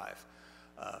 24-25.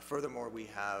 Furthermore, we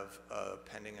have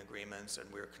pending agreements, and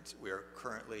we are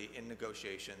currently in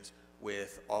negotiations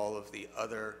with all of the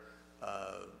other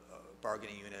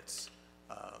bargaining units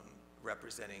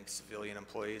representing civilian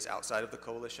employees outside of the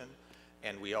coalition,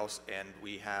 and we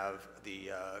have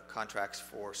the contracts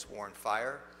for sworn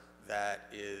fire that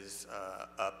is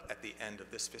up at the end of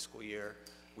this fiscal year.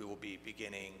 We will be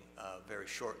beginning very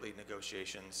shortly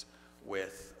negotiations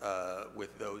with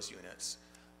those units.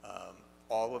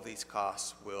 All of these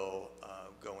costs will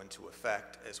go into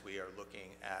effect as we are looking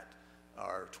at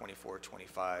our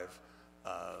 24-25,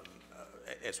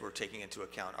 as we're taking into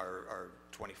account our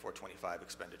 24-25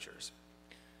 expenditures.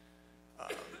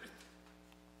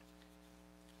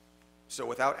 So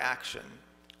without action,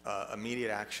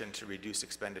 immediate action to reduce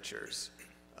expenditures.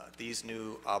 These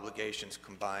new obligations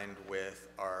combined with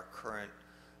our current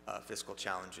fiscal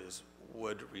challenges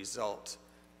would result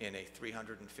in a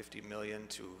 $350 million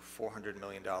to $400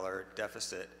 million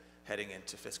deficit heading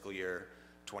into fiscal year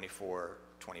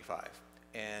 24-25.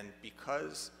 And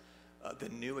because the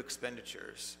new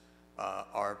expenditures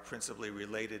are principally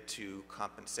related to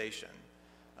compensation,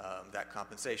 that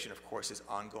compensation, of course, is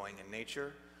ongoing in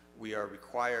nature. We are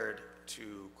required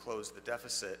to close the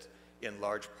deficit in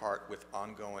large part with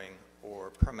ongoing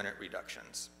or permanent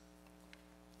reductions.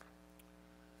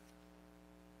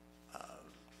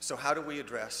 So how do we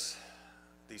address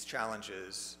these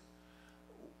challenges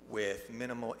with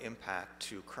minimal impact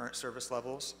to current service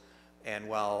levels and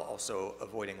while also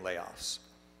avoiding layoffs?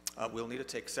 We'll need to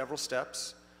take several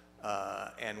steps,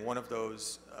 and one of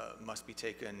those must be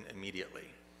taken immediately.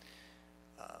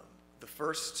 The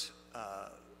first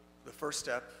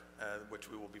step,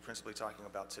 which we will be principally talking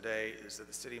about today, is that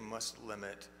the city must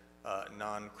limit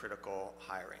non-critical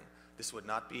hiring. This would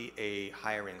not be a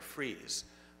hiring freeze,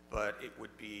 but it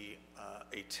would be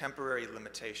a temporary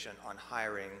limitation on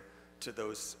hiring to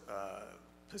those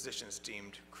positions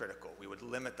deemed critical. We would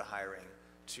limit the hiring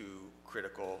to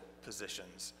critical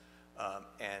positions,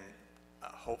 and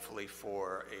hopefully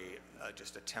for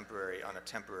just on a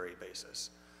temporary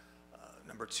basis.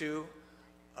 Number two,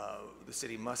 the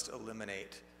city must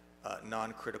eliminate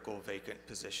non-critical vacant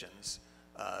positions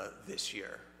this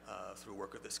year through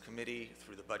work of this committee,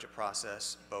 through the budget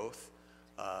process, both.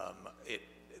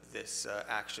 This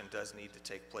action does need to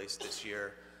take place this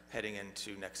year, heading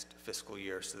into next fiscal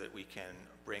year, so that we can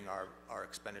bring our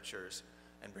expenditures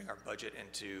and bring our budget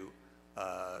into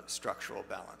structural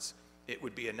balance. It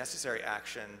would be a necessary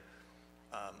action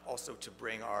also to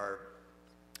bring our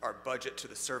budget to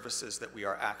the services that we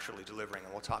are actually delivering,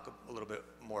 and we'll talk a little bit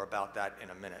more about that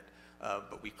in a minute.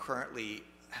 But we currently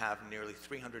have nearly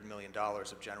 $300 million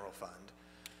of general fund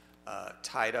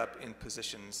tied up in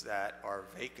positions that are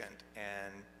vacant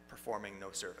and performing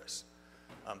no service.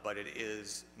 But it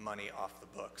is money off the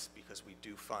books because we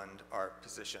do fund our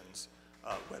positions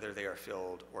whether they are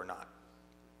filled or not.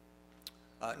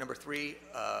 Number three,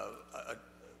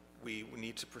 we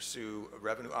need to pursue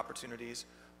revenue opportunities.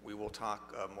 We will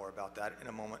talk more about that in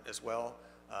a moment as well.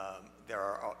 There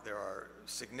are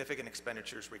significant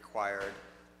expenditures required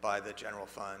by the general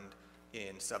fund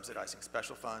in subsidizing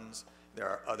special funds. There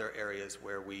are other areas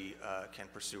where we can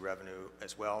pursue revenue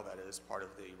as well. That is part of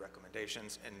the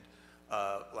recommendations. And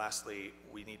lastly,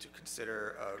 we need to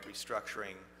consider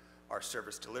restructuring our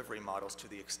service delivery models to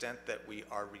the extent that we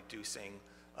are reducing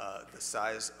the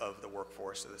size of the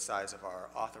workforce, or the size of our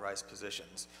authorized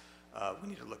positions. We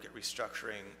need to look at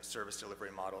restructuring service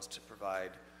delivery models to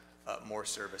provide more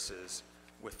services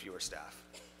with fewer staff.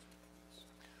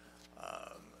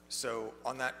 So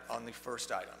on the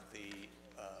first item, the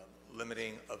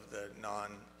limiting of the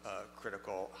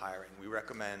non-critical hiring, we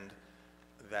recommend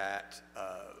that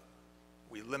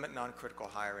we limit non-critical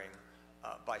hiring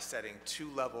by setting two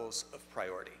levels of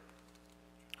priority.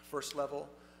 First level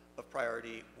of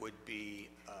priority would be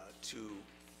to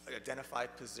identify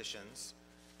positions,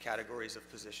 categories of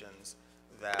positions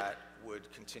that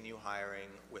would continue hiring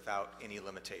without any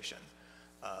limitation.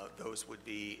 Those would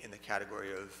be in the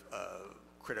category of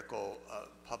critical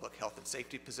public health and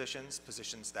safety positions,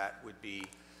 positions that would be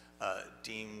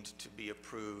deemed to be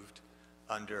approved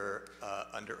under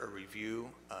a review,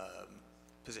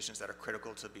 positions that are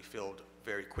critical to be filled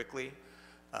very quickly.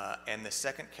 And the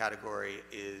second category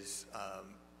is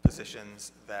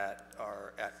positions that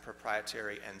are at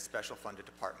proprietary and special funded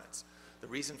departments. The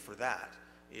reason for that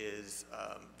is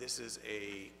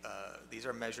these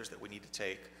are measures that we need to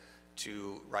take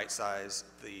to right-size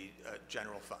the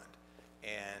general fund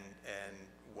and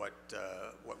what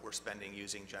we're spending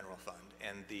using general fund.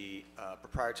 And the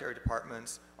proprietary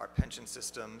departments, our pension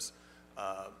systems,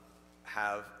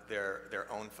 have their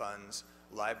own funds.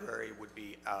 Library would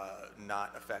be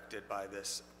not affected by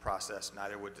this process,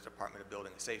 neither would the Department of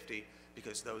Building and Safety,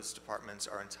 because those departments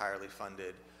are entirely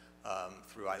funded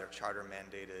through either charter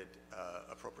mandated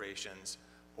appropriations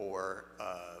or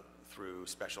through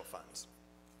special funds.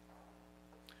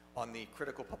 On the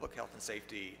critical public health and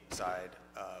safety side,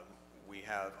 we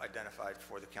have identified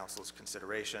for the council's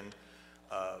consideration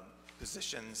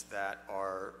positions that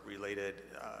are related,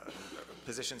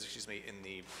 in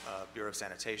the Bureau of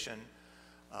Sanitation,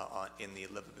 in the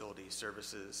Livability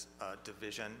Services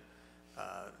Division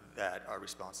that are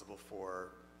responsible for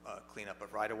cleanup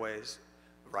of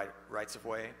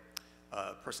rights-of-way,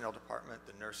 personnel department,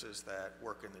 the nurses that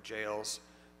work in the jails,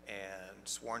 and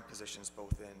sworn positions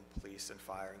both in police and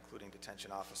fire, including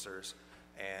detention officers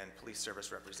and police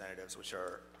service representatives, which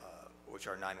are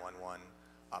 911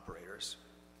 operators.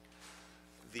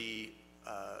 The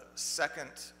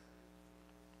second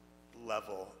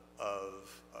level of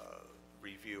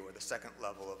review, or the second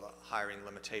level of a hiring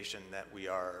limitation that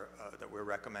we're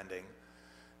recommending,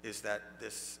 is that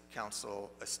this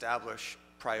council establish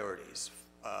priorities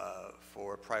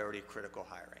for priority critical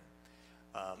hiring.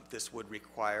 This would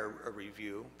require a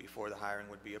review before the hiring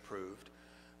would be approved,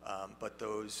 but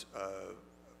those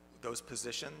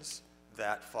positions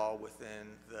that fall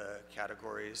within the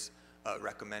categories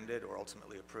recommended or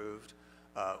ultimately approved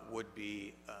would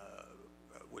be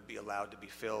allowed to be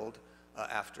filled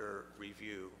after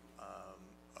review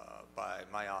by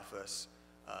my office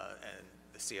and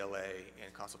the CLA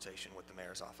in consultation with the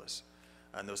mayor's office.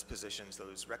 And those positions,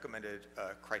 those recommended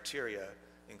criteria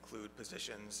include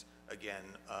positions, again,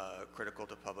 critical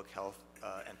to public health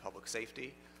and public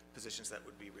safety, positions that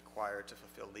would be required to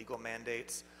fulfill legal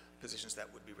mandates, positions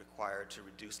that would be required to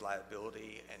reduce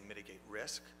liability and mitigate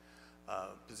risk,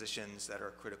 positions that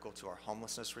are critical to our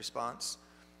homelessness response,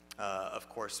 of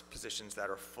course, positions that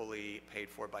are fully paid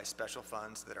for by special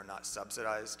funds that are not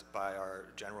subsidized by our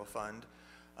general fund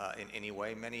in any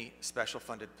way. Many special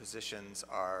funded positions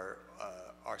are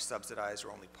subsidized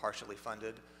or only partially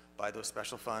funded by those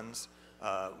special funds.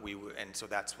 And so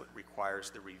that's what requires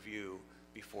the review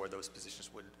before those positions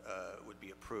would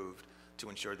be approved, to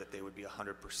ensure that they would be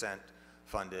 100%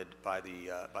 funded by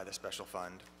the special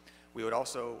fund. We would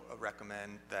also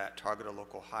recommend that targeted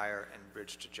local hire and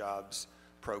bridge to jobs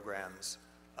programs,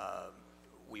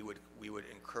 we would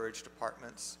encourage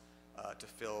departments to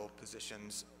fill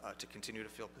positions, to continue to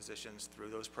fill positions through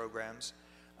those programs,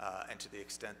 and to the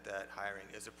extent that hiring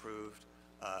is approved,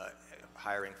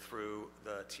 hiring through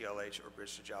the TLH or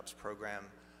Bridge to Jobs program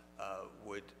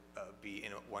would be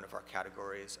in one of our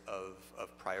categories of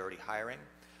priority hiring.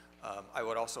 I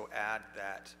would also add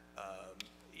that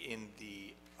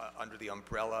under the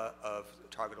umbrella of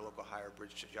targeted local hire,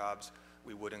 Bridge to Jobs,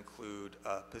 we would include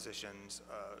positions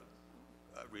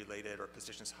related or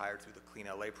positions hired through the Clean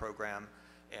LA program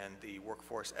and the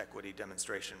workforce equity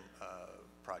demonstration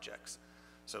projects.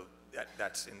 So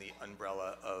that's in the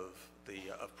umbrella of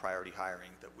priority hiring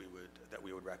that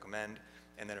we would recommend.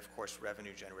 And then, of course,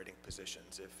 revenue generating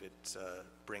positions. If it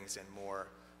brings in more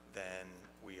than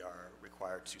we are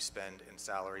required to spend in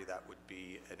salary, that would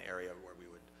be an area where we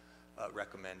would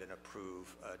recommend and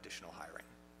approve additional hiring.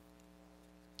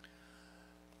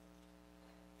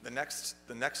 The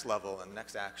next level and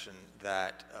next action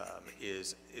that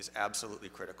is absolutely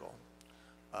critical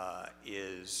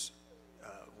is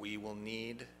we will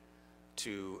need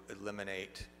to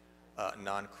eliminate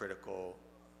non-critical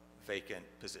vacant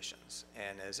positions.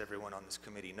 And as everyone on this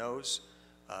committee knows,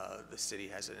 the city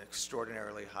has an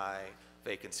extraordinarily high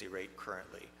vacancy rate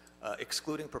currently.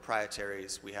 Excluding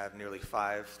proprietaries, we have nearly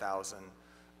 5,000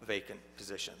 vacant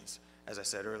positions. As I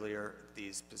said earlier,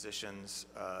 these positions,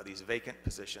 these vacant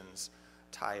positions,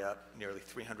 tie up nearly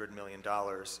 $300 million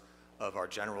of our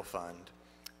general fund,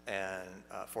 and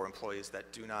for employees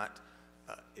that do not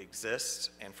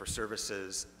exist, and for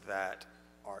services that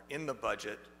are in the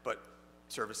budget, but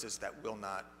services that will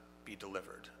not be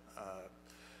delivered.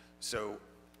 So,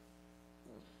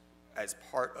 as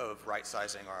part of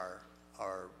right-sizing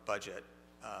our budget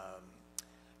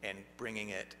and bringing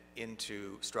it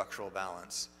into structural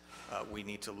balance, we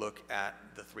need to look at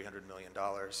the $300 million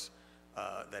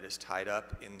that is tied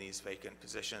up in these vacant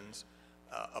positions,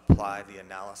 apply the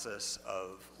analysis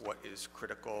of what is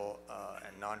critical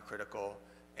and non-critical,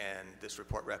 and this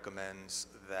report recommends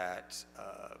that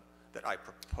I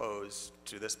propose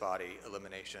to this body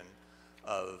elimination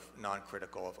of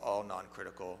all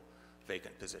non-critical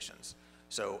vacant positions.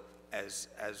 So as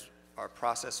our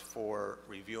process for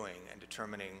reviewing and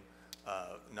determining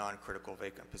non-critical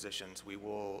vacant positions, we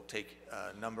will take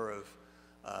a number of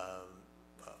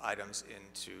items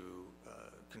into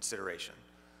consideration.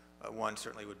 One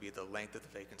certainly would be the length of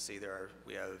the vacancy.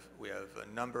 We have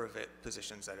a number of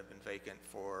positions that have been vacant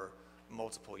for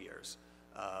multiple years,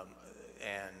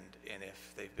 and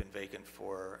if they've been vacant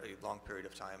for a long period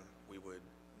of time, we would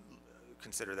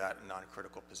consider that a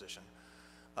non-critical position.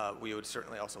 We would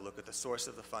certainly also look at the source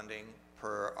of the funding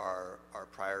per our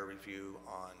prior review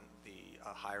on the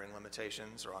hiring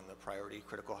limitations or on the priority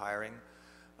critical hiring.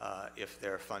 If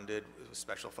they're funded with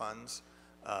special funds,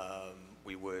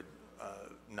 we would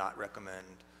not recommend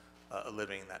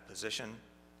eliminating that position.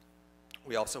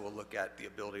 We also will look at the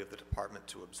ability of the department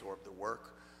to absorb the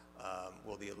work.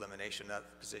 Will the elimination of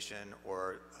that position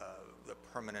or the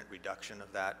permanent reduction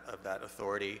of that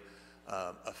authority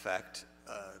affect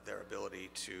their ability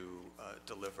to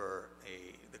deliver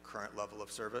the current level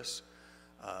of service?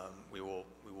 We will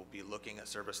be looking at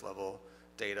service level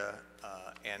data,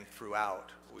 and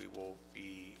throughout we will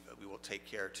take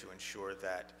care to ensure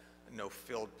that no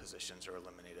filled positions are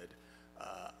eliminated.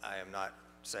 I am not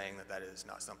saying that that is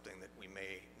not something that we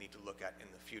may need to look at in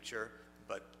the future,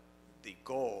 but the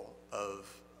goal of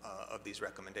these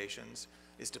recommendations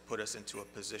is to put us into a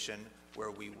position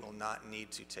where we will not need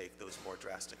to take those more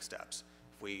drastic steps.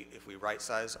 If we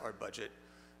right-size our budget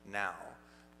now,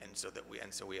 and so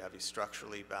we have a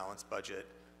structurally balanced budget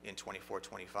in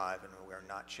 24-25, and we're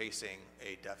not chasing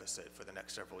a deficit for the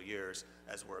next several years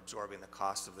as we're absorbing the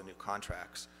costs of the new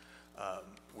contracts,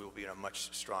 we will be in a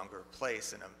much stronger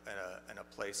place, in a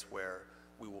place where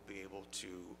we will be able to,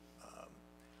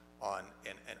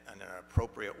 in an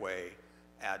appropriate way,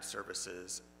 add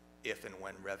services if and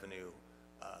when revenue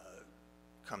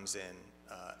comes in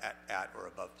at or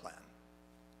above plan.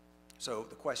 So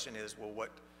the question is, well,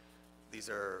 these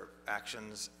are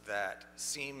actions that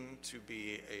seem to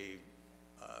be a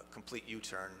complete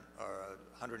U-turn, or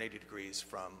 180 degrees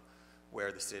from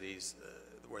where the city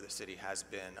has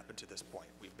been up until this point.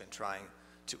 We've been trying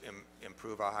to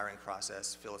improve our hiring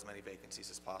process, fill as many vacancies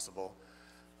as possible.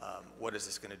 What is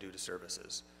this going to do to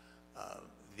services?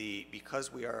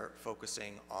 Because we are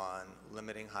focusing on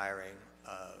limiting hiring,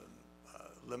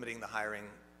 limiting the hiring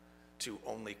to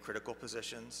only critical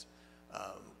positions,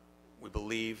 we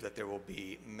believe that there will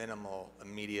be minimal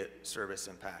immediate service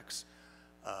impacts,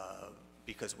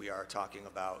 because we are talking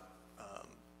about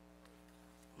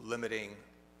limiting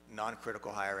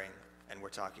non-critical hiring, and we're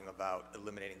talking about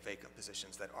eliminating vacant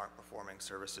positions that aren't performing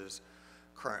services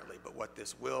currently. But what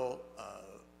this will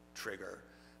trigger,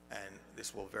 and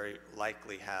this will very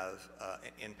likely have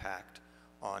an impact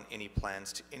on any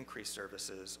plans to increase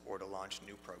services or to launch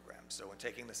new programs. So in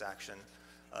taking this action,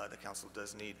 the council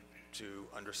does need to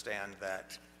understand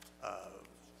that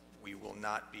we will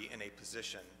not be in a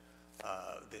position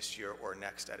this year or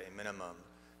next at a minimum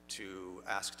to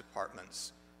ask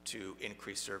departments to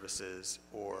increase services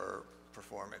or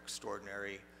perform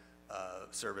extraordinary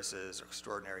services or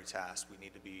extraordinary tasks. We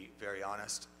need to be very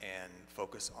honest and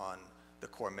focus on the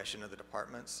core mission of the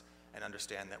departments, and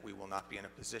understand that we will not be in a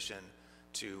position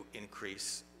to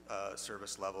increase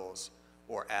service levels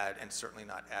or add, and certainly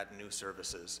not add new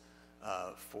services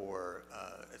for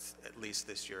at least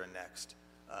this year and next,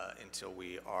 until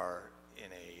we are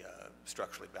in a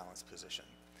structurally balanced position.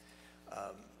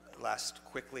 Last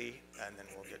quickly, and then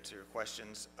we'll get to your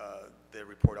questions, the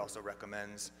report also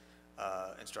recommends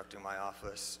instructing my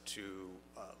office to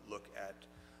look at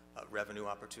revenue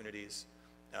opportunities,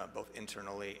 both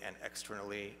internally and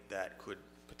externally, that could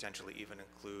potentially even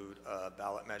include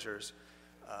ballot measures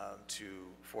to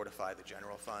fortify the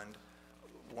general fund.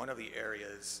 One of the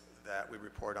areas that we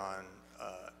report on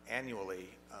annually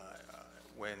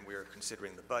when we're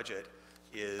considering the budget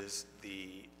is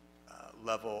the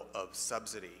level of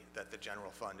subsidy that the general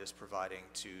fund is providing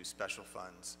to special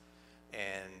funds.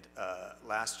 And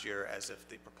last year, as of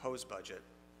the proposed budget,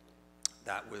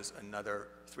 that was another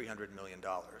 $300 million.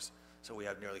 So we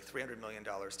have nearly $300 million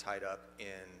tied up in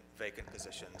vacant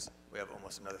positions. We have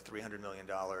almost another $300 million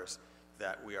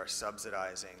that we are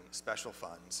subsidizing special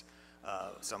funds.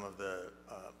 Some of the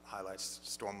highlights: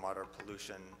 Stormwater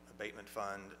Pollution Abatement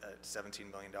Fund at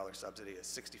 $17 million subsidy, a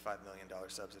 $65 million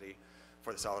subsidy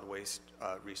for the Solid Waste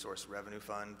Resource Revenue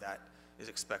Fund. That is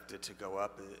expected to go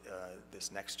up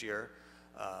this next year.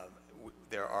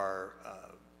 There are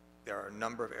a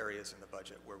number of areas in the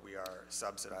budget where we are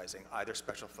subsidizing either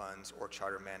special funds or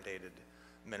charter mandated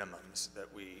minimums that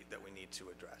we need to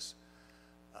address.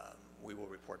 We will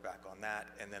report back on that.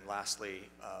 And then lastly,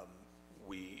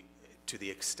 to the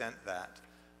extent that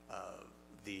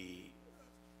the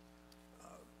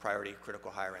priority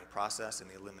critical hiring process and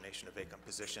the elimination of vacant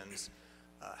positions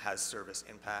has service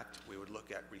impact, we would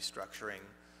look at restructuring,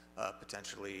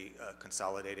 potentially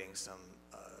consolidating some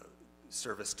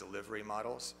service delivery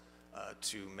models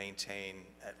to maintain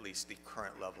at least the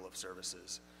current level of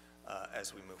services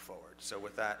as we move forward. So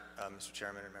with that, Mr.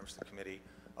 Chairman and members of the committee,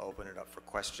 I'll open it up for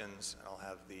questions, and I'll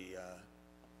have the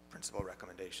principal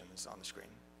recommendations on the screen.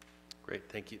 Great,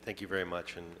 thank you very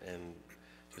much. And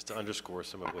just to underscore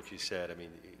some of what you said, I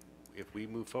mean, if we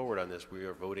move forward on this, we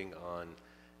are voting on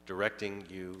directing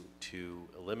you to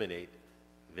eliminate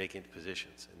vacant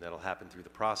positions, and that'll happen through the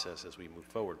process as we move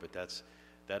forward, but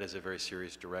that is a very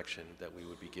serious direction that we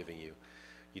would be giving you.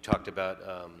 You talked about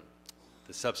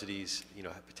the subsidies,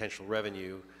 potential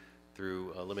revenue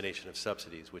through elimination of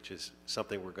subsidies, which is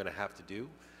something we're going to have to do,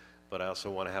 but I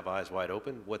also want to have eyes wide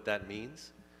open what that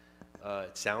means.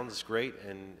 It sounds great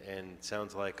and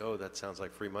sounds like, oh, that sounds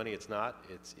like free money. It's not.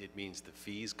 It means the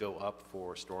fees go up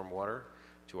for stormwater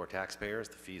to our taxpayers.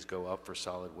 The fees go up for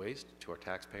solid waste to our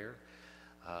taxpayer.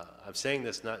 I'm saying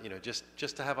this not,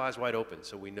 just to have eyes wide open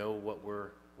so we know what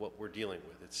we're dealing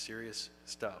with. It's serious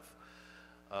stuff.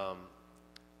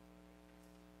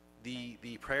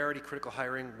 The priority critical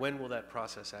hiring, when will that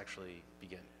process actually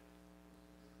begin?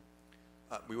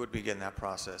 We would begin that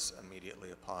process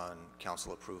immediately upon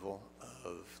council approval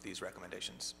of these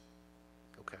recommendations.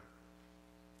 Okay.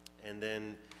 And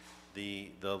then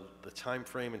the time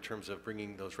frame in terms of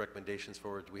bringing those recommendations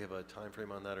forward, do we have a time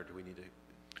frame on that, or do we need to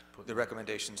put the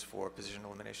recommendations for position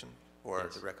elimination, or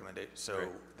yes. the recommendation? So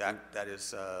Right. that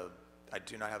is, I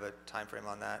do not have a time frame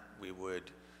on that. We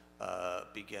would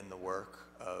begin the work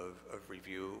of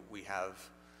review. We have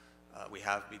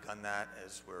begun that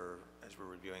as we're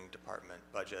reviewing department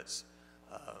budgets,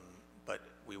 but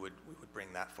we would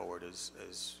bring that forward as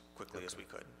quickly as we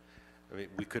could. I mean,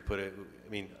 we could put it,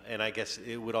 and I guess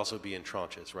it would also be in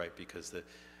tranches, right? Because the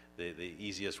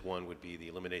easiest one would be the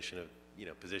elimination of,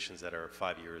 positions that are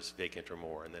 5 years vacant or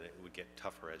more, and then it would get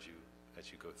tougher as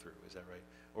you go through. Is that right?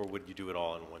 Or would you do it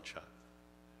all in one shot?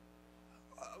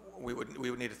 We would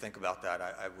need to think about that.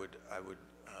 I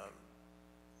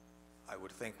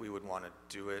would think we would want to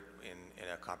do it in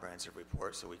a comprehensive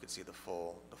report so we could see the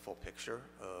full picture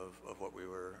of what we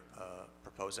were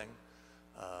proposing.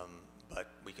 But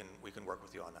we can work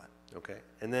with you on that. Okay.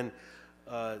 And then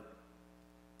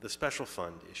the special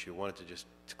fund issue, I wanted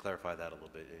to clarify that a little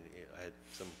bit. I had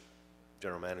some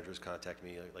general managers contact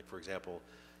me, like for example,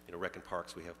 Rec and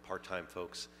Parks, we have part-time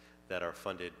folks that are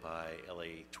funded by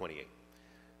LA 28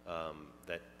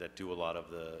 that do a lot of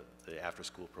the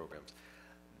after-school programs.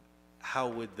 How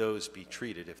would those be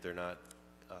treated if they're not,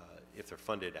 if they're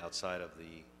funded outside of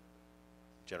the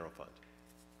general fund?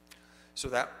 So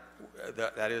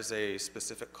that is a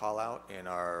specific call out in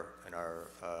our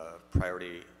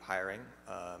priority hiring.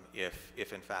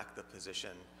 If in fact the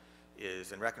position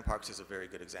is, and Rec and Parks is a very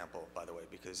good example, by the way,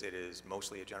 because it is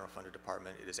mostly a general funded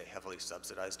department. It is a heavily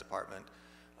subsidized department,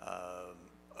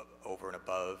 over and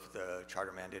above the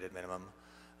charter mandated minimum,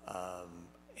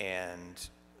 and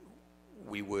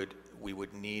we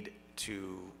would need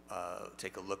to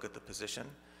take a look at the position,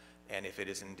 and if it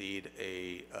is indeed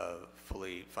a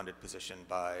fully funded position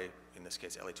by, in this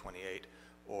case, LA 28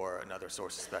 or another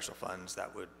source of special funds,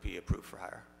 that would be approved for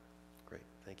hire. Great,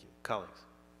 thank you. Colleagues?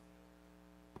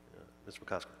 Mr.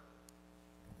 McCosker.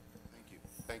 Thank you.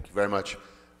 Thank you very much.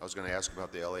 I was going to ask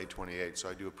about the LA 28, so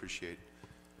I do appreciate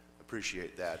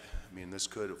that. I mean, this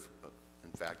could,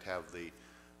 in fact, have the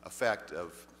effect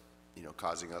of,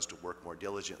 causing us to work more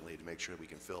diligently to make sure we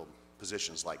can fill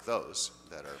positions like those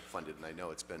that are funded. And I know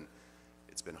it's been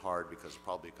hard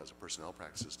probably because of personnel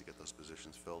practices to get those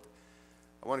positions filled.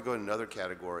 I want to go in another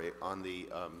category on the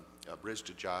Bridge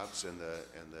to Jobs and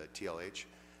the TLH.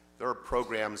 There are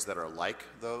programs that are like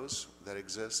those that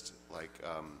exist, like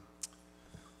I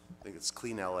think it's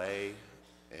Clean LA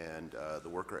and the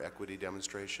Worker Equity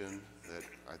Demonstration that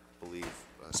I believe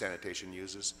sanitation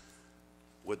uses.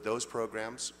 Would those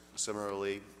programs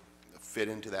similarly fit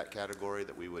into that category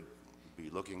that we would be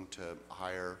looking to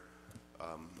hire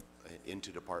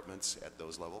into departments at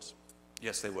those levels?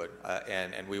 Yes, they would,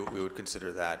 and we would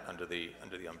consider that under the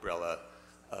umbrella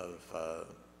of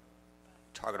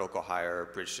Target Local Hire,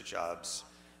 Bridge to Jobs,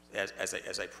 as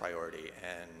a priority.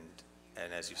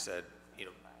 And as you said,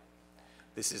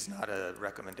 this is not a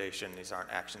recommendation. These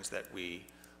aren't actions that we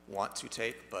want to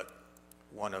take, but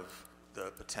one of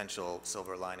the potential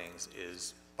silver linings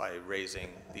is by raising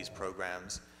these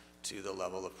programs to the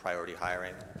level of priority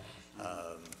hiring,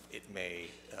 it may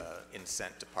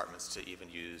incent departments to even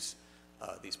use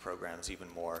these programs even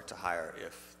more to hire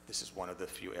if this is one of the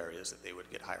few areas that they would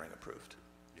get hiring approved.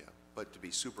 Yeah, but to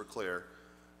be super clear,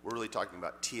 we're really talking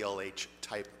about TLH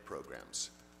type programs,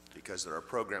 because there are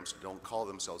programs that don't call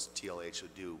themselves TLH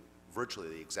that do virtually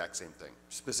the exact same thing.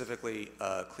 Specifically,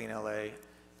 Clean LA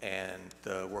and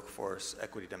the Workforce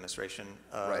Equity Demonstration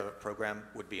program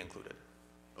would be included.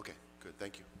 Okay, good,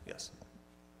 thank you. Yes.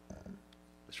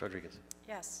 Ms. Rodriguez.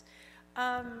 Yes.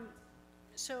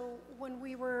 So when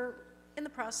we were in the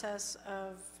process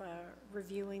of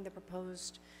reviewing the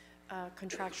proposed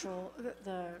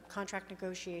the contract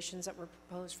negotiations that were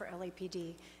proposed for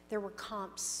LAPD, there were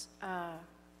comps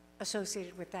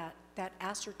associated with that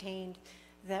ascertained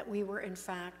that we were in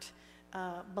fact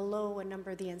below a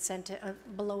number of the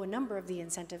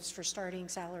incentives for starting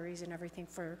salaries and everything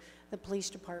for the police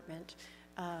department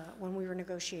when we were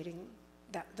negotiating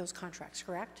those contracts,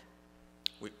 correct?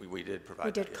 We did provide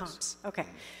We did that, yes. comps, okay.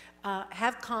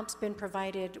 Have comps been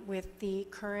provided with the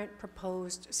current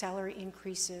proposed salary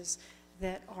increases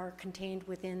that are contained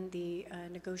within the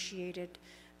negotiated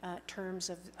terms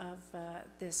of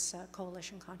this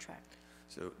coalition contract?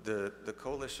 So the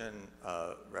coalition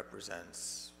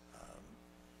represents,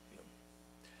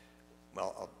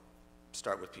 well, I'll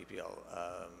start with PPL.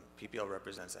 PPL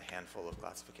represents a handful of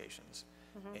classifications,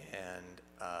 and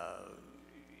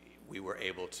we were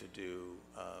able to do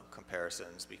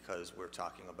comparisons because we're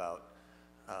talking about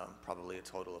probably a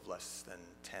total of less than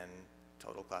 10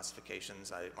 total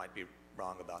classifications. I might be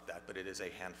wrong about that, but it is a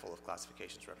handful of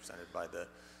classifications represented by the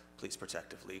Police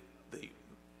Protective League. The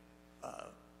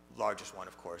largest one,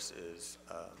 of course, is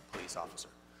police officer.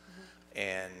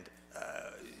 And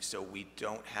so we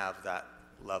don't have that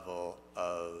level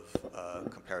of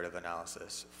comparative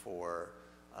analysis for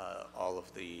all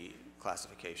of the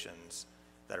classifications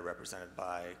that are represented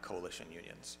by coalition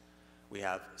unions. We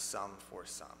have some for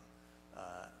some,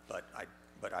 but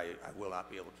I will not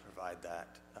be able to provide that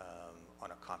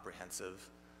on a comprehensive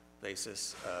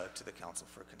basis to the council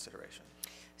for consideration.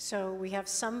 So we have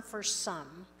some for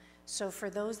some. So for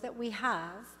those that we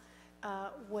have,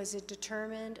 was it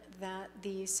determined that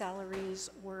the salaries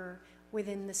were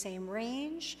within the same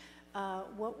range?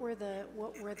 What were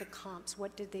the comps?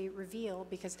 What did they reveal?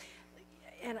 Because,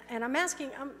 and I'm asking,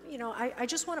 you know, I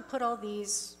just want to put all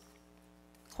these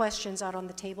questions out on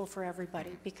the table for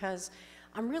everybody, because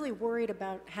I'm really worried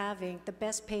about having the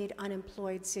best paid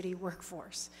unemployed city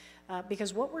workforce.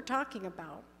 Because what we're talking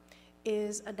about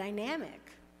is a dynamic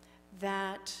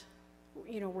that,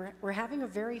 you know, we're having a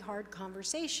very hard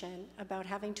conversation about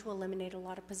having to eliminate a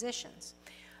lot of positions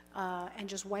and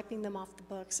just wiping them off the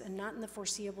books, and not in the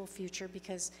foreseeable future,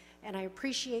 because, and I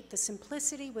appreciate the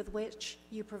simplicity with which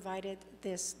you provided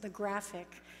this, the graphic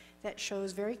that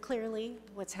shows very clearly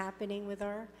what's happening with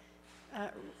our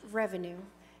revenue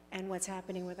and what's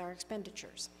happening with our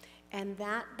expenditures. And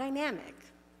that dynamic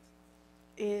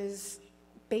is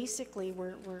basically,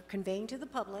 we're conveying to the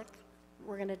public,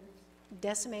 we're going to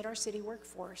decimate our city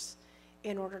workforce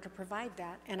in order to provide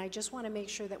that. And I just want to make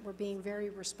sure that we're being very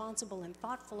responsible and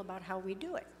thoughtful about how we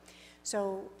do it.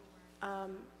 So,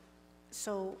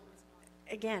 so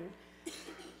again,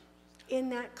 in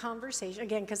that conversation,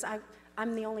 again, because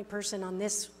I'm the only person on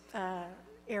this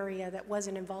area that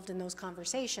wasn't involved in those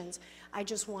conversations, I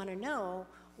just want to know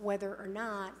whether or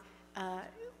not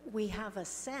we have a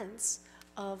sense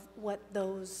of what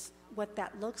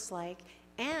that looks like,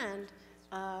 and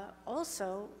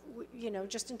also, you know,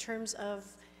 just in terms of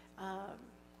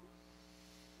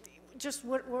just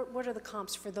what are the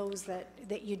comps for those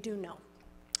that you do know?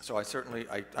 So I certainly,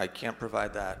 I can't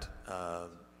provide that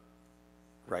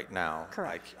right now.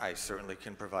 Correct. I certainly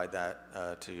can provide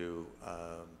that to you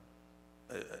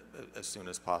as soon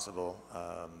as possible.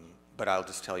 But I'll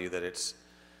just tell you that it's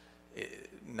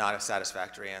not a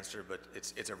satisfactory answer, but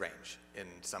it's a range. In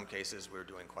some cases, we're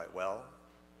doing quite well.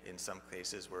 In some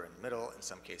cases, we're in the middle. In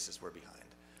some cases, we're behind.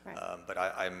 Right. But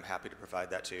I'm happy to provide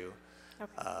that to you.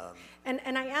 Okay.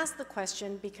 And I asked the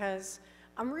question because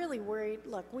I'm really worried.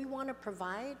 Look, we want to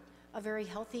provide a very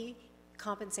healthy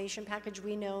compensation package.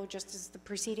 We know, just as the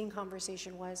preceding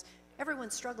conversation was,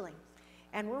 everyone's struggling.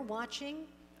 And we're watching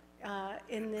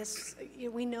in this,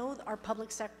 we know our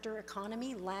public sector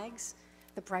economy lags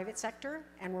the private sector,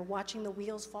 and we're watching the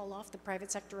wheels fall off the private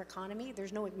sector economy.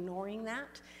 There's no ignoring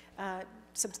that.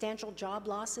 Substantial job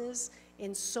losses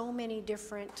in so many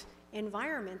different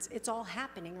environments. It's all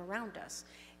happening around us.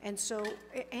 And so,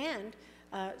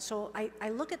 so I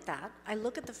look at that. I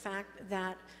look at the fact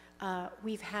that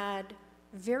we've had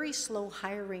very slow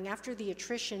hiring after the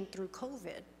attrition through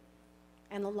COVID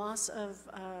and the loss of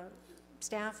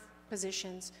staff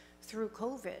positions through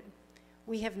COVID.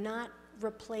 We have not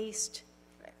replaced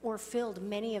or filled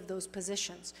many of those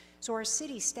positions. So our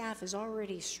city staff is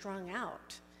already strung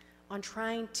out on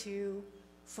trying to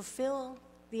fulfill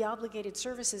the obligated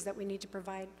services that we need to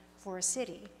provide for a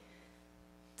city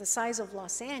the size of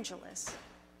Los Angeles,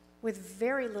 with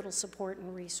very little support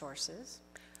and resources,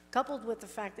 coupled with the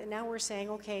fact that now we're saying,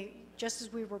 okay, just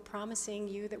as we were promising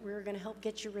you that we were going to help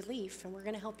get you relief and we're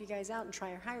going to help you guys out and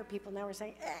try to hire people, now we're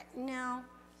saying, no,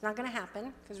 it's not going to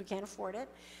happen because we can't afford it,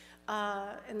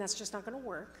 and that's just not going to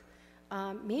work.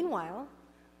 Meanwhile,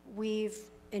 we've,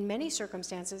 in many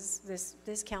circumstances,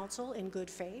 this council, in good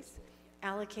faith,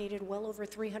 allocated well over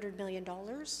 $300 million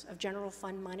of general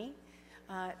fund money,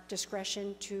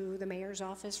 discretion to the mayor's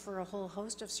office for a whole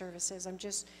host of services. I'm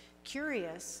just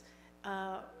curious,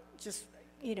 just,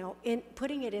 you know, in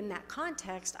putting it in that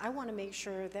context, I want to make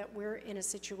sure that we're in a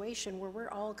situation where we're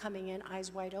all coming in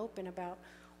eyes wide open about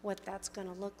what that's going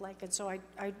to look like. And so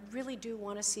I really do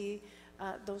want to see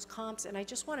those comps, and I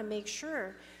just want to make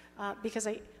sure, because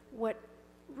what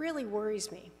really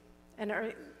worries me, and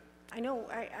I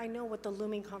know what the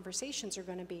looming conversations are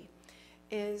going to be,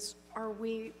 is are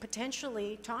we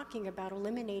potentially talking about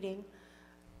eliminating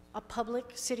a public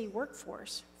city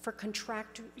workforce for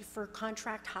contract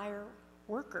hire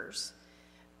workers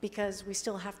because we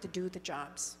still have to do the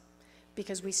jobs,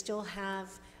 because we still have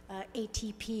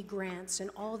ATP grants and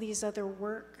all this other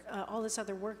work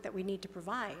that we need to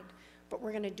provide, but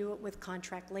we're going to do it with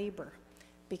contract labor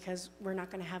because we're not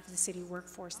going to have the city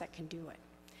workforce that can do it.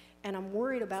 And I'm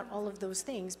worried about all of those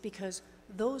things because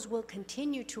those will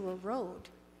continue to erode.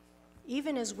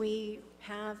 Even as we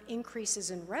have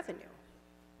increases in revenue,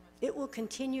 it will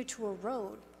continue to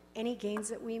erode any gains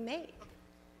that we make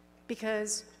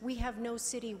because we have no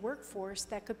city workforce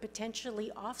that could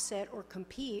potentially offset or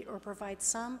compete or provide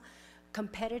some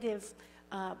competitive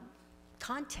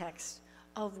context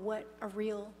of what a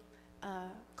real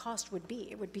cost would be.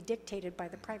 It would be dictated by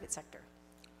the private sector.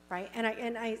 Right?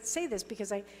 And I say this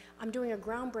because I'm doing a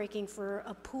groundbreaking for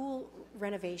a pool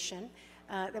renovation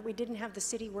that we didn't have the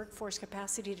city workforce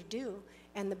capacity to do,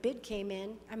 and the bid came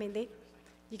in. I mean,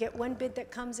 you get one bid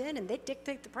that comes in, and they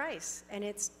dictate the price, and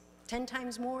it's 10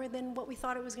 times more than what we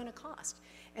thought it was going to cost.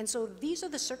 And so these are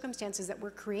the circumstances that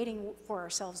we're creating for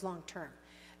ourselves long term.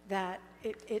 That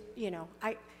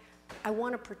I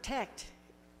want to protect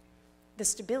the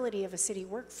stability of a city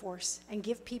workforce and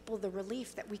give people the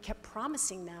relief that we kept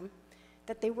promising them,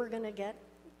 that they were going to get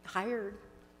hired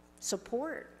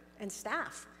support and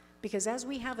staff. Because as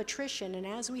we have attrition and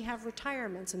as we have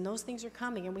retirements and those things are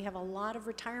coming, and we have a lot of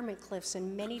retirement cliffs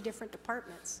in many different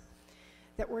departments,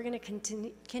 that we're going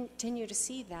to continue to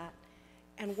see that.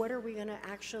 And what are we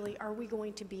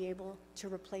going to be able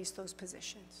to replace those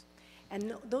positions?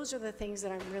 And those are the things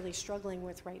that I'm really struggling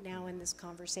with right now in this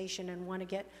conversation, and want to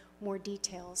get more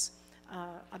details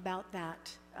about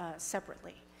that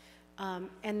separately.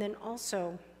 And then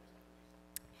also,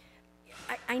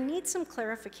 I need some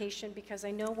clarification because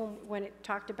I know when it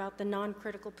talked about the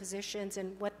non-critical positions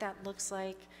and what that looks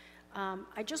like,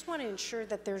 I just want to ensure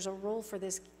that there's a role for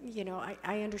this.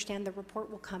 I understand the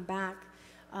report will come back,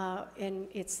 and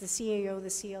it's the CAO, the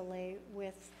CLA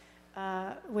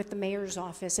with the mayor's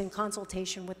office, in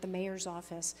consultation with the mayor's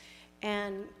office.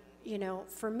 And,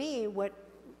 for me, what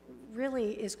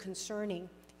really is concerning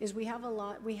is we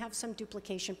have some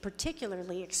duplication,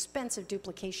 particularly expensive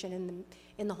duplication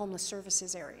in the homeless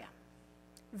services area.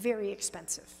 Very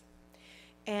expensive.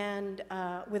 And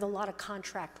with a lot of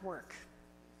contract work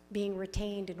being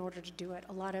retained in order to do it,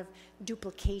 a lot of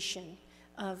duplication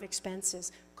of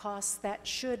expenses, costs that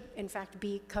should in fact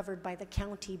be covered by the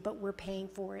county, but we're paying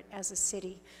for it as a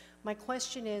city. My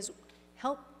question is,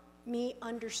 help me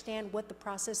understand what the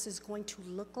process is going to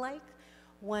look like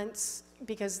once,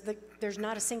 because there's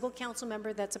not a single council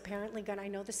member that's apparently I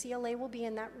know the CLA will be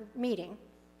in that meeting,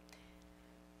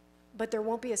 but there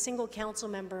won't be a single council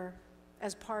member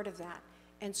as part of that.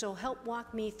 And so help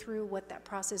walk me through what that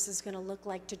process is going to look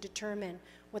like to determine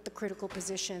what the critical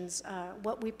positions,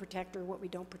 what we protect or what we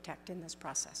don't protect in this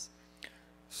process.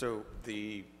 So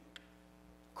the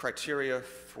criteria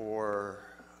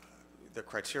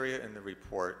in the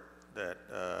report that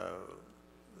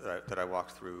I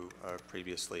walked through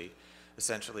previously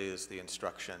essentially is the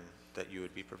instruction that you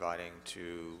would be providing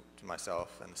to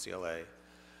myself and the CLA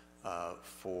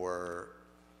for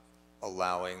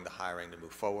allowing the hiring to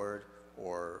move forward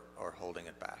or holding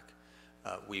it back.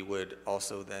 We would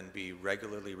also then be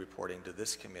regularly reporting to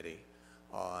this committee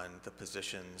on the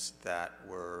positions that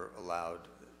were allowed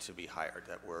to be hired,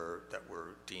 that were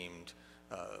deemed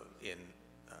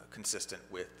consistent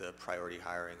with the priority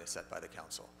hiring as set by the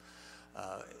council.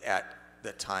 At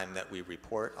the time that we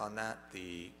report on that,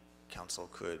 the council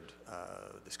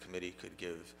this committee could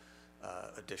give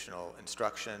additional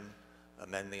instruction,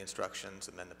 amend the instructions,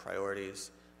 amend the priorities,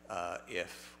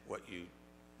 if what you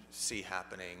see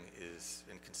happening is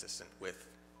inconsistent with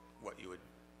what you would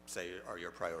say are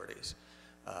your priorities.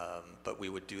 But we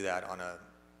would do that on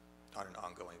an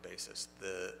ongoing basis.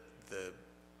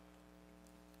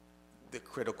 The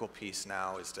critical piece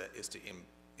now is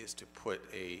to put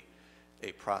a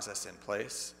process in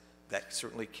place that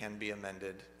certainly can be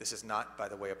amended. This is not, by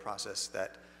the way, a process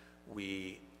that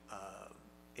we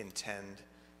intend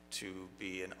to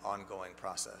be an ongoing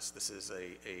process. This is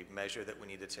a measure that we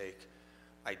need to take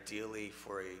ideally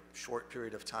for a short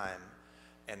period of time,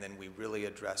 and then we really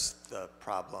address the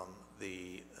problem,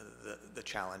 the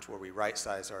challenge where we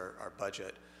right-size our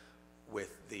budget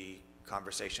with the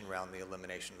conversation around the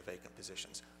elimination of the vacant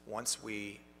positions. Once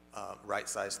we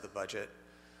right-size the budget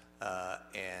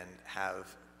and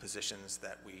have positions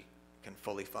that we can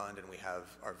fully fund, and we have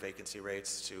our vacancy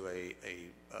rates to a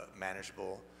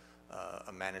manageable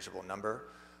number,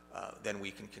 then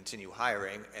we can continue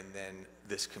hiring, and then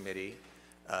this committee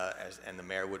and the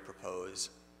mayor would propose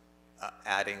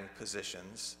adding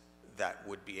positions that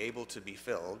would be able to be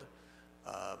filled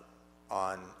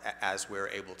as we're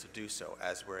able to do so,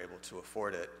 as we're able to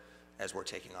afford it, as we're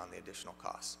taking on the additional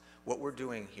costs. What we're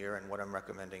doing here and what I'm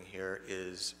recommending here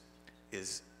is a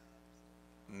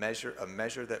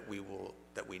measure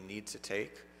that we need to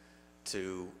take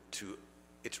to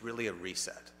it's really a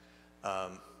reset.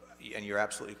 And you're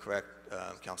absolutely correct,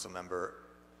 Council Member.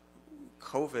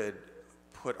 COVID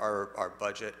put our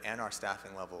budget and our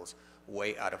staffing levels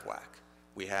way out of whack.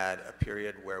 We had a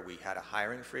period where we had a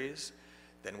hiring freeze.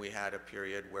 Then we had a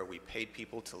period where we paid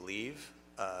people to leave,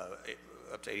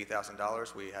 up to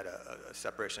 $80,000. We had a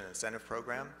separation incentive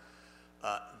program.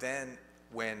 Then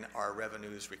when our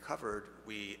revenues recovered,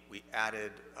 we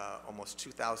added almost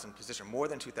 2,000 positions, more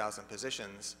than 2,000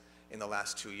 positions in the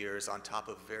last 2 years on top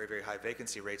of very, very high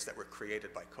vacancy rates that were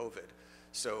created by COVID.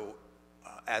 So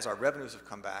as our revenues have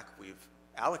come back, we've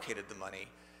allocated the money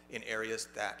in areas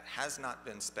that has not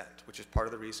been spent, which is part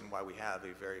of the reason why we have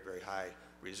a very, very high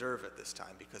reserve at this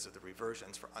time, because of the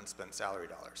reversions for unspent salary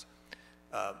dollars.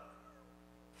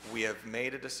 We have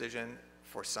made a decision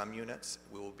for some units.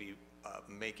 We will be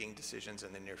making decisions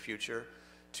in the near future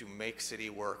to make city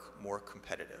work more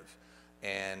competitive.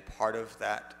 And part of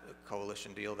that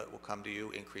coalition deal that will come to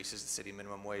you increases the city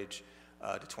minimum wage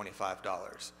to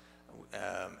 $25.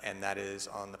 And that is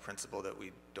on the principle that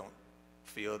we don't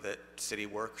feel that city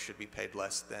work should be paid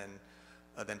less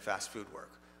than fast food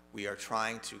work. We are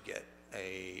trying to get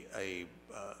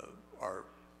our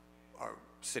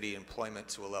city employment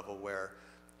to a level where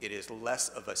it is less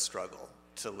of a struggle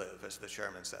to live, as the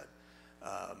chairman said.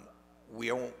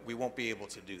 We won't be able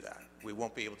to do that. We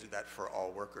won't be able to do that for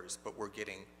all workers, but we're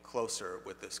getting closer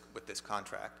with this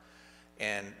contract,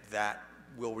 and that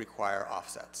will require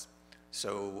offsets.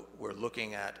 So we're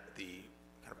looking at the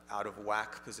kind of out of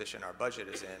whack position our budget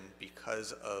is in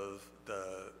because of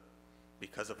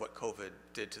what COVID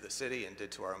did to the city and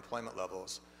did to our employment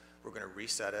levels. We're going to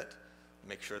reset it,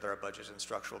 make sure that our budget is in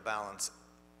structural balance,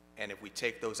 and if we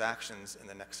take those actions in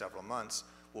the next several months,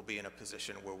 we'll be in a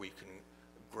position where we can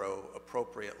grow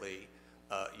appropriately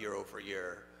year over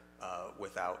year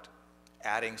without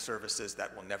adding services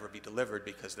that will never be delivered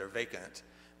because they're vacant,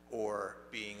 or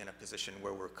being in a position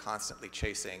where we're constantly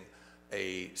chasing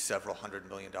a several $100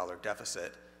 million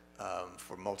deficit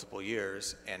for multiple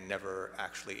years and never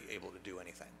actually able to do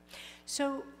anything.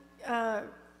 So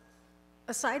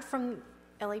aside from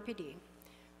LAPD,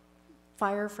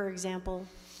 fire, for example,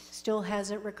 still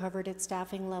hasn't recovered its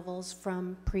staffing levels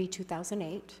from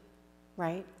pre-2008,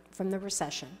 right, from the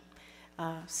recession.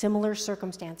 Similar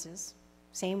circumstances,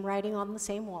 same writing on the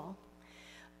same wall.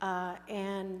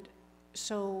 And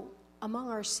so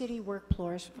among our city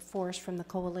workforce from the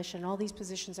coalition, all these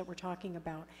positions that we're talking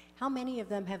about, how many of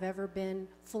them have ever been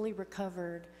fully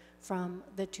recovered from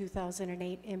the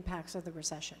 2008 impacts of the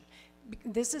recession?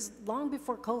 This is long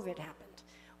before COVID happened.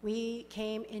 We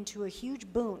came into a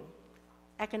huge boom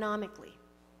economically.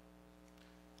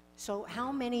 So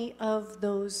how many of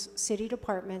those city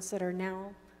departments that are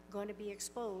now going to be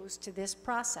exposed to this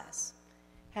process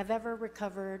have ever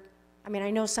recovered? I mean, I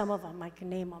know some of them, I can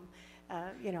name them.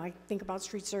 You know, I think about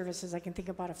street services, I can think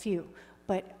about a few,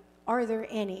 but are there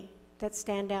any that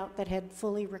stand out that had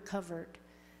fully recovered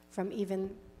from even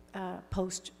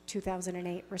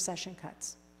post-2008 recession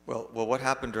cuts? Well, what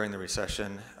happened during the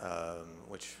recession,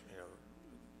 which, you know,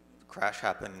 the crash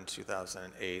happened in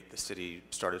 2008, the city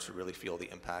started to really feel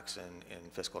the impacts in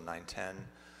fiscal 9-10.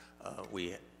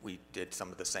 We did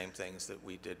some of the same things that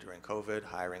we did during COVID: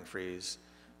 hiring freeze,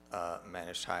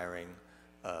 managed hiring,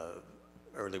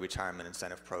 early retirement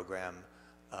incentive program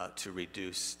to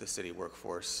reduce the city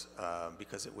workforce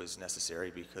because it was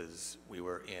necessary, because we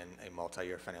were in a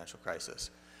multi-year financial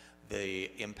crisis.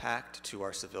 The impact to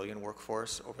our civilian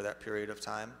workforce over that period of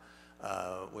time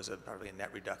was probably a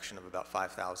net reduction of about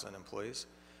 5,000 employees.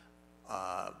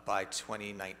 By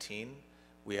 2019,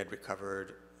 we had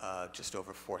recovered just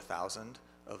over 4,000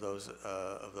 of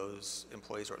those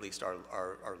employees, or at least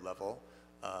our level.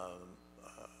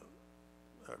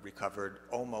 Recovered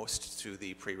almost to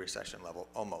the pre-recession level,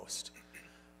 almost,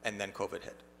 and then COVID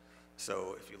hit.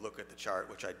 So if you look at the chart,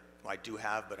 which I do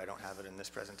have, but I don't have it in this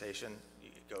presentation,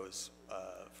 it goes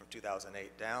from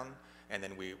 2008 down, and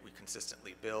then we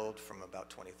consistently build from about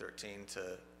 2013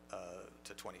 to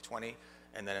 2020,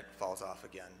 and then it falls off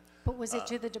again. But was it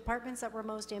to the departments that were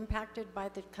most impacted by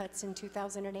the cuts in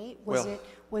 2008?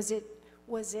 Was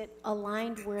it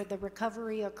aligned where the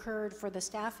recovery occurred for the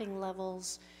staffing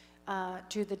levels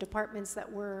to the departments that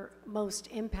were most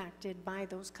impacted by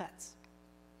those cuts?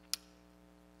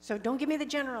 So don't give me the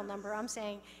general number. I'm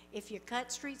saying if you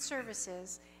cut street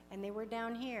services and they were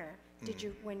down here, did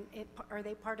you, are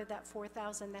they part of that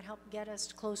 4,000 that helped get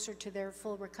us closer to their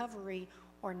full recovery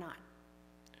or not?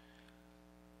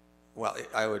 Well,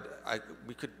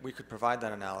 we could provide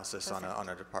that analysis on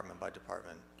a department by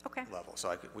department level.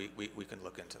 So we can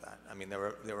look into that. I mean,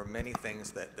 there were many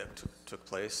things that took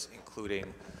place,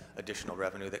 including additional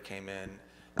revenue that came in,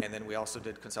 and then we also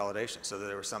did consolidation. So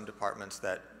there were some departments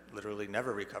that literally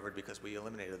never recovered because we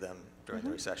eliminated them during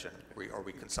the recession, or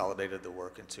we consolidated the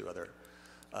work into other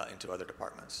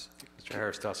departments. Mr.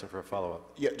 Harris Dawson for a follow-up.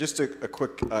 Yeah, just a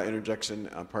quick interjection.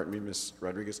 Pardon me, Ms.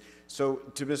 Rodriguez. So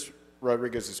to Ms.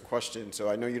 Rodriguez's question, so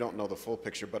I know you don't know the full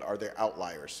picture, but are there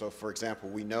outliers? So for example,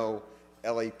 we know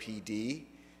LAPD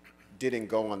didn't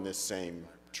go on this same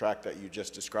track that you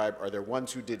just described. Are there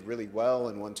ones who did really well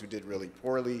and ones who did really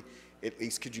poorly? At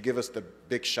least could you give us the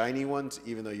big shiny ones,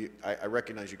 even though I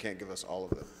recognize you can't give us all of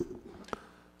them.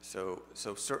 So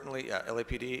certainly,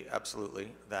 LAPD,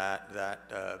 absolutely.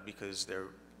 Because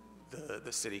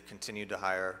the city continued to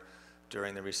hire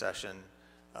during the recession,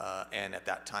 and at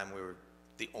that time we were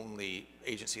the only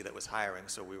agency that was hiring,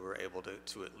 so we were able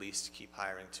to at least keep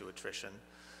hiring to attrition,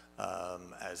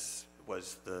 as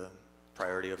was the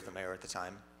priority of the mayor at the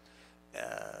time.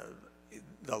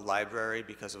 The library,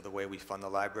 because of the way we fund the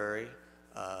library,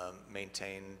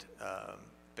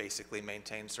 basically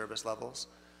maintained service levels.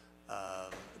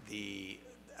 The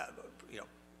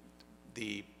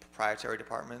proprietary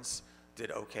departments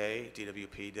did okay.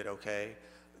 DWP did okay.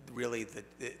 Really,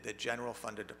 the general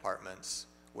funded departments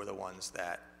were the ones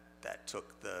that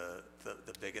took the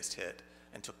biggest hit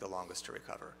and took the longest to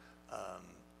recover.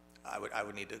 I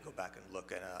would need to go back and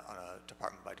look at on a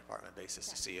department by department basis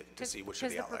to see which of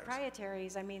the outliers. Because the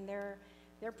proprietaries, I mean, they're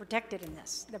protected in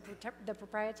this. The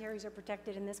proprietaries are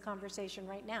protected in this conversation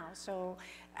right now. So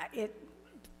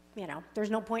there's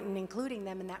no point in including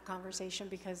them in that conversation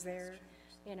because they're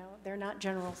not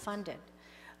general funded.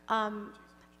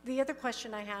 The other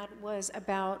question I had was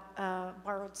about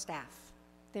borrowed staff.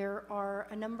 There are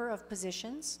a number of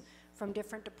positions from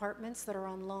different departments that are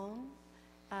on loan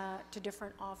to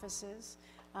different offices.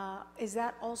 Is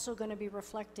that also going to be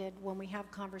reflected when we have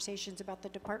conversations about the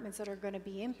departments that are going to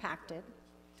be impacted,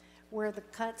 where the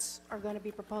cuts are going to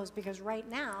be proposed? Because right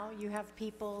now you have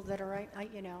people that are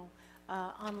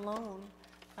on loan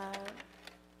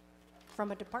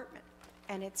from a department,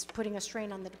 and it's putting a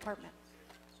strain on the department.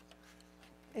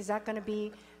 Is that going to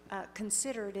be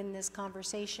considered in this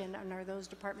conversation, and are those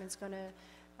departments going to,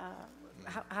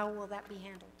 how will that be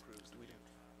handled?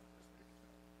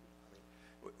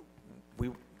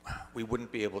 We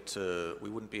wouldn't be able to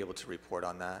report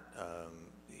on that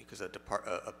because a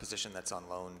position that's on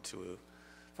loan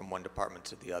from one department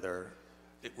to the other,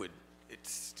 it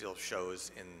still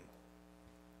shows in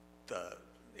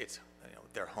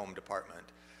their home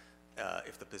department.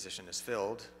 If the position is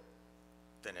filled,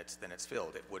 then it's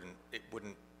filled. It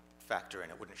wouldn't factor in.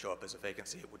 It wouldn't show up as a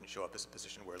vacancy. It wouldn't show up as a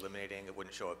position we're eliminating. It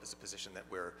wouldn't show up as a position that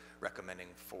we're recommending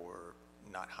for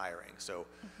not hiring. So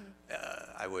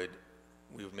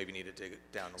we would maybe need to dig it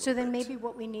down a little bit. So then maybe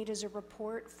what we need is a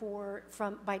report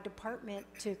by department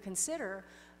to consider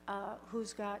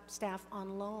who's got staff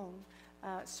on loan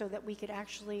so that we could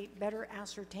actually better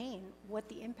ascertain what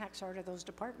the impacts are to those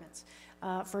departments.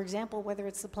 For example, whether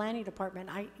it's the planning department,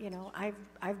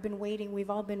 I've been waiting, we've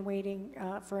all been waiting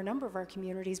for a number of our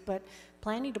communities, but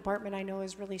planning department I know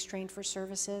is really strained for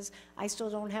services. I still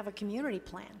don't have a community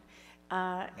plan,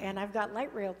 and I've got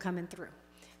light rail coming through.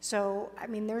 So, I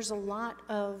mean, there's a lot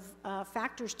of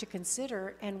factors to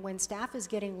consider, and when staff is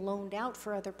getting loaned out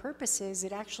for other purposes,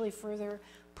 it actually further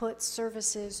puts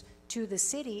services to the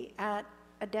city at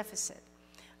a deficit.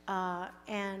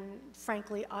 And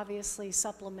frankly, obviously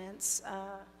supplements,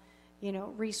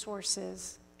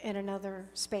 resources in another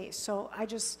space. So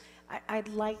I'd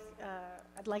like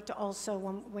to also,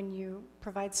 when you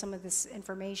provide some of this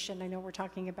information, I know we're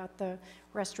talking about the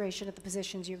restoration of the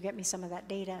positions, you get me some of that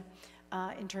data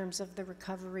in terms of the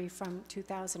recovery from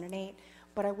 2008,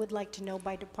 but I would like to know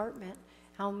by department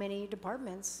how many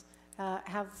departments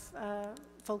have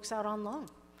folks out on loan,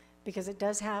 because it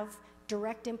does have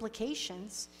direct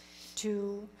implications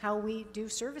to how we do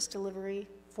service delivery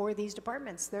for these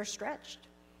departments. They're stretched.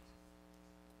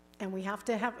 And we have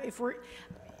to have,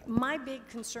 my big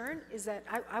concern is that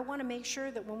I want to make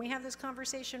sure that when we have this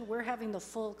conversation, we're having the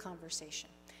full conversation.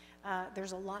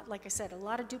 There's a lot, like I said, a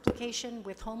lot of duplication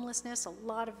with homelessness, a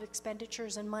lot of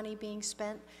expenditures and money being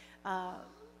spent on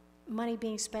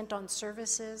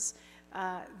services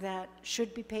that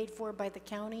should be paid for by the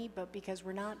county, but because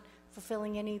we're not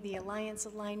fulfilling any of the alliance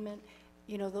alignment,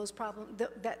 you know, those problems,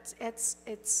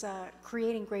 it's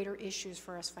creating greater issues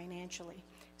for us financially.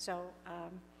 So,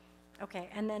 okay,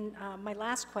 and then my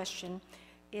last question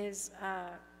is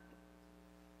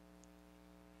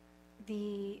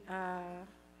the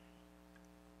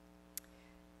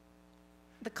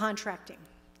contracting,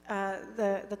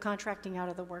 the contracting out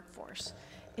of the workforce,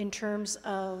 in terms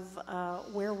of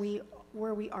where we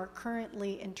are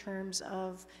currently in terms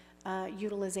of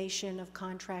utilization of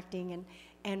contracting,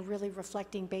 and really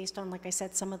reflecting based on, like I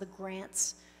said, some of the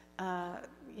grants.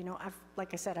 You know,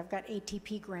 like I said, I've got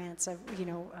ATP grants.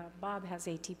 Bob has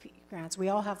ATP grants. We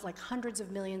all have like hundreds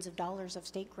of millions of dollars of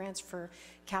state grants for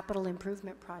capital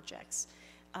improvement projects.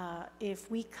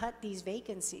 If we cut these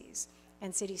vacancies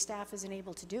and city staff isn't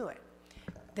able to do it,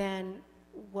 then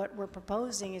what we're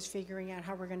proposing is figuring out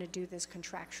how we're going to do this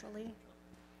contractually,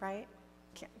 right?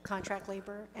 Contract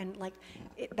labor, and like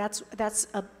that's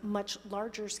a much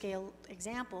larger scale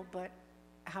example, but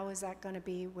how is that going to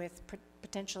be with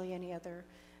potentially any other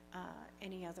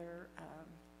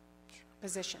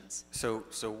positions? So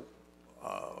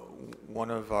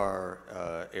one of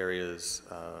our areas,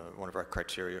 one of our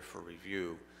criteria for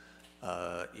review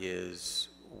is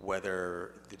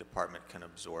whether the department can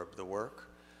absorb the work.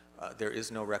 There is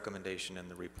no recommendation in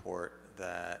the report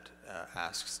that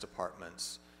asks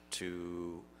departments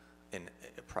to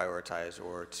prioritize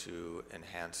or to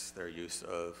enhance their use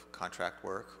of contract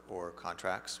work or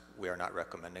contracts. We are not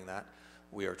recommending that.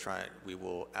 We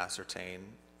will ascertain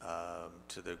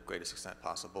to the greatest extent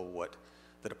possible what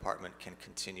the department can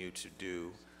continue to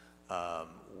do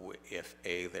if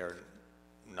A, they're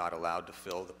not allowed to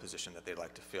fill the position that they'd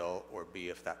like to fill, or B,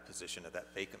 if that position, or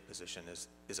that vacant position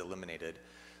is eliminated.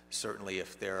 Certainly,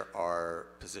 if there are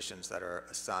positions that are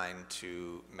assigned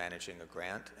to managing a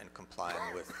grant and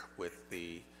complying with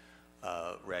the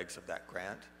regs of that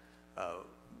grant,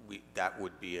 that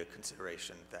would be a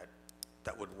consideration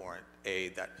that would warrant A,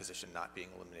 that position not being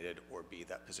eliminated, or B,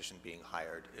 that position being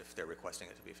hired if they're requesting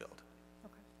it to be filled.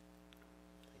 Okay.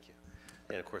 Thank you.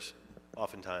 And of course,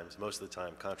 oftentimes, most of the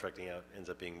time, contracting out ends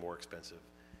up being more expensive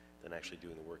than actually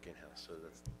doing the work in-house. So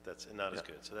that's not as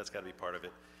good. So that's got to be part of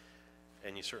it.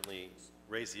 And you certainly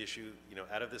raise the issue, you know,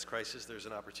 out of this crisis, there's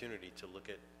an opportunity to look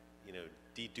at, you know,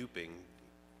 deduping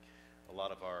a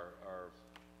lot of our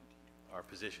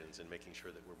positions and making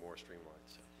sure that we're more streamlined.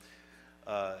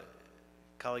 So,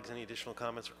 colleagues, any additional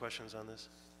comments or questions on this?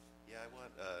 Yeah,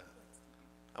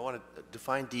 I want to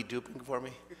define deduping for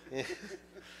me.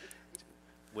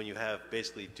 When you have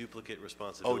basically duplicate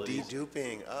responsibilities. Oh,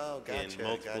 deduping. Oh, gotcha. In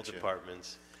multiple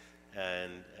departments,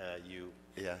 and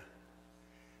Yeah.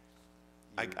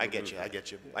 I get you. I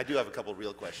get you. I do have a couple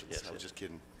real questions. Yes, I was just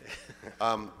kidding.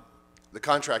 The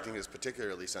contracting is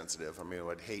particularly sensitive. I mean, I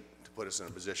would hate to put us in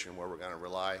a position where we're going to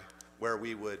rely, where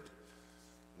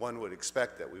one would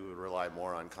expect that we would rely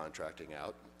more on contracting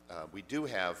out. We do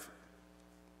have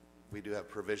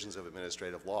provisions of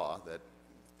administrative law that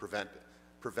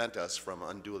prevent us from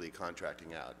unduly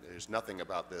contracting out. There's nothing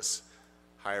about this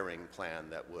hiring plan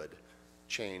that would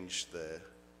change the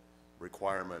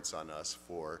requirements on us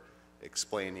for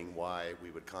explaining why we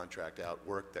would contract out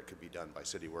work that could be done by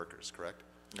city workers, correct?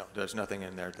 No, there's nothing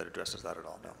in there that addresses that at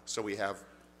all, no. So we have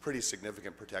pretty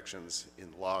significant protections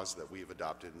in laws that we've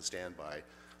adopted and stand by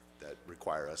that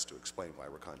require us to explain why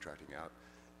we're contracting out,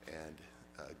 and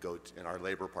and our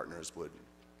labor partners would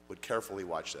carefully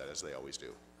watch that, as they always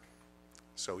do.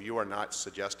 So you are not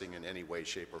suggesting in any way,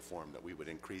 shape, or form that we would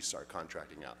increase our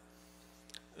contracting out?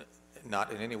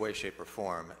 Not in any way, shape, or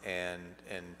form. And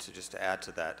just to add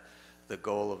to that, the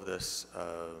goal of this,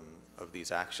 of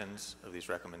these actions, of these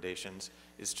recommendations,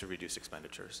 is to reduce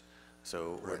expenditures.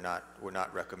 So right. we're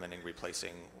not recommending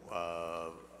replacing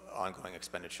ongoing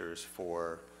expenditures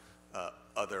for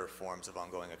other forms of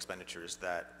ongoing expenditures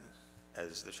that,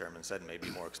 as the chairman said, may be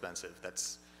more expensive.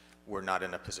 We're not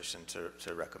in a position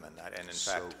to recommend that. And in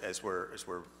fact, as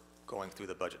we're going through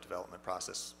the budget development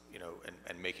process, you know,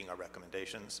 and making our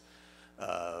recommendations,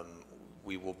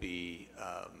 we will be,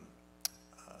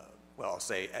 well, I'll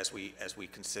say as we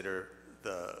consider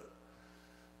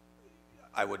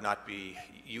I would not be,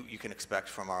 you can expect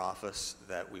from our office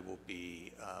that we will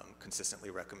be consistently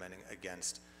recommending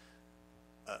against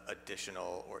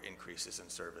additional or increases in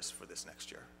service for this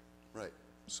next year. Right.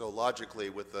 So logically,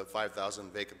 with the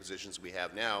 5,000 vacant positions we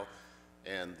have now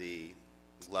and the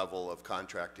level of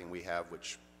contracting we have,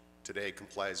 which today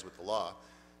complies with the law,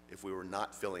 if we were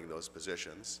not filling those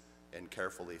positions and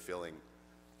carefully filling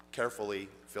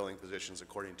positions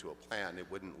according to a plan, it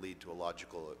wouldn't lead to a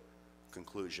logical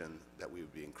conclusion that we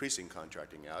would be increasing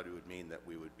contracting out. It would mean that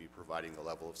we would be providing the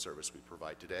level of service we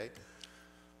provide today.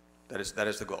 That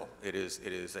is the goal. It is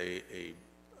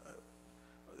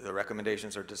the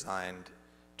recommendations are designed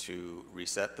to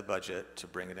reset the budget, to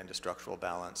bring it into structural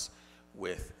balance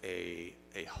with a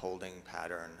holding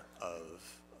pattern of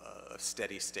a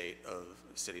steady state of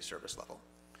city service level.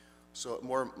 So a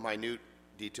more minute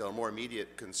detail, a more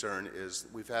immediate concern is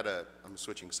we've had I'm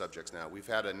switching subjects now, we've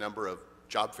had a number of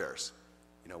job fairs.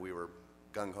 You know, we were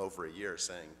gung-ho for a year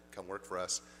saying, come work for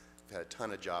us. We've had a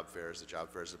ton of job fairs. The job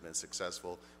fairs have been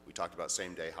successful. We talked about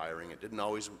same-day hiring. It didn't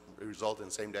always result in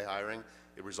same-day hiring.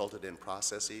 It resulted in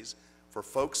processes. For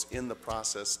folks in the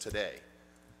process today,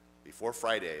 before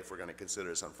Friday, if we're going to consider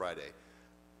this on Friday,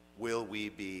 will we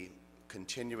be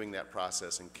continuing that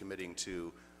process and committing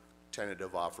to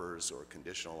tentative offers or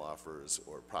conditional offers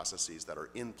or processes that are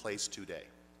in place today?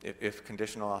 If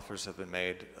conditional offers have been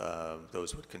made,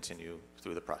 those would continue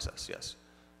through the process, yes.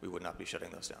 We would not be shutting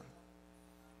those down.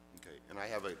 Okay, and I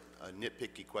have a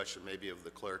nitpicky question maybe of the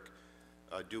clerk.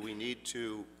 Do we need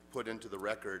to put into the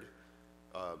record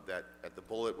that at the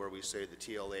bullet where we say the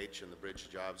TLH and the bridge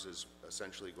jobs is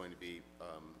essentially going to be,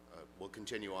 will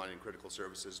continue on in critical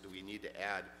services, do we need to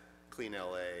add Clean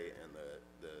LA and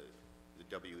the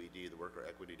WED, the worker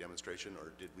equity demonstration,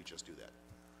 or did we just do that?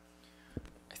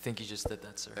 I think you just did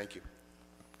that, sir. Thank you.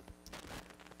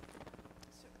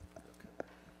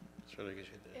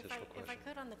 If I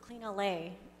could on the Clean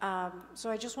LA, so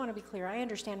I just want to be clear, I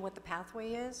understand what the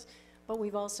pathway is, but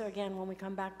we've also, again, when we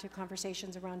come back to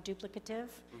conversations around duplicative,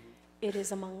 it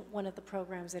is among one of the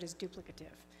programs that is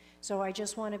duplicative. So I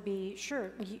just want to be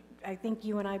sure, I think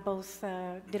you and I both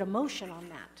did a motion on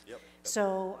that. Yep.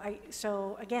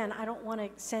 So again, I don't want to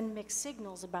send mixed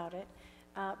signals about it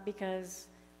because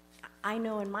I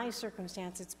know in my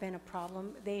circumstance it's been a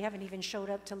problem. They haven't even showed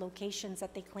up to locations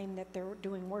that they claim that they're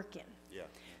doing work in. Yeah.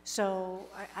 So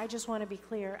I just want to be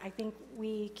clear. I think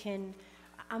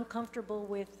I'm comfortable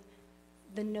with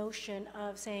the notion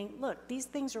of saying, look, these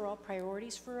things are all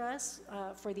priorities for us,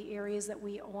 for the areas that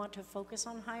we want to focus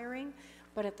on hiring,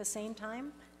 but at the same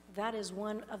time, that is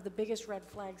one of the biggest red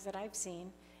flags that I've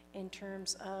seen in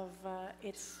terms of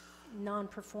its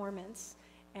non-performance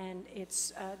and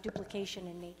its duplication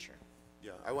in nature.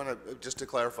 Yeah, I want to, just to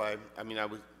clarify, I mean,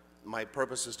 my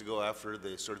purpose is to go after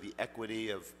the sort of the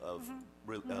equity of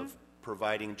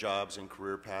providing jobs and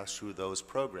career paths through those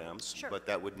programs, Sure. but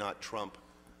that would not trump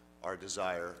our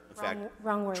desire. In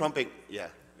Wrong word. Trumping, yeah,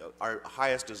 our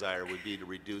highest desire would be to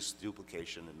reduce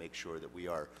duplication and make sure that we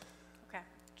are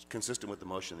consistent with the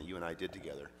motion that you and I did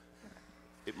together.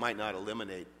 It might not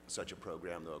eliminate such a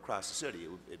program, though, across the city.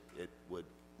 It would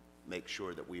make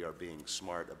sure that we are being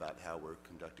smart about how we're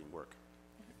conducting work.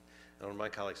 And my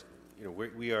colleagues, you know,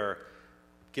 we are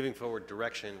giving forward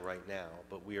direction right now,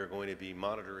 but we are going to be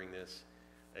monitoring this.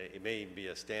 It may even be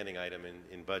a standing item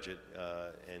in budget,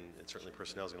 and certainly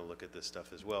personnel is going to look at this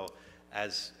stuff as well.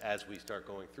 As we start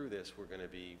going through this, we're going to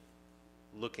be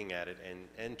looking at it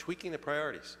and tweaking the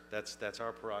priorities. That's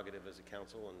our prerogative as a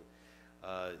council,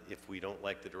 and if we don't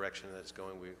like the direction that it's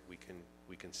going,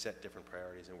 we can set different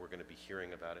priorities, and we're going to be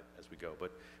hearing about it as we go.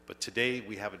 But today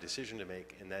we have a decision to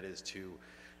make, and that is to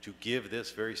give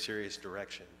this very serious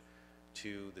direction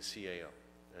to the CAO,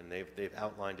 and they've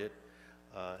outlined it,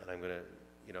 and I'm going to.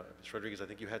 You know, Ms. Rodriguez, I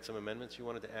think you had some amendments you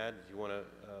wanted to add. Do you want to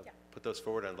put those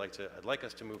forward? I'd like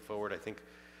us to move forward. I think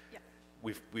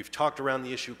we've talked around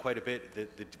the issue quite a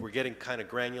bit. We're getting kind of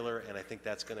granular, and I think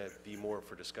that's going to be more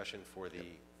for discussion for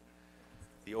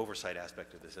the oversight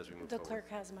aspect of this as we move forward. The clerk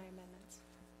has my amendments.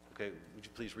 Okay, would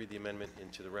you please read the amendment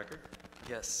into the record?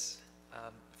 Yes.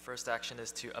 First action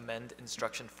is to amend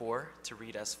Instruction 4 to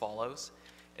read as follows.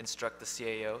 Instruct the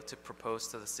CAO to propose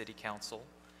to the City Council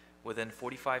within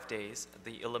 45 days,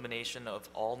 the elimination of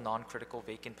all non-critical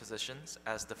vacant positions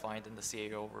as defined in the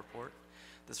CAO report.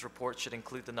 This report should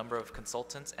include the number of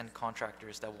consultants and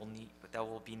contractors that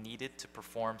will be needed to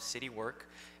perform city work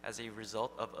as a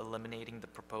result of eliminating the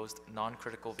proposed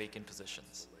non-critical vacant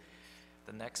positions.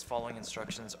 The next following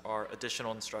instructions are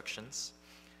additional instructions.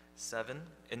 7,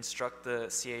 instruct the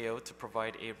CAO to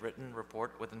provide a written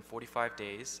report within 45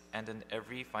 days and in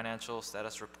every financial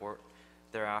status report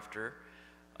thereafter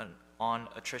on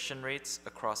attrition rates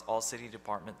across all city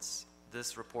departments.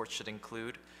 This report should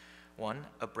include 1,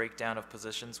 a breakdown of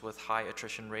positions with high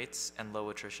attrition rates and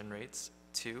low attrition rates.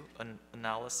 2, an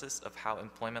analysis of how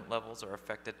employment levels are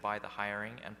affected by the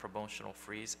hiring and promotional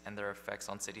freeze and their effects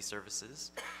on city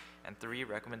services. And 3,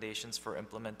 recommendations for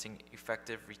implementing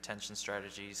effective retention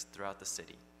strategies throughout the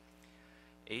city.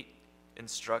 8,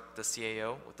 instruct the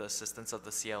CAO, with the assistance of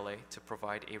the CLA, to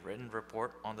provide a written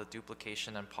report on the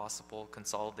duplication and possible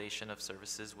consolidation of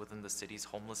services within the city's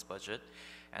homeless budget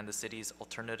and the city's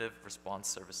alternative response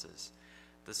services.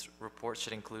 This report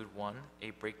should include 1,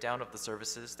 a breakdown of the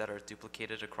services that are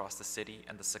duplicated across the city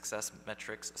and the success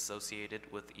metrics associated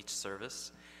with each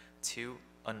service. 2,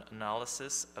 an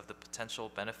analysis of the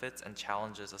potential benefits and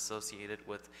challenges associated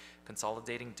with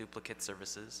consolidating duplicate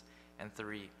services. And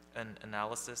 3, an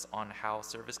analysis on how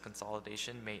service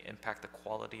consolidation may impact the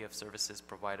quality of services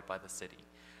provided by the city.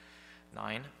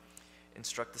 9,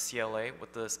 instruct the CLA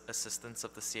with the assistance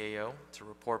of the CAO to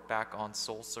report back on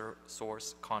sole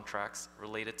source contracts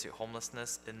related to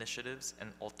homelessness initiatives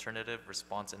and alternative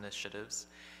response initiatives,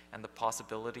 and the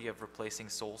possibility of replacing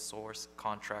sole source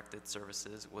contracted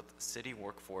services with city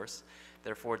workforce,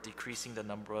 therefore decreasing the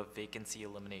number of vacancy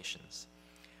eliminations.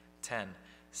 10,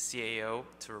 CAO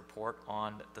to report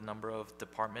on the number of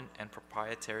department and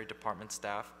proprietary department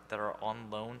staff that are on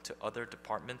loan to other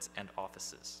departments and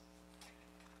offices.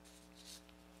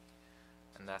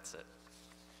 And that's it.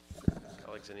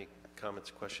 Colleagues, any comments,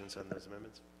 questions on those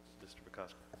amendments? Mr.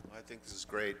 Bukowski. I think this is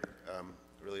great.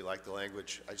 Really like the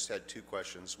language. I just had 2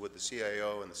 questions. Would the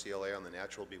CIO and the CLA on the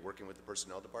natural be working with the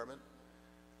personnel department?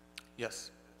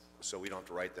 Yes. So we don't have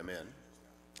to write them in.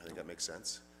 I think that makes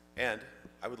sense. And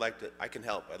I would like to, I can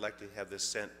help. I'd like to have this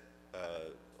sent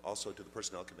also to the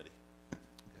personnel committee.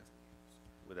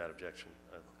 Without objection.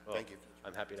 Thank you.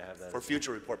 I'm happy to have that. For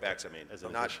future report backs, I mean. As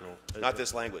an not, additional. not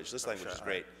this language. This language Sure. is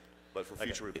great. But for Okay.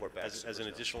 future report backs. As an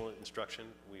additional instruction,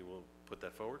 we will put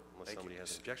that forward unless Thank somebody you.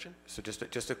 has an objection. So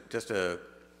just a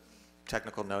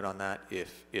technical note on that.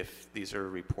 If these are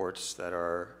reports that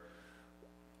are,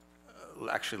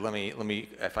 actually, let me,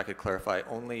 if I could clarify,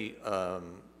 only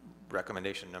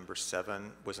recommendation number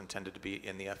 7 was intended to be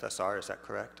in the FSR. Is that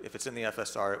correct? If it's in the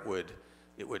FSR,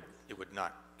 it would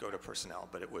not go to personnel,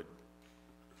 but it would.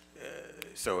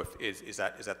 So is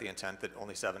that the intent, that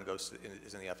only 7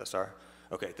 is in the FSR?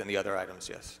 Okay, then the other items,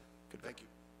 yes. Good. Thank you.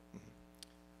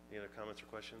 Any other comments or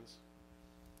questions?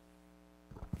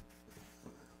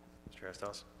 Mr.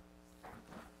 Hestos?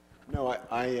 No,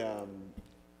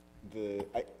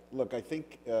 look, I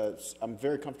think I'm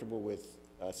very comfortable with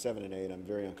 7 and 8. I'm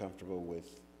very uncomfortable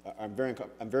with. I'm very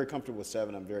comfortable with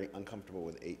 7. I'm very uncomfortable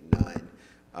with 8 and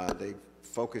 9. They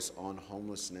focus on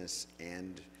homelessness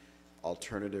and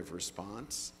alternative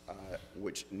response,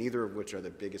 neither of which are the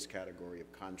biggest category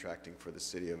of contracting for the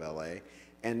city of LA.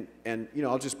 And you know,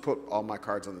 I'll just put all my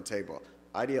cards on the table.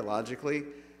 Ideologically,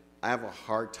 I have a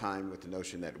hard time with the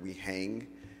notion that we hang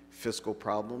fiscal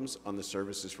problems on the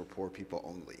services for poor people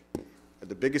only.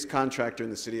 The biggest contractor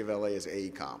in the city of LA is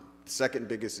AECOM. The second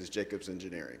biggest is Jacobs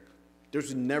Engineering.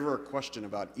 There's never a question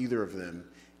about either of them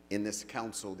in this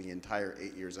council the entire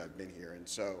 8 years I've been here. And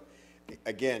so,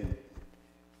 again,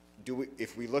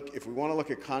 if we want to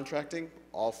look at contracting,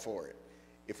 all for it.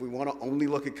 If we want to only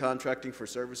look at contracting for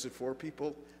services for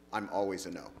people, I'm always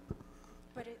a no.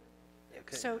 But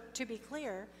so to be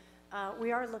clear,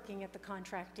 we are looking at the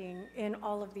contracting in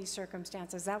all of these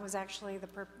circumstances. That was actually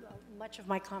much of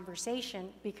my conversation,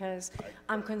 because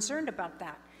I'm concerned about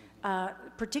that,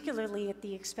 particularly at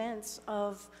the expense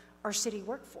of our city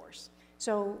workforce.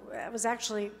 So it was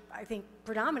actually, I think,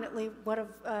 predominantly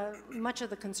much of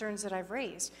the concerns that I've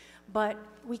raised. But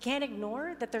we can't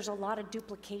ignore that there's a lot of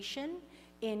duplication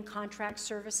in contract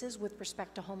services with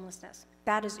respect to homelessness.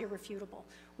 That is irrefutable.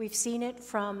 We've seen it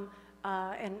from,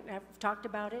 and I've talked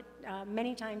about it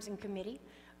many times in committee,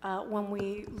 when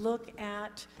we look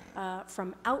at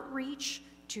from outreach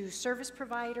to service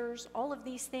providers, all of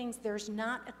these things, there's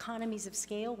not economies of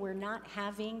scale. We're not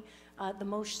having the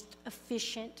most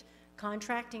efficient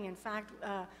contracting. In fact,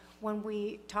 when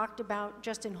we talked about,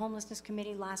 just in Homelessness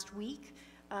Committee last week,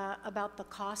 about the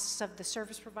costs of the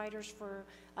service providers for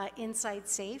Inside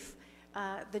Safe,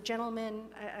 the gentleman,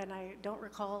 and I don't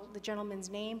recall the gentleman's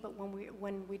name, but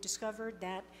when we discovered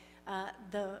that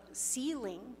the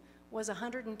ceiling was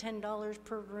 $110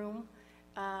 per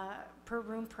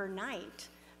room per night,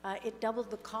 it doubled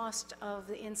the cost of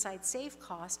the Inside Safe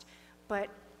cost. But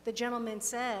the gentleman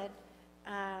said,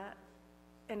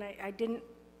 and I didn't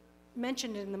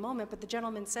mention it in the moment, but the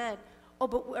gentleman said, oh,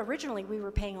 but originally we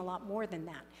were paying a lot more than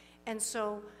that. And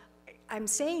so I'm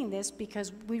saying this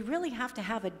because we really have to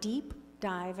have a deep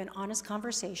dive and honest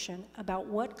conversation about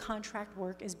what contract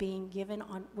work is being given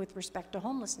with respect to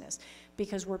homelessness,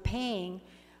 because we're paying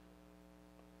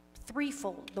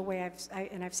threefold the way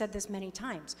I've said this many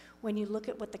times. When you look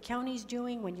at what the county's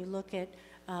doing, when you look at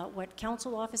what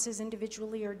council offices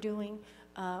individually are doing,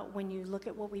 when you look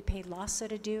at what we paid LAHSA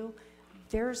to do,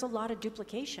 there's a lot of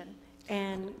duplication,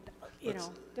 and you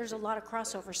know, there's a lot of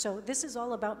crossover. So this is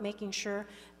all about making sure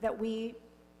that we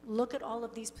look at all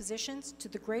of these positions to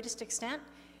the greatest extent.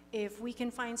 If we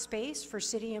can find space for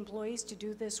city employees to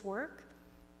do this work,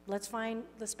 let's find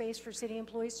the space for city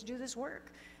employees to do this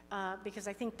work, because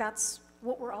I think that's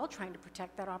what we're all trying to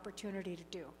protect, that opportunity to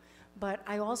do. But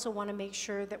I also want to make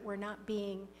sure that we're not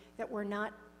paying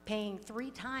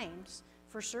 3 times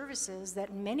for services that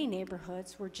in many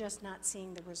neighborhoods we're just not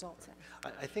seeing the results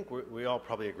in. I think we all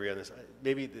probably agree on this.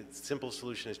 Maybe the simple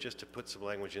solution is just to put some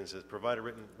language in that says provide a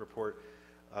written report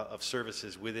of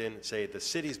services within, say, the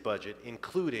city's budget,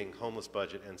 including homeless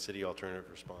budget and city alternative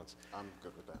response. I'm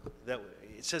good with that.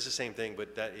 It says the same thing,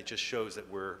 but that it just shows that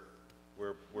we're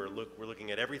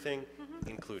looking at everything,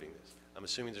 including this. I'm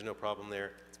assuming there's no problem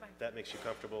there. That makes you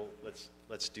comfortable.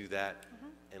 Let's do that,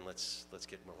 and let's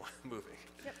get moving.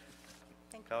 Yep.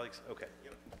 Thank you. Colleagues, okay.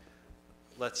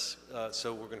 Let's.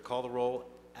 So we're going to call the roll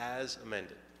as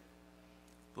amended.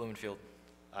 Blumenfield.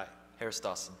 Aye. Harris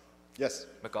Dawson. Yes.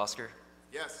 McOsker.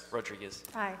 Yes. Rodriguez.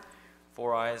 Aye.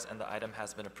 4 ayes, and the item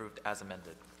has been approved as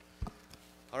amended.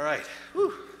 All right.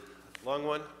 Whew. Long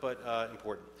one, but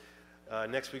important.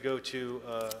 Next, we go to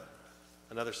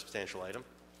another substantial item.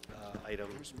 Item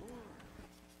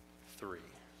 3.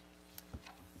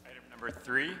 Item number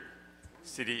 3,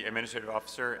 City Administrative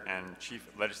Officer and Chief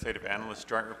Legislative Analyst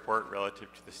Joint Report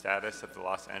relative to the status of the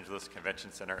Los Angeles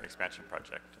Convention Center Expansion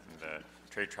Project. And the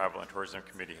Trade, Travel, and Tourism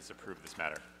Committee has approved this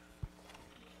matter.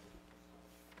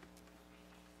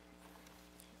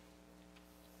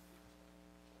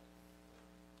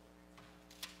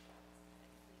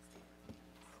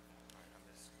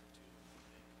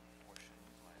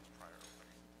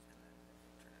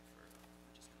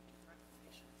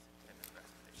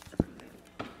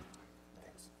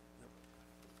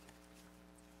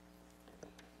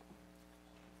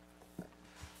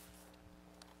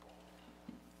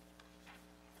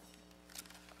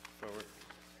 Forward.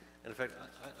 And in fact,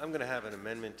 I'm going to have an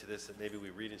amendment to this that maybe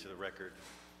we read into the record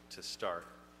to start,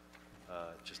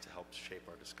 just to help shape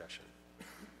our discussion.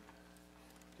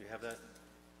 Do you have that?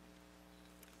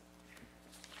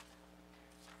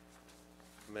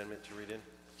 Amendment to read in?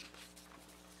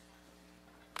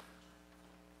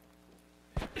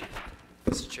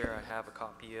 Mr. Chair, I have a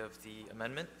copy of the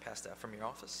amendment passed out from your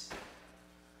office.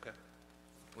 Okay.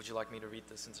 Would you like me to read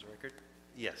this into the record?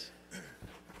 Yes.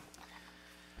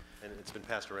 And it's been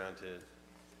passed around to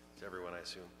everyone, I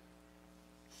assume.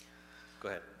 Go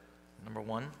ahead. Number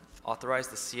 1, authorize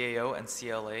the CAO and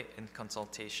CLA in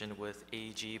consultation with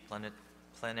AEG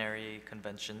Plenary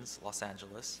Conventions, Los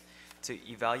Angeles, to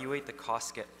evaluate the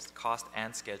cost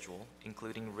and schedule,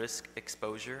 including risk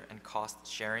exposure and cost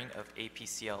sharing of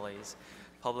APCLA's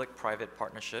public-private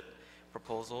partnership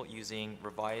proposal using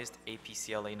revised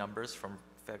APCLA numbers from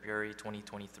February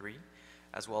 2023,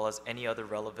 as well as any other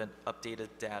relevant updated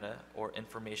data or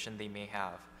information they may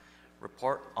have.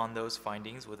 Report on those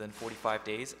findings within 45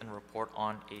 days and report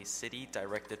on a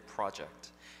city-directed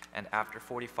project. And after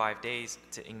 45 days,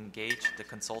 to engage the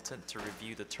consultant to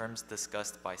review the terms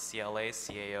discussed by CLA,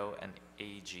 CAO, and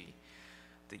AEG.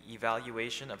 The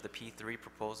evaluation of the P3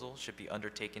 proposal should be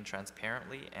undertaken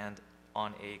transparently and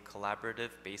on a collaborative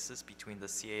basis between the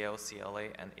CAO, CLA,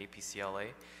 and APCLA,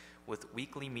 with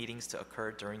weekly meetings to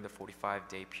occur during the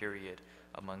 45-day period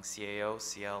among CAO,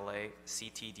 CLA,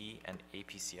 CTD, and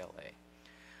APCLA.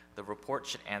 The report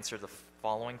should answer the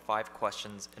following 5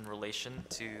 questions in relation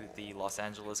to the Los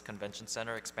Angeles Convention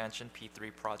Center Expansion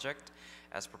P3 project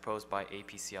as proposed by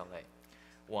APCLA.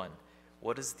 1.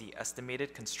 What is the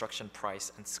estimated construction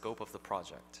price and scope of the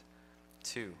project?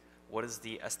 2. What is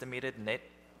the estimated net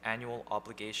annual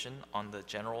obligation on the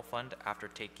general fund after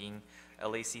taking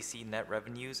LACC net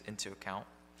revenues into account?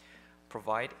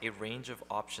 Provide a range of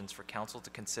options for council to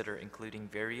consider, including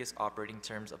various operating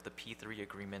terms of the P3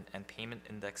 agreement and payment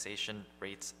indexation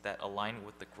rates that align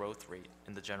with the growth rate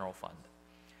in the general fund.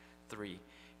 3.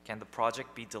 Can the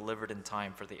project be delivered in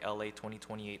time for the LA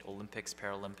 2028 Olympics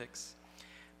Paralympics?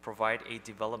 Provide a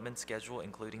development schedule,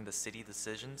 including the city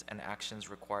decisions and actions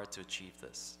required to achieve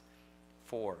this.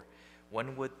 4.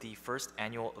 When would the first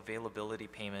annual availability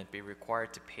payment be required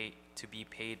to be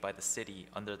paid by the city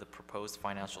under the proposed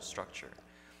financial structure?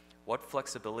 What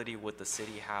flexibility would the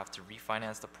city have to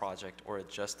refinance the project or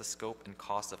adjust the scope and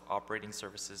cost of operating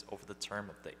services over the term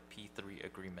of the P3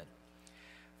 agreement?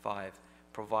 5.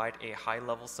 Provide a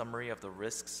high-level summary of the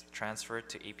risks transferred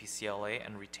to APCLA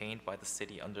and retained by the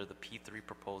city under the P3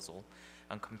 proposal,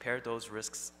 and compare those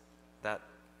risks that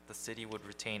the city would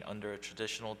retain under a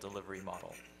traditional delivery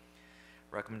model.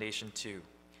 Recommendation 2,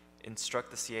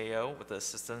 instruct the CAO with the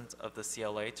assistance of the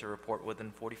CLA to report within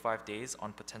 45 days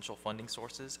on potential funding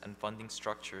sources and funding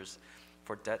structures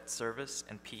for debt service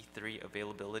and P3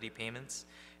 availability payments,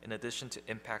 in addition to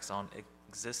impacts on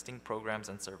existing programs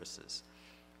and services.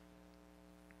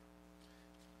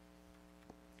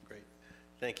 Great.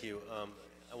 Thank you.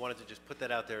 I wanted to just put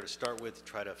that out there to start with, to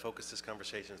try to focus this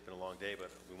conversation. It's been a long day, but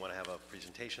we want to have a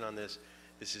presentation on this.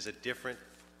 This is a different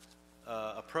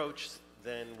approach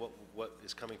than what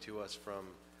is coming to us from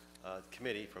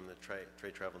committee, from the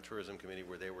Trade, Travel, and Tourism Committee,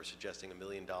 where they were suggesting $1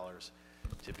 million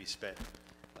to be spent.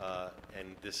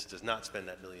 And this does not spend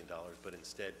that $1 million, but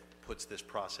instead puts this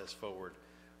process forward,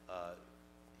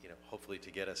 hopefully to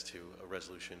get us to a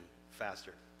resolution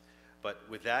faster. But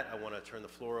with that, I want to turn the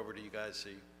floor over to you guys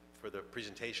for the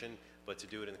presentation, but to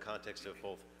do it in the context of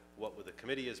both what the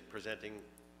committee is presenting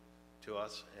to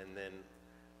us and then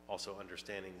also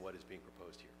understanding what is being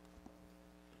proposed here.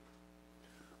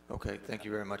 Okay, thank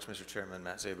you very much, Mr. Chairman.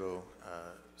 Matt Szabo,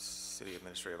 City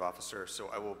Administrative Officer.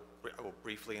 So I will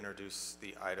briefly introduce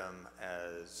the item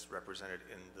as represented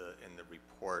in the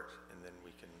report, and then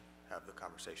we can have the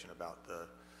conversation about the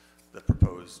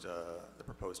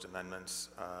proposed amendments,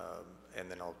 and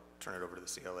then I'll turn it over to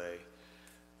the CLA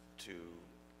to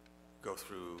go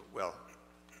through. Well,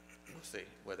 we'll see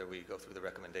whether we go through the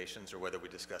recommendations or whether we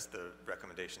discuss the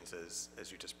recommendations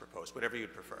as you just proposed, whatever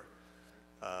you'd prefer.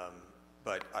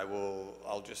 But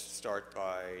I'll just start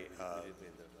by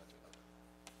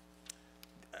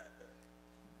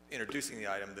introducing the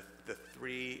item.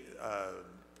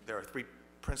 There are three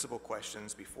principal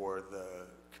questions before the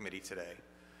committee today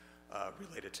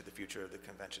related to the future of the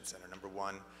convention center. Number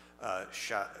one,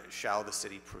 shall the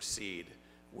city proceed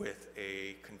with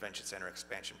a convention center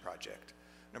expansion project?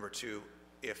 Number two,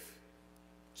 if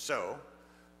so,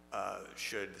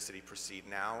 should the city proceed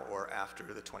now or after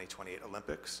the 2028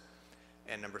 Olympics?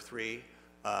 And number three,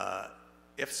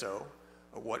 if so,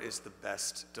 what is the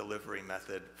best delivery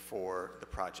method for the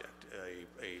project?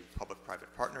 A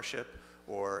public-private partnership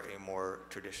or a more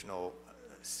traditional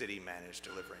city-managed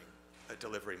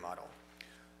delivery model?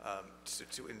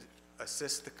 To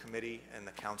assist the committee and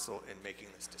the council in making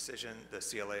this decision, the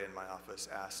CLA in my office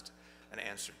asked and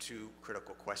answered two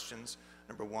critical questions.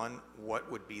 Number one,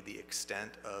 what would be the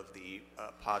extent of the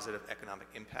positive economic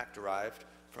impact derived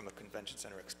from a convention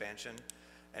center expansion?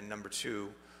 And number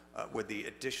two, would the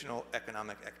additional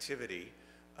economic activity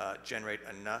generate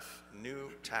enough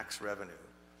new tax revenue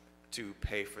to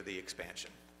pay for the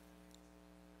expansion?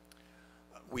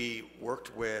 We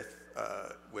worked with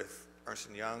Ernst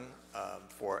 & Young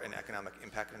for an economic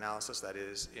impact analysis that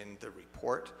is in the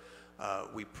report.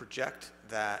 We project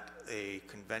that a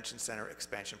convention center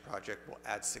expansion project will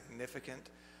add significant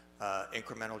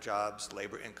incremental jobs,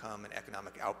 labor income, and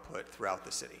economic output throughout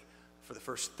the city. For the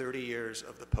first 30 years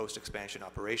of the post-expansion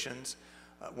operations,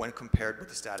 when compared with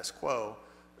the status quo,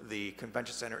 the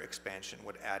convention center expansion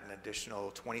would add an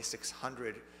additional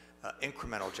 2,600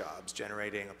 incremental jobs,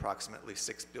 generating approximately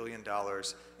 $6 billion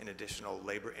in additional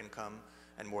labor income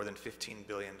and more than $15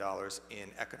 billion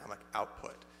in economic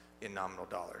output in nominal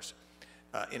dollars.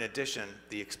 In addition,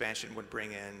 the expansion would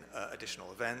bring in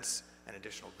additional events and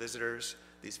additional visitors.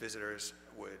 These visitors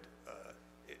would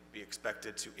be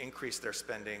expected to increase their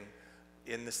spending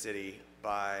in the city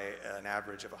by an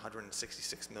average of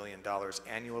 $166 million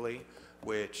annually,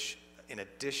 which, in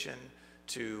addition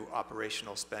to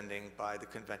operational spending by the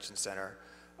convention center,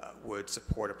 would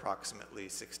support approximately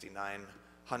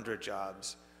 6,900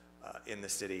 jobs in the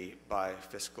city by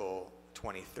fiscal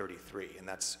 2033, and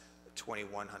that's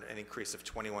an increase of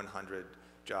 2,100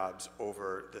 jobs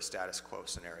over the status quo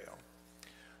scenario.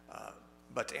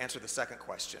 But to answer the second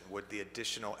question, would the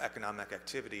additional economic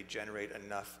activity generate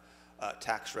enough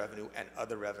tax revenue and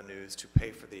other revenues to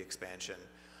pay for the expansion?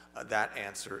 That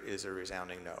answer is a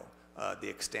resounding no. The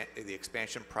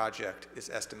expansion project is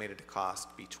estimated to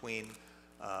cost between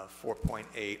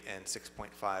 $4.8 and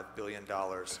 $6.5 billion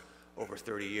over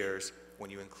 30 years when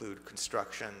you include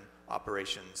construction,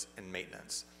 operations, and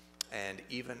maintenance. And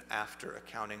even after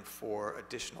accounting for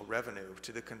additional revenue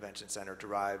to the convention center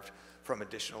derived from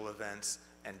additional events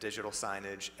and digital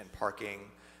signage and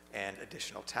parking and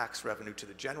additional tax revenue to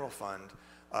the general fund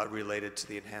related to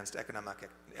the enhanced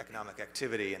economic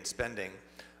activity and spending,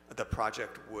 the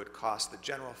project would cost the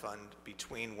general fund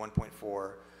between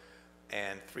 $1.4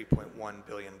 and $3.1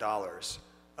 billion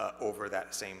over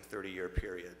that same 30-year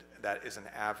period. That is an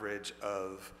average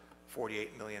of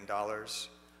 $48 million,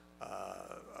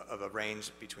 of a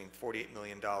range between $48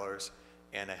 million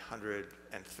and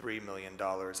 $103 million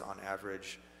on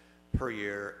average per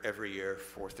year, every year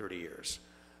for 30 years.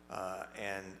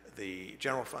 And the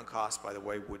general fund cost, by the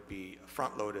way, would be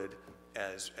front-loaded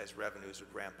as revenues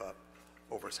would ramp up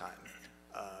over time.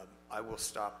 I will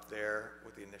stop there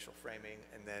with the initial framing,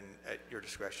 and then at your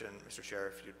discretion, Mr. Chair,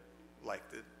 if you'd like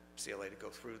the CLA to go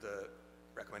through the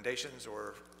recommendations,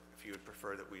 or if you would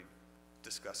prefer that we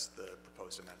discuss the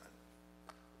proposed amendment.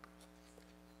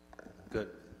 Good.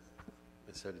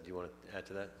 Ms. Soto, do you want to add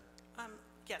to that?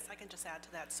 Yes, I can just add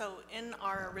to that. So in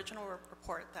our original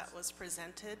report that was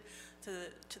presented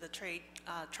to the Trade,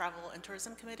 Travel, and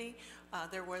Tourism Committee,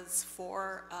 there was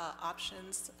 4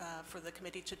 options for the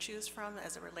committee to choose from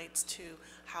as it relates to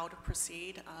how to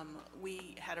proceed.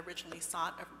 We had originally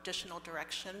sought additional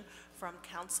direction from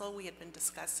council. We had been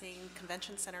discussing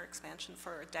convention center expansion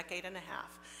for a decade and a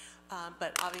half.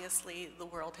 But obviously, the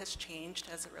world has changed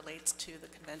as it relates to the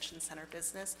convention center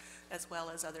business, as well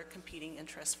as other competing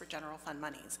interests for general fund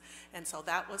monies. And so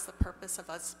that was the purpose of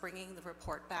us bringing the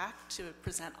report back to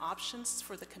present options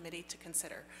for the committee to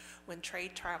consider. When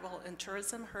Trade, Travel, and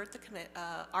Tourism heard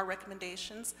our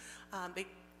recommendations, they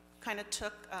kind of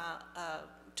took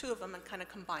 2 of them and kind of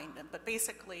combined them. But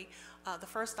basically, the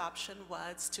first option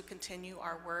was to continue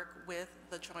our work with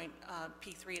the joint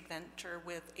P3 adventure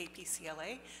with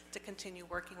APCLA, to continue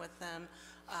working with them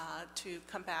to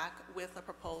come back with a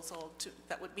proposal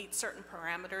that would meet certain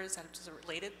parameters as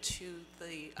related to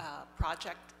the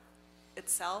project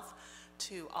itself,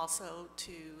 to also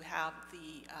to have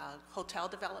the hotel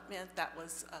development that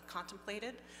was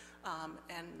contemplated,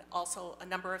 and also a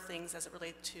number of things as it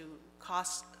related to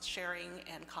cost sharing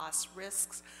and cost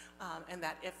risks, and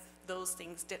that if those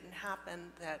things didn't happen,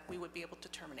 that we would be able to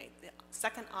terminate. The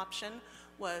second option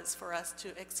was for us to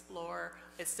explore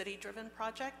a city-driven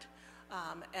project,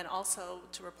 and also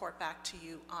to report back to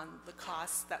you on the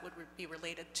costs that would be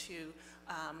related to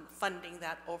funding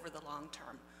that over the long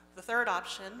term. The third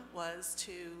option was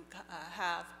to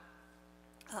have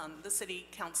the City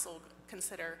Council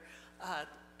consider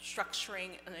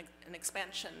structuring an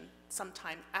expansion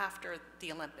sometime after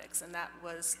the Olympics, and that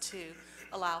was to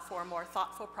allow for a more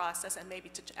thoughtful process and maybe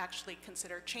to actually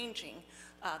consider changing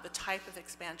the type of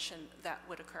expansion that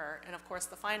would occur. And of course,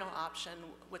 the final option,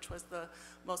 which was the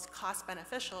most cost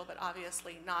beneficial, but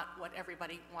obviously not what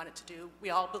everybody wanted to do.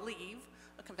 We all believe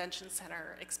a convention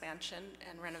center expansion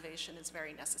and renovation is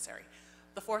very necessary.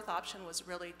 The fourth option was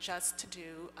really just to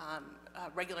do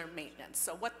regular maintenance.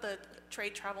 So what the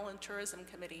Trade, Travel, and Tourism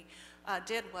Committee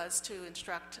did was to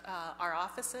instruct our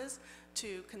offices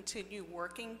to continue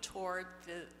working toward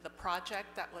the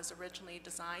project that was originally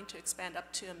designed to expand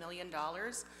up to $1 million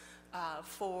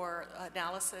for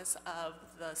analysis of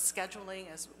the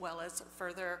scheduling as well as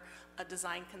further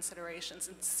design considerations,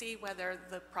 and see whether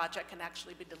the project can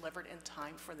actually be delivered in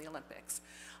time for the Olympics.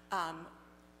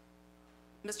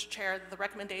 Mr. Chair, the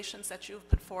recommendations that you've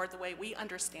put forward, the way we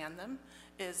understand them,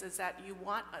 is that you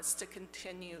want us to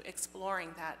continue exploring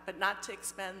that, but not to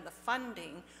expend the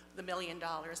funding, the $1 million,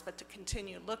 but to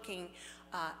continue looking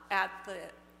at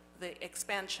the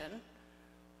expansion,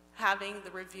 having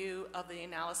the review of the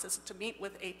analysis, to meet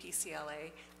with APCLA,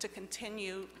 to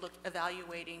continue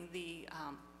evaluating the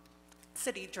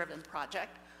city-driven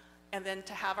project, and then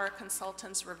to have our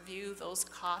consultants review those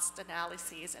cost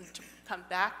analyses and to come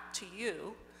back to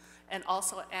you, and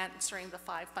also answering the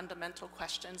 5 fundamental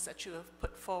questions that you have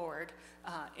put forward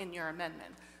in your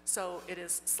amendment. So it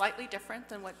is slightly different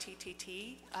than what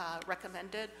TTT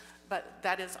recommended, but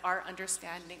that is our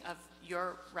understanding of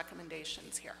your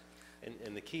recommendations here.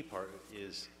 And the key part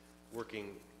is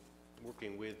working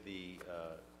with the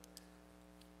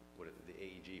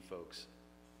AEG folks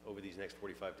over these next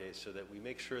 45 days, so that we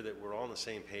make sure that we're all on the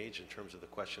same page in terms of the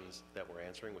questions that we're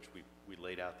answering, which we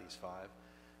laid out these 5,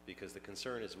 because the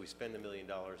concern is we spend $1 million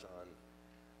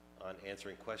on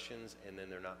answering questions, and then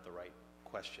they're not the right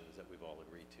questions that we've all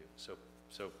agreed to.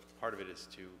 So part of it is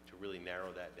to really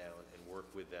narrow that down and work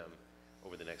with them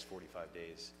over the next 45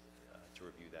 days to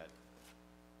review that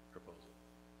proposal.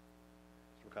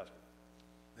 Mr. McCosker.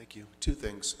 Thank you. 2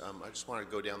 things. I just want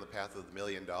to go down the path of the $1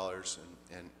 million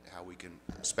and how we can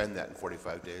spend that in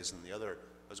 45 days. And the other,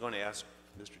 I was going to ask,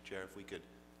 Mr. Chair, if we could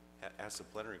ask the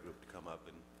plenary group to come up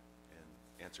and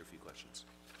answer a few questions.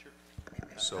 Sure.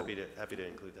 So, happy to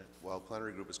include that. While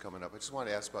plenary group is coming up, I just want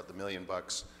to ask about the $1 million.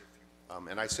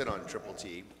 And I sit on Triple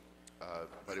T,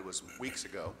 but it was weeks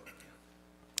ago.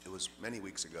 It was many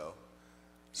weeks ago,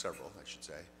 several, I should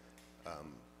say,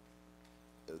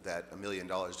 that $1 million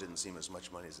didn't seem as much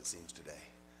money as it seems today.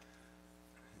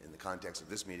 In the context of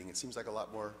this meeting, it seems like a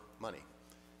lot more money.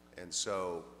 And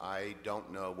so I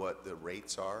don't know what the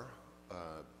rates are,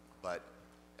 but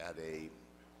at a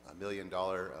 $1 million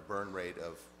burn rate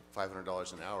of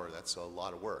 $500 an hour, that's a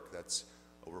lot of work. That's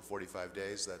over 45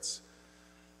 days. That's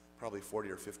probably 40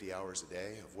 or 50 hours a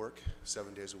day of work,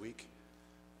 7 days a week.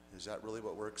 Is that really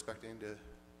what we're expecting to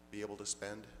be able to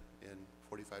spend in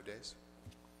 45 days?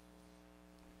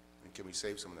 And can we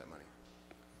save some of that money?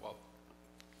 Well,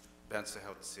 Ben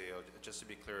Sahel, the CEO, just to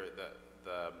be clear,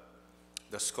 the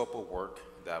the scope of work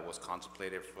that was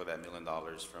contemplated for that $1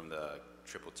 million from the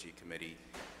Triple T committee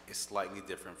is slightly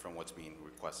different from what's being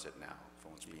requested now,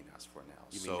 from what's being asked for now.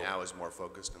 You mean now is more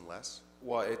focused and less?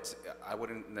 Well, I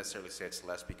wouldn't necessarily say it's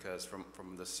less, because from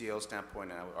the CO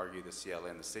standpoint, and I would argue the CLA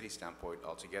and the city standpoint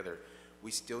altogether,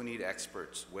 we still need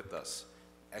experts with us,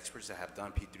 experts that have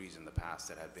done P3s in the past,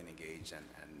 that have been engaged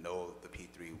and know the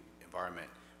P3 environment.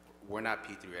 We're not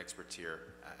P3 experts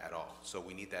here at all, so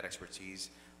we need that expertise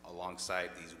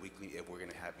alongside these weekly, if we're going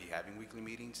to be having weekly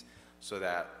meetings, so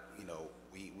that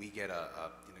we get a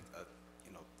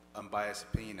unbiased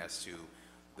opinion as to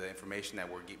the information that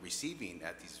we're receiving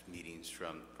at these meetings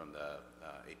from the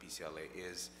APCLA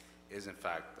is in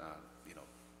fact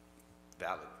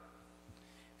valid.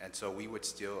 And so we would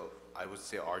still, I would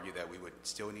still argue that we would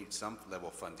still need some level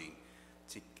of funding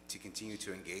to continue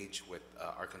to engage with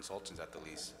our consultants at the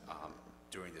least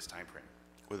during this time frame.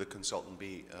 Would the consultant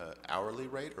be hourly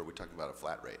rate, or are we talking about a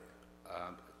flat rate?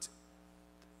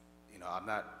 I'm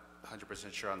not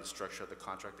 100% sure on the structure of the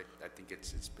contract. I think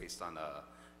it's based on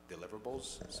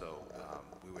deliverables, so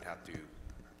we would have to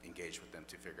engage with them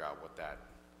to figure out what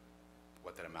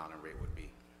that amount and rate would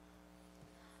be.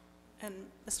 And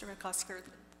Mr. McCusker,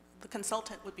 the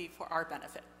consultant would be for our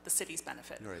benefit, the city's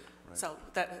benefit. Right. So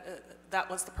that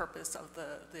was the purpose of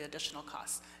the additional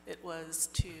cost. It was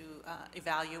to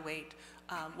evaluate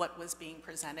what was being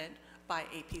presented by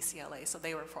APCLA, so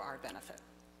they were for our benefit.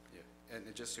 Yeah,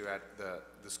 and just to add,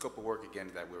 the scope of work again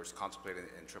that we were contemplating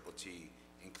in Triple T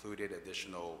included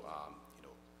additional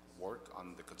work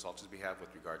on the consultant's behalf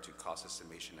with regard to cost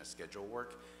estimation and schedule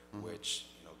work, which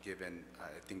given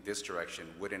I think this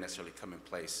direction wouldn't necessarily come in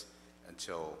place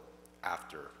until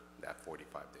after that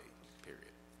 45-day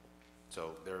period.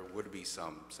 So there would be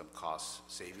some cost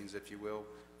savings, if you will,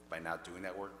 by not doing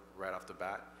that work right off the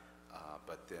bat,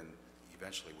 but then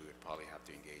eventually we would probably have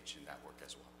to engage in that work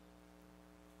as well.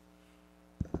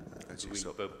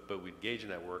 But we'd engage in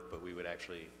that work, but we would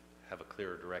actually have a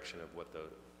clearer direction of what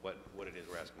it is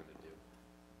we're asking them to do.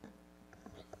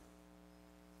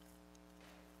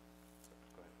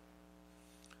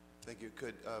 Thank you.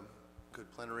 Could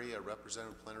plenary,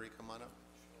 Representative Plenary, come on up?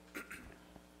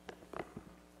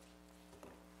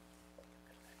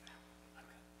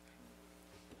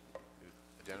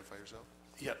 Identify yourself.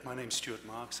 Yeah, my name's Stuart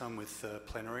Marks. I'm with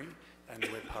Plenary, and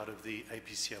we're part of the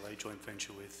APCLA joint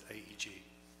venture with AEG.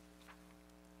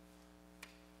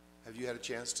 Have you had a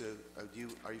chance to?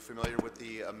 Are you familiar with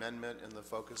the amendment and the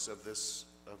focus of this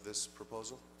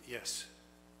proposal? Yes.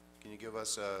 Can you give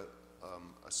us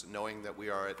knowing that we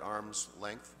are at arm's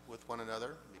length with one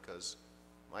another, because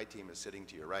my team is sitting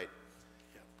to your right.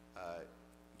 Yep.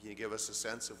 Can you give us a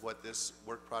sense of what this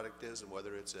work product is and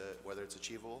whether it's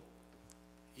achievable?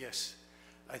 Yes.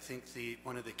 I think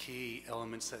one of the key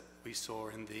elements that we saw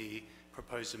in the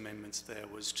proposed amendments there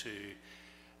was to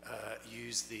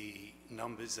use the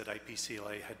numbers that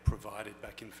APCLA had provided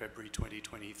back in February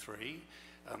 2023,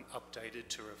 updated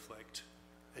to reflect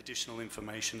additional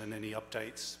information and any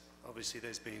updates. Obviously,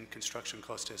 there's been construction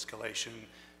cost escalation,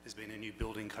 there's been a new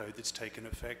building code that's taken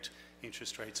effect,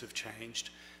 interest rates have changed,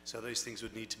 so those things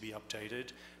would need to be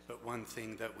updated. But one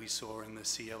thing that we saw in the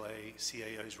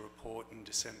CAO's report in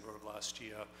December of last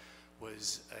year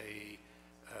was a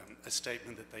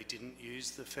statement that they didn't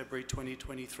use the February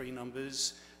 2023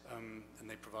 numbers, and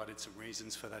they provided some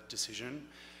reasons for that decision.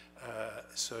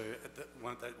 So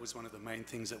that was one of the main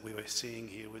things that we were seeing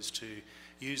here, was to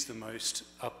use the most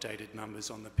updated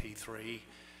numbers on the P3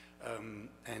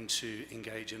 and to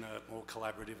engage in a more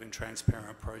collaborative and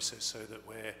transparent process, so that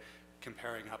we're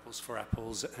comparing apples for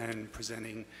apples and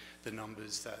presenting the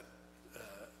numbers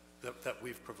that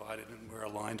we've provided, and we're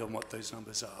aligned on what those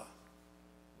numbers are.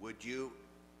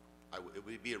 It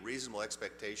would be a reasonable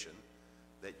expectation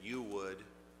that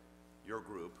your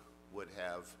group would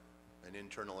have an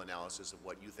internal analysis of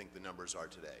what you think the numbers are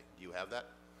today. Do you have that?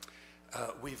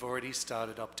 We've already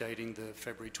started updating the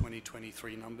February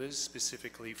 2023 numbers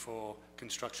specifically for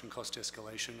construction cost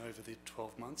escalation over the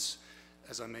 12 months.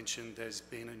 As I mentioned, there's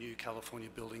been a new California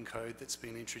building code that's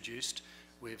been introduced.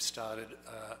 We've started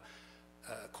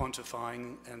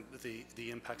quantifying and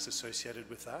the impacts associated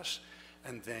with that.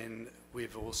 And then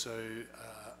we've also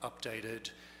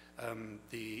updated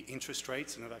the interest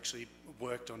rates, and have actually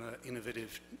worked on an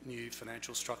innovative new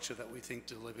financial structure that we think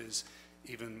delivers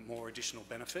even more additional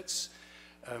benefits,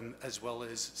 as well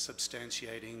as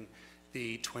substantiating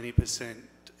the 20%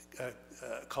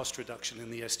 cost reduction in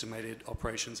the estimated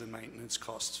operations and maintenance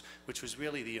costs, which was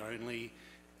really the only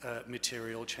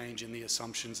material change in the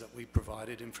assumptions that we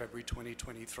provided in February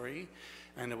 2023,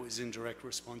 and it was in direct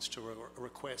response to a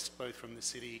request both from the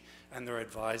city and their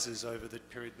advisors over the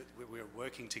period that we were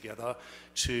working together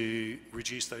to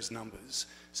reduce those numbers.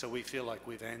 So we feel like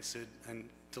we've answered and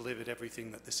delivered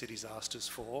everything that the city's asked us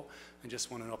for, and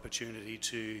just want an opportunity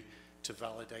to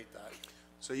validate that.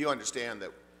 So you understand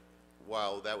that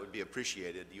while that would be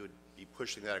appreciated, you would be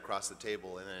pushing that across the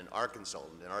table, and then our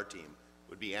consultant and our team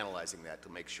would be analyzing that to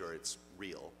make sure it's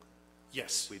real.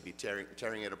 Yes. We'd be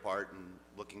tearing it apart and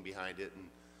looking behind it and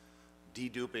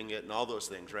deduping it and all those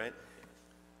things, right?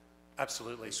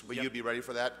 Absolutely. Will you be ready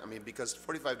for that? I mean, because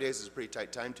 45 days is a pretty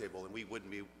tight timetable, and we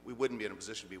wouldn't be in a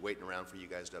position to be waiting around for you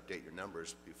guys to update your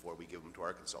numbers before we give them to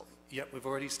our consultant. Yep, we've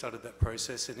already started that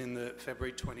process, and in the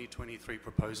February 2023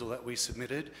 proposal that we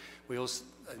submitted, we also,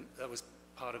 that was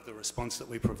part of the response that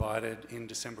we provided in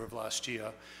December of last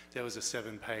year. There was a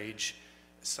 7-page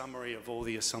summary of all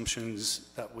the assumptions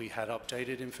that we had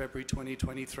updated in February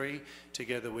 2023,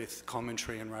 together with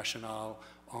commentary and rationale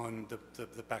on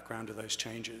the background of those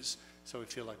changes. So we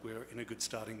feel like we're in a good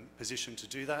starting position to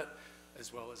do that.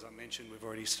 As well, as I mentioned, we've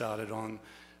already started on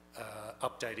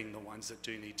updating the ones that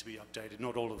do need to be updated.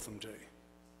 Not all of them do.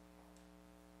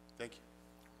 Thank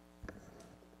you.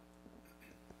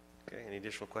 Okay, any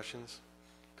additional questions,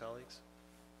 colleagues?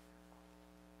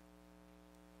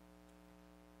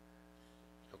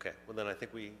 Okay, well then I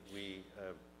think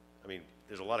I mean,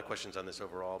 there's a lot of questions on this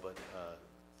overall, but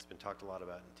it's been talked a lot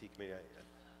about in T committee.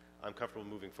 I'm comfortable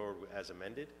moving forward as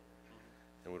amended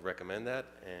and would recommend that.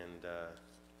 And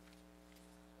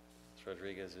Ms.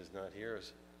 Rodriguez is not here.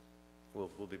 We'll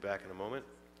be back in a moment.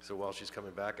 So while she's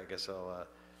coming back, I guess I'll,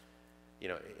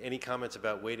 any comments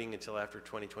about waiting until after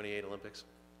 2028 Olympics?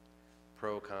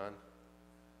 Pro, con?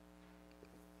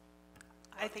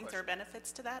 I think there are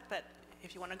benefits to that, but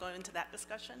if you want to go into that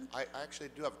discussion. I actually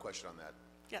do have a question on that.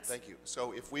 Yes. Thank you.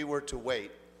 So if we were to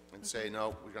wait and say,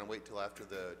 no, we're going to wait till after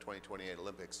the 2028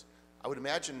 Olympics, I would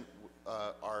imagine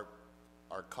our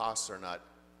costs are not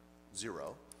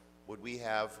zero. Would we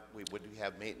have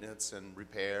maintenance and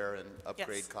repair and upgrade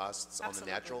Yes, costs on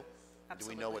absolutely. the natural?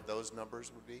 Absolutely. Do we know what those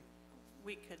numbers would be?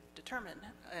 We could determine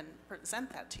and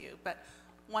present that to you, but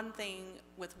one thing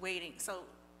with waiting, so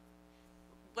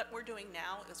what we're doing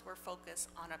now is we're focused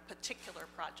on a particular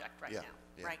project right now,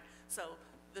 right? So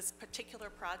this particular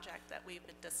project that we've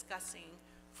been discussing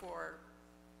for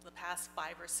the past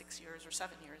 5 or 6 years or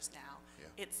 7 years now,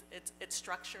 it's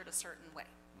structured a certain way,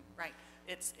 right?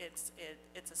 It's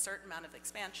a certain amount of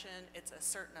expansion, it's a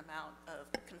certain amount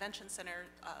of convention center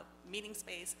meeting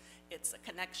space, it's a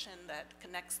connection that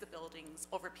connects the buildings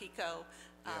over Pico.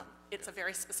 It's a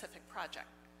very specific project.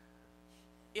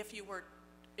 If you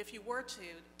were to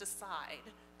decide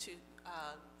to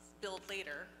build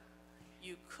later,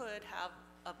 you could have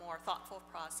a more thoughtful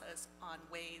process on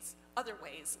other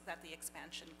ways that the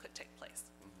expansion could take place.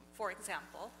 For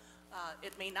example,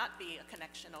 it may not be a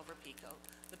connection over Pico.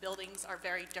 The buildings are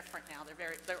very different now.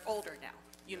 They're older now.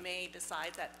 You may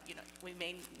decide that we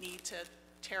may need to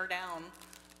tear down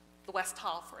the West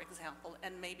Hall, for example,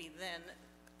 and maybe then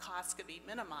costs could be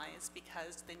minimized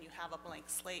because then you have a blank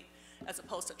slate as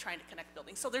opposed to trying to connect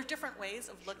buildings. So there are different ways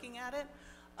of looking at it.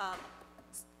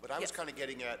 But I was kind of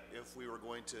getting at if we were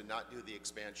going to not do the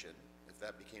expansion, if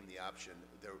that became the option,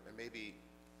 and maybe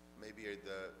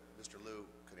Mr. Liu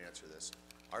could answer this.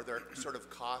 Are there sort of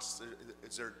costs?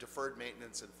 Is there deferred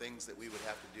maintenance and things that we would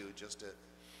have to do just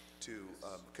to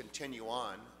continue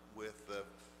on with the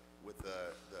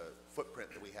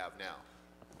footprint that we have now?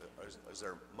 Is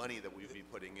there money that we'd be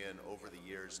putting in over the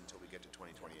years until we get to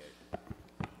 2028?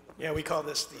 Yeah, we call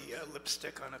this the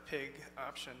lipstick on a pig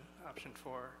option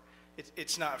 4.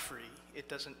 It's not free. It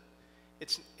doesn't.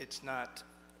 It's not.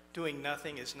 Doing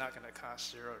nothing is not going to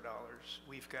cost $0.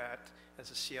 We've got, as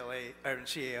the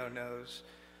CAO knows,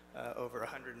 over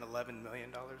 $111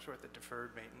 million worth of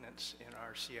deferred maintenance in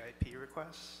our CIP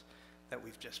requests that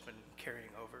we've just been carrying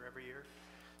over every year.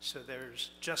 So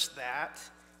there's just that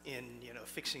in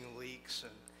fixing leaks,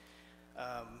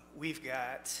 and we've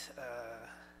got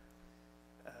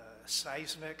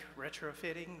seismic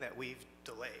retrofitting that we've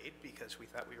delayed because we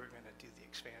thought we were going to do the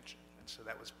expansion, and so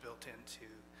that was built into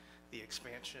the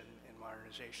expansion and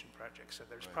modernization project. So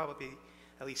there's probably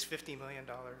at least $50 million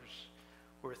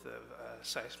worth of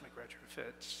seismic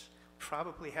retrofits.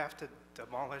 Probably have to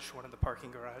demolish one of the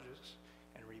parking garages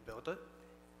and rebuild it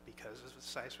because of the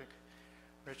seismic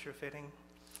retrofitting.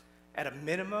 At a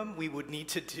minimum, we would need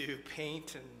to do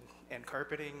paint and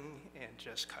carpeting and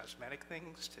just cosmetic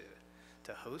things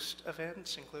to host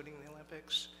events, including the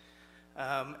Olympics.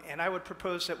 And I would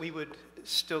propose that we would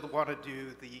still want to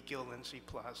do the Gil Lindsay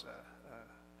Plaza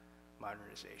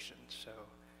modernization. So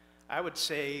I would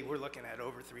say we're looking at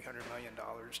over $300 million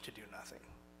to do nothing.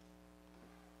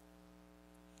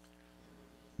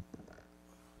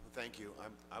 Thank you.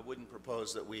 I wouldn't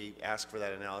propose that we ask for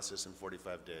that analysis in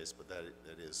 45 days, but that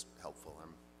is helpful.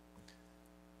 I'm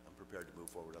prepared to move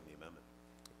forward on the amendment.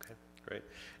 Okay, great.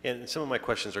 And some of my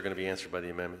questions are going to be answered by the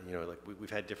amendment. You know, like we've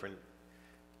had different,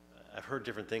 I've heard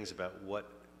different things about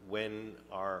when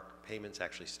our payments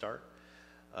actually start.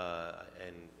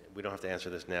 And we don't have to answer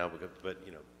this now, but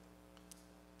you know,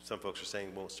 some folks are saying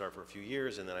it won't start for a few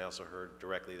years, and then I also heard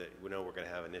directly that we know we're going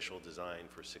to have initial design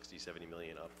for 60, 70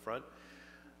 million up front.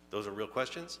 Those are real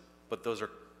questions, but those are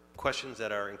questions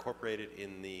that are incorporated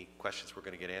in the questions we're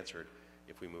going to get answered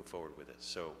if we move forward with it.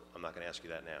 So I'm not going to ask you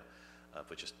that now,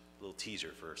 but just a little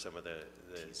teaser for some of the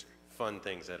fun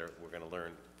things that we're going to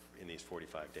learn in these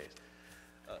 45 days.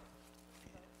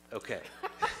 Okay.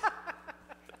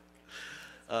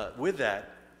 With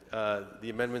that, the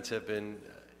amendments have been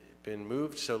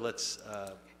moved, so let's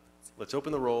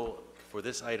open the roll for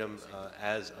this item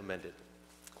as amended.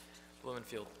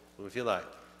 Blumenfield. Blumenfield, aye.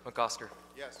 McCosker.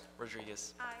 Yes.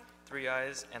 Rodriguez. Aye. 3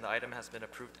 ayes, and the item has been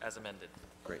approved as amended.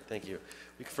 Great, thank you.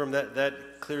 We confirm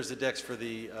that clears the decks for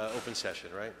the open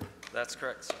session, right? That's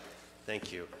correct, sir.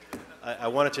 Thank you. I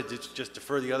wanted to just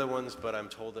defer the other ones, but I'm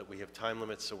told that we have time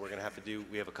limits, so we're going to have to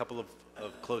we have a couple of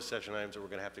closed session items that we're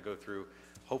going to have to go through,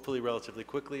 hopefully relatively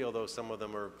quickly, although some of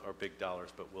them are big dollars,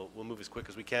 but we'll move as quick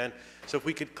as we can. So if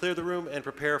we could clear the room and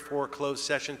prepare for closed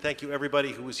session. Thank you,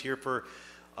 everybody who was here for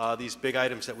these big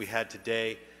items that we had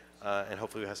today, and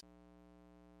hopefully we have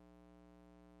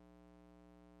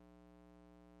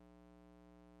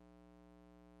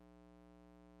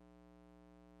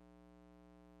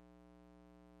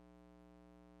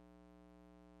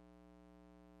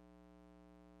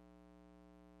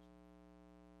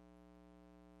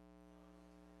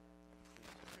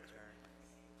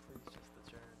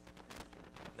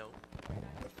No.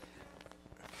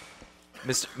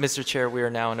 Mr. Chair, we are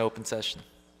now in open session.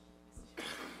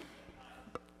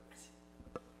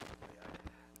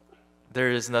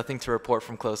 There is nothing to report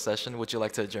from closed session. Would you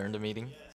like to adjourn the meeting?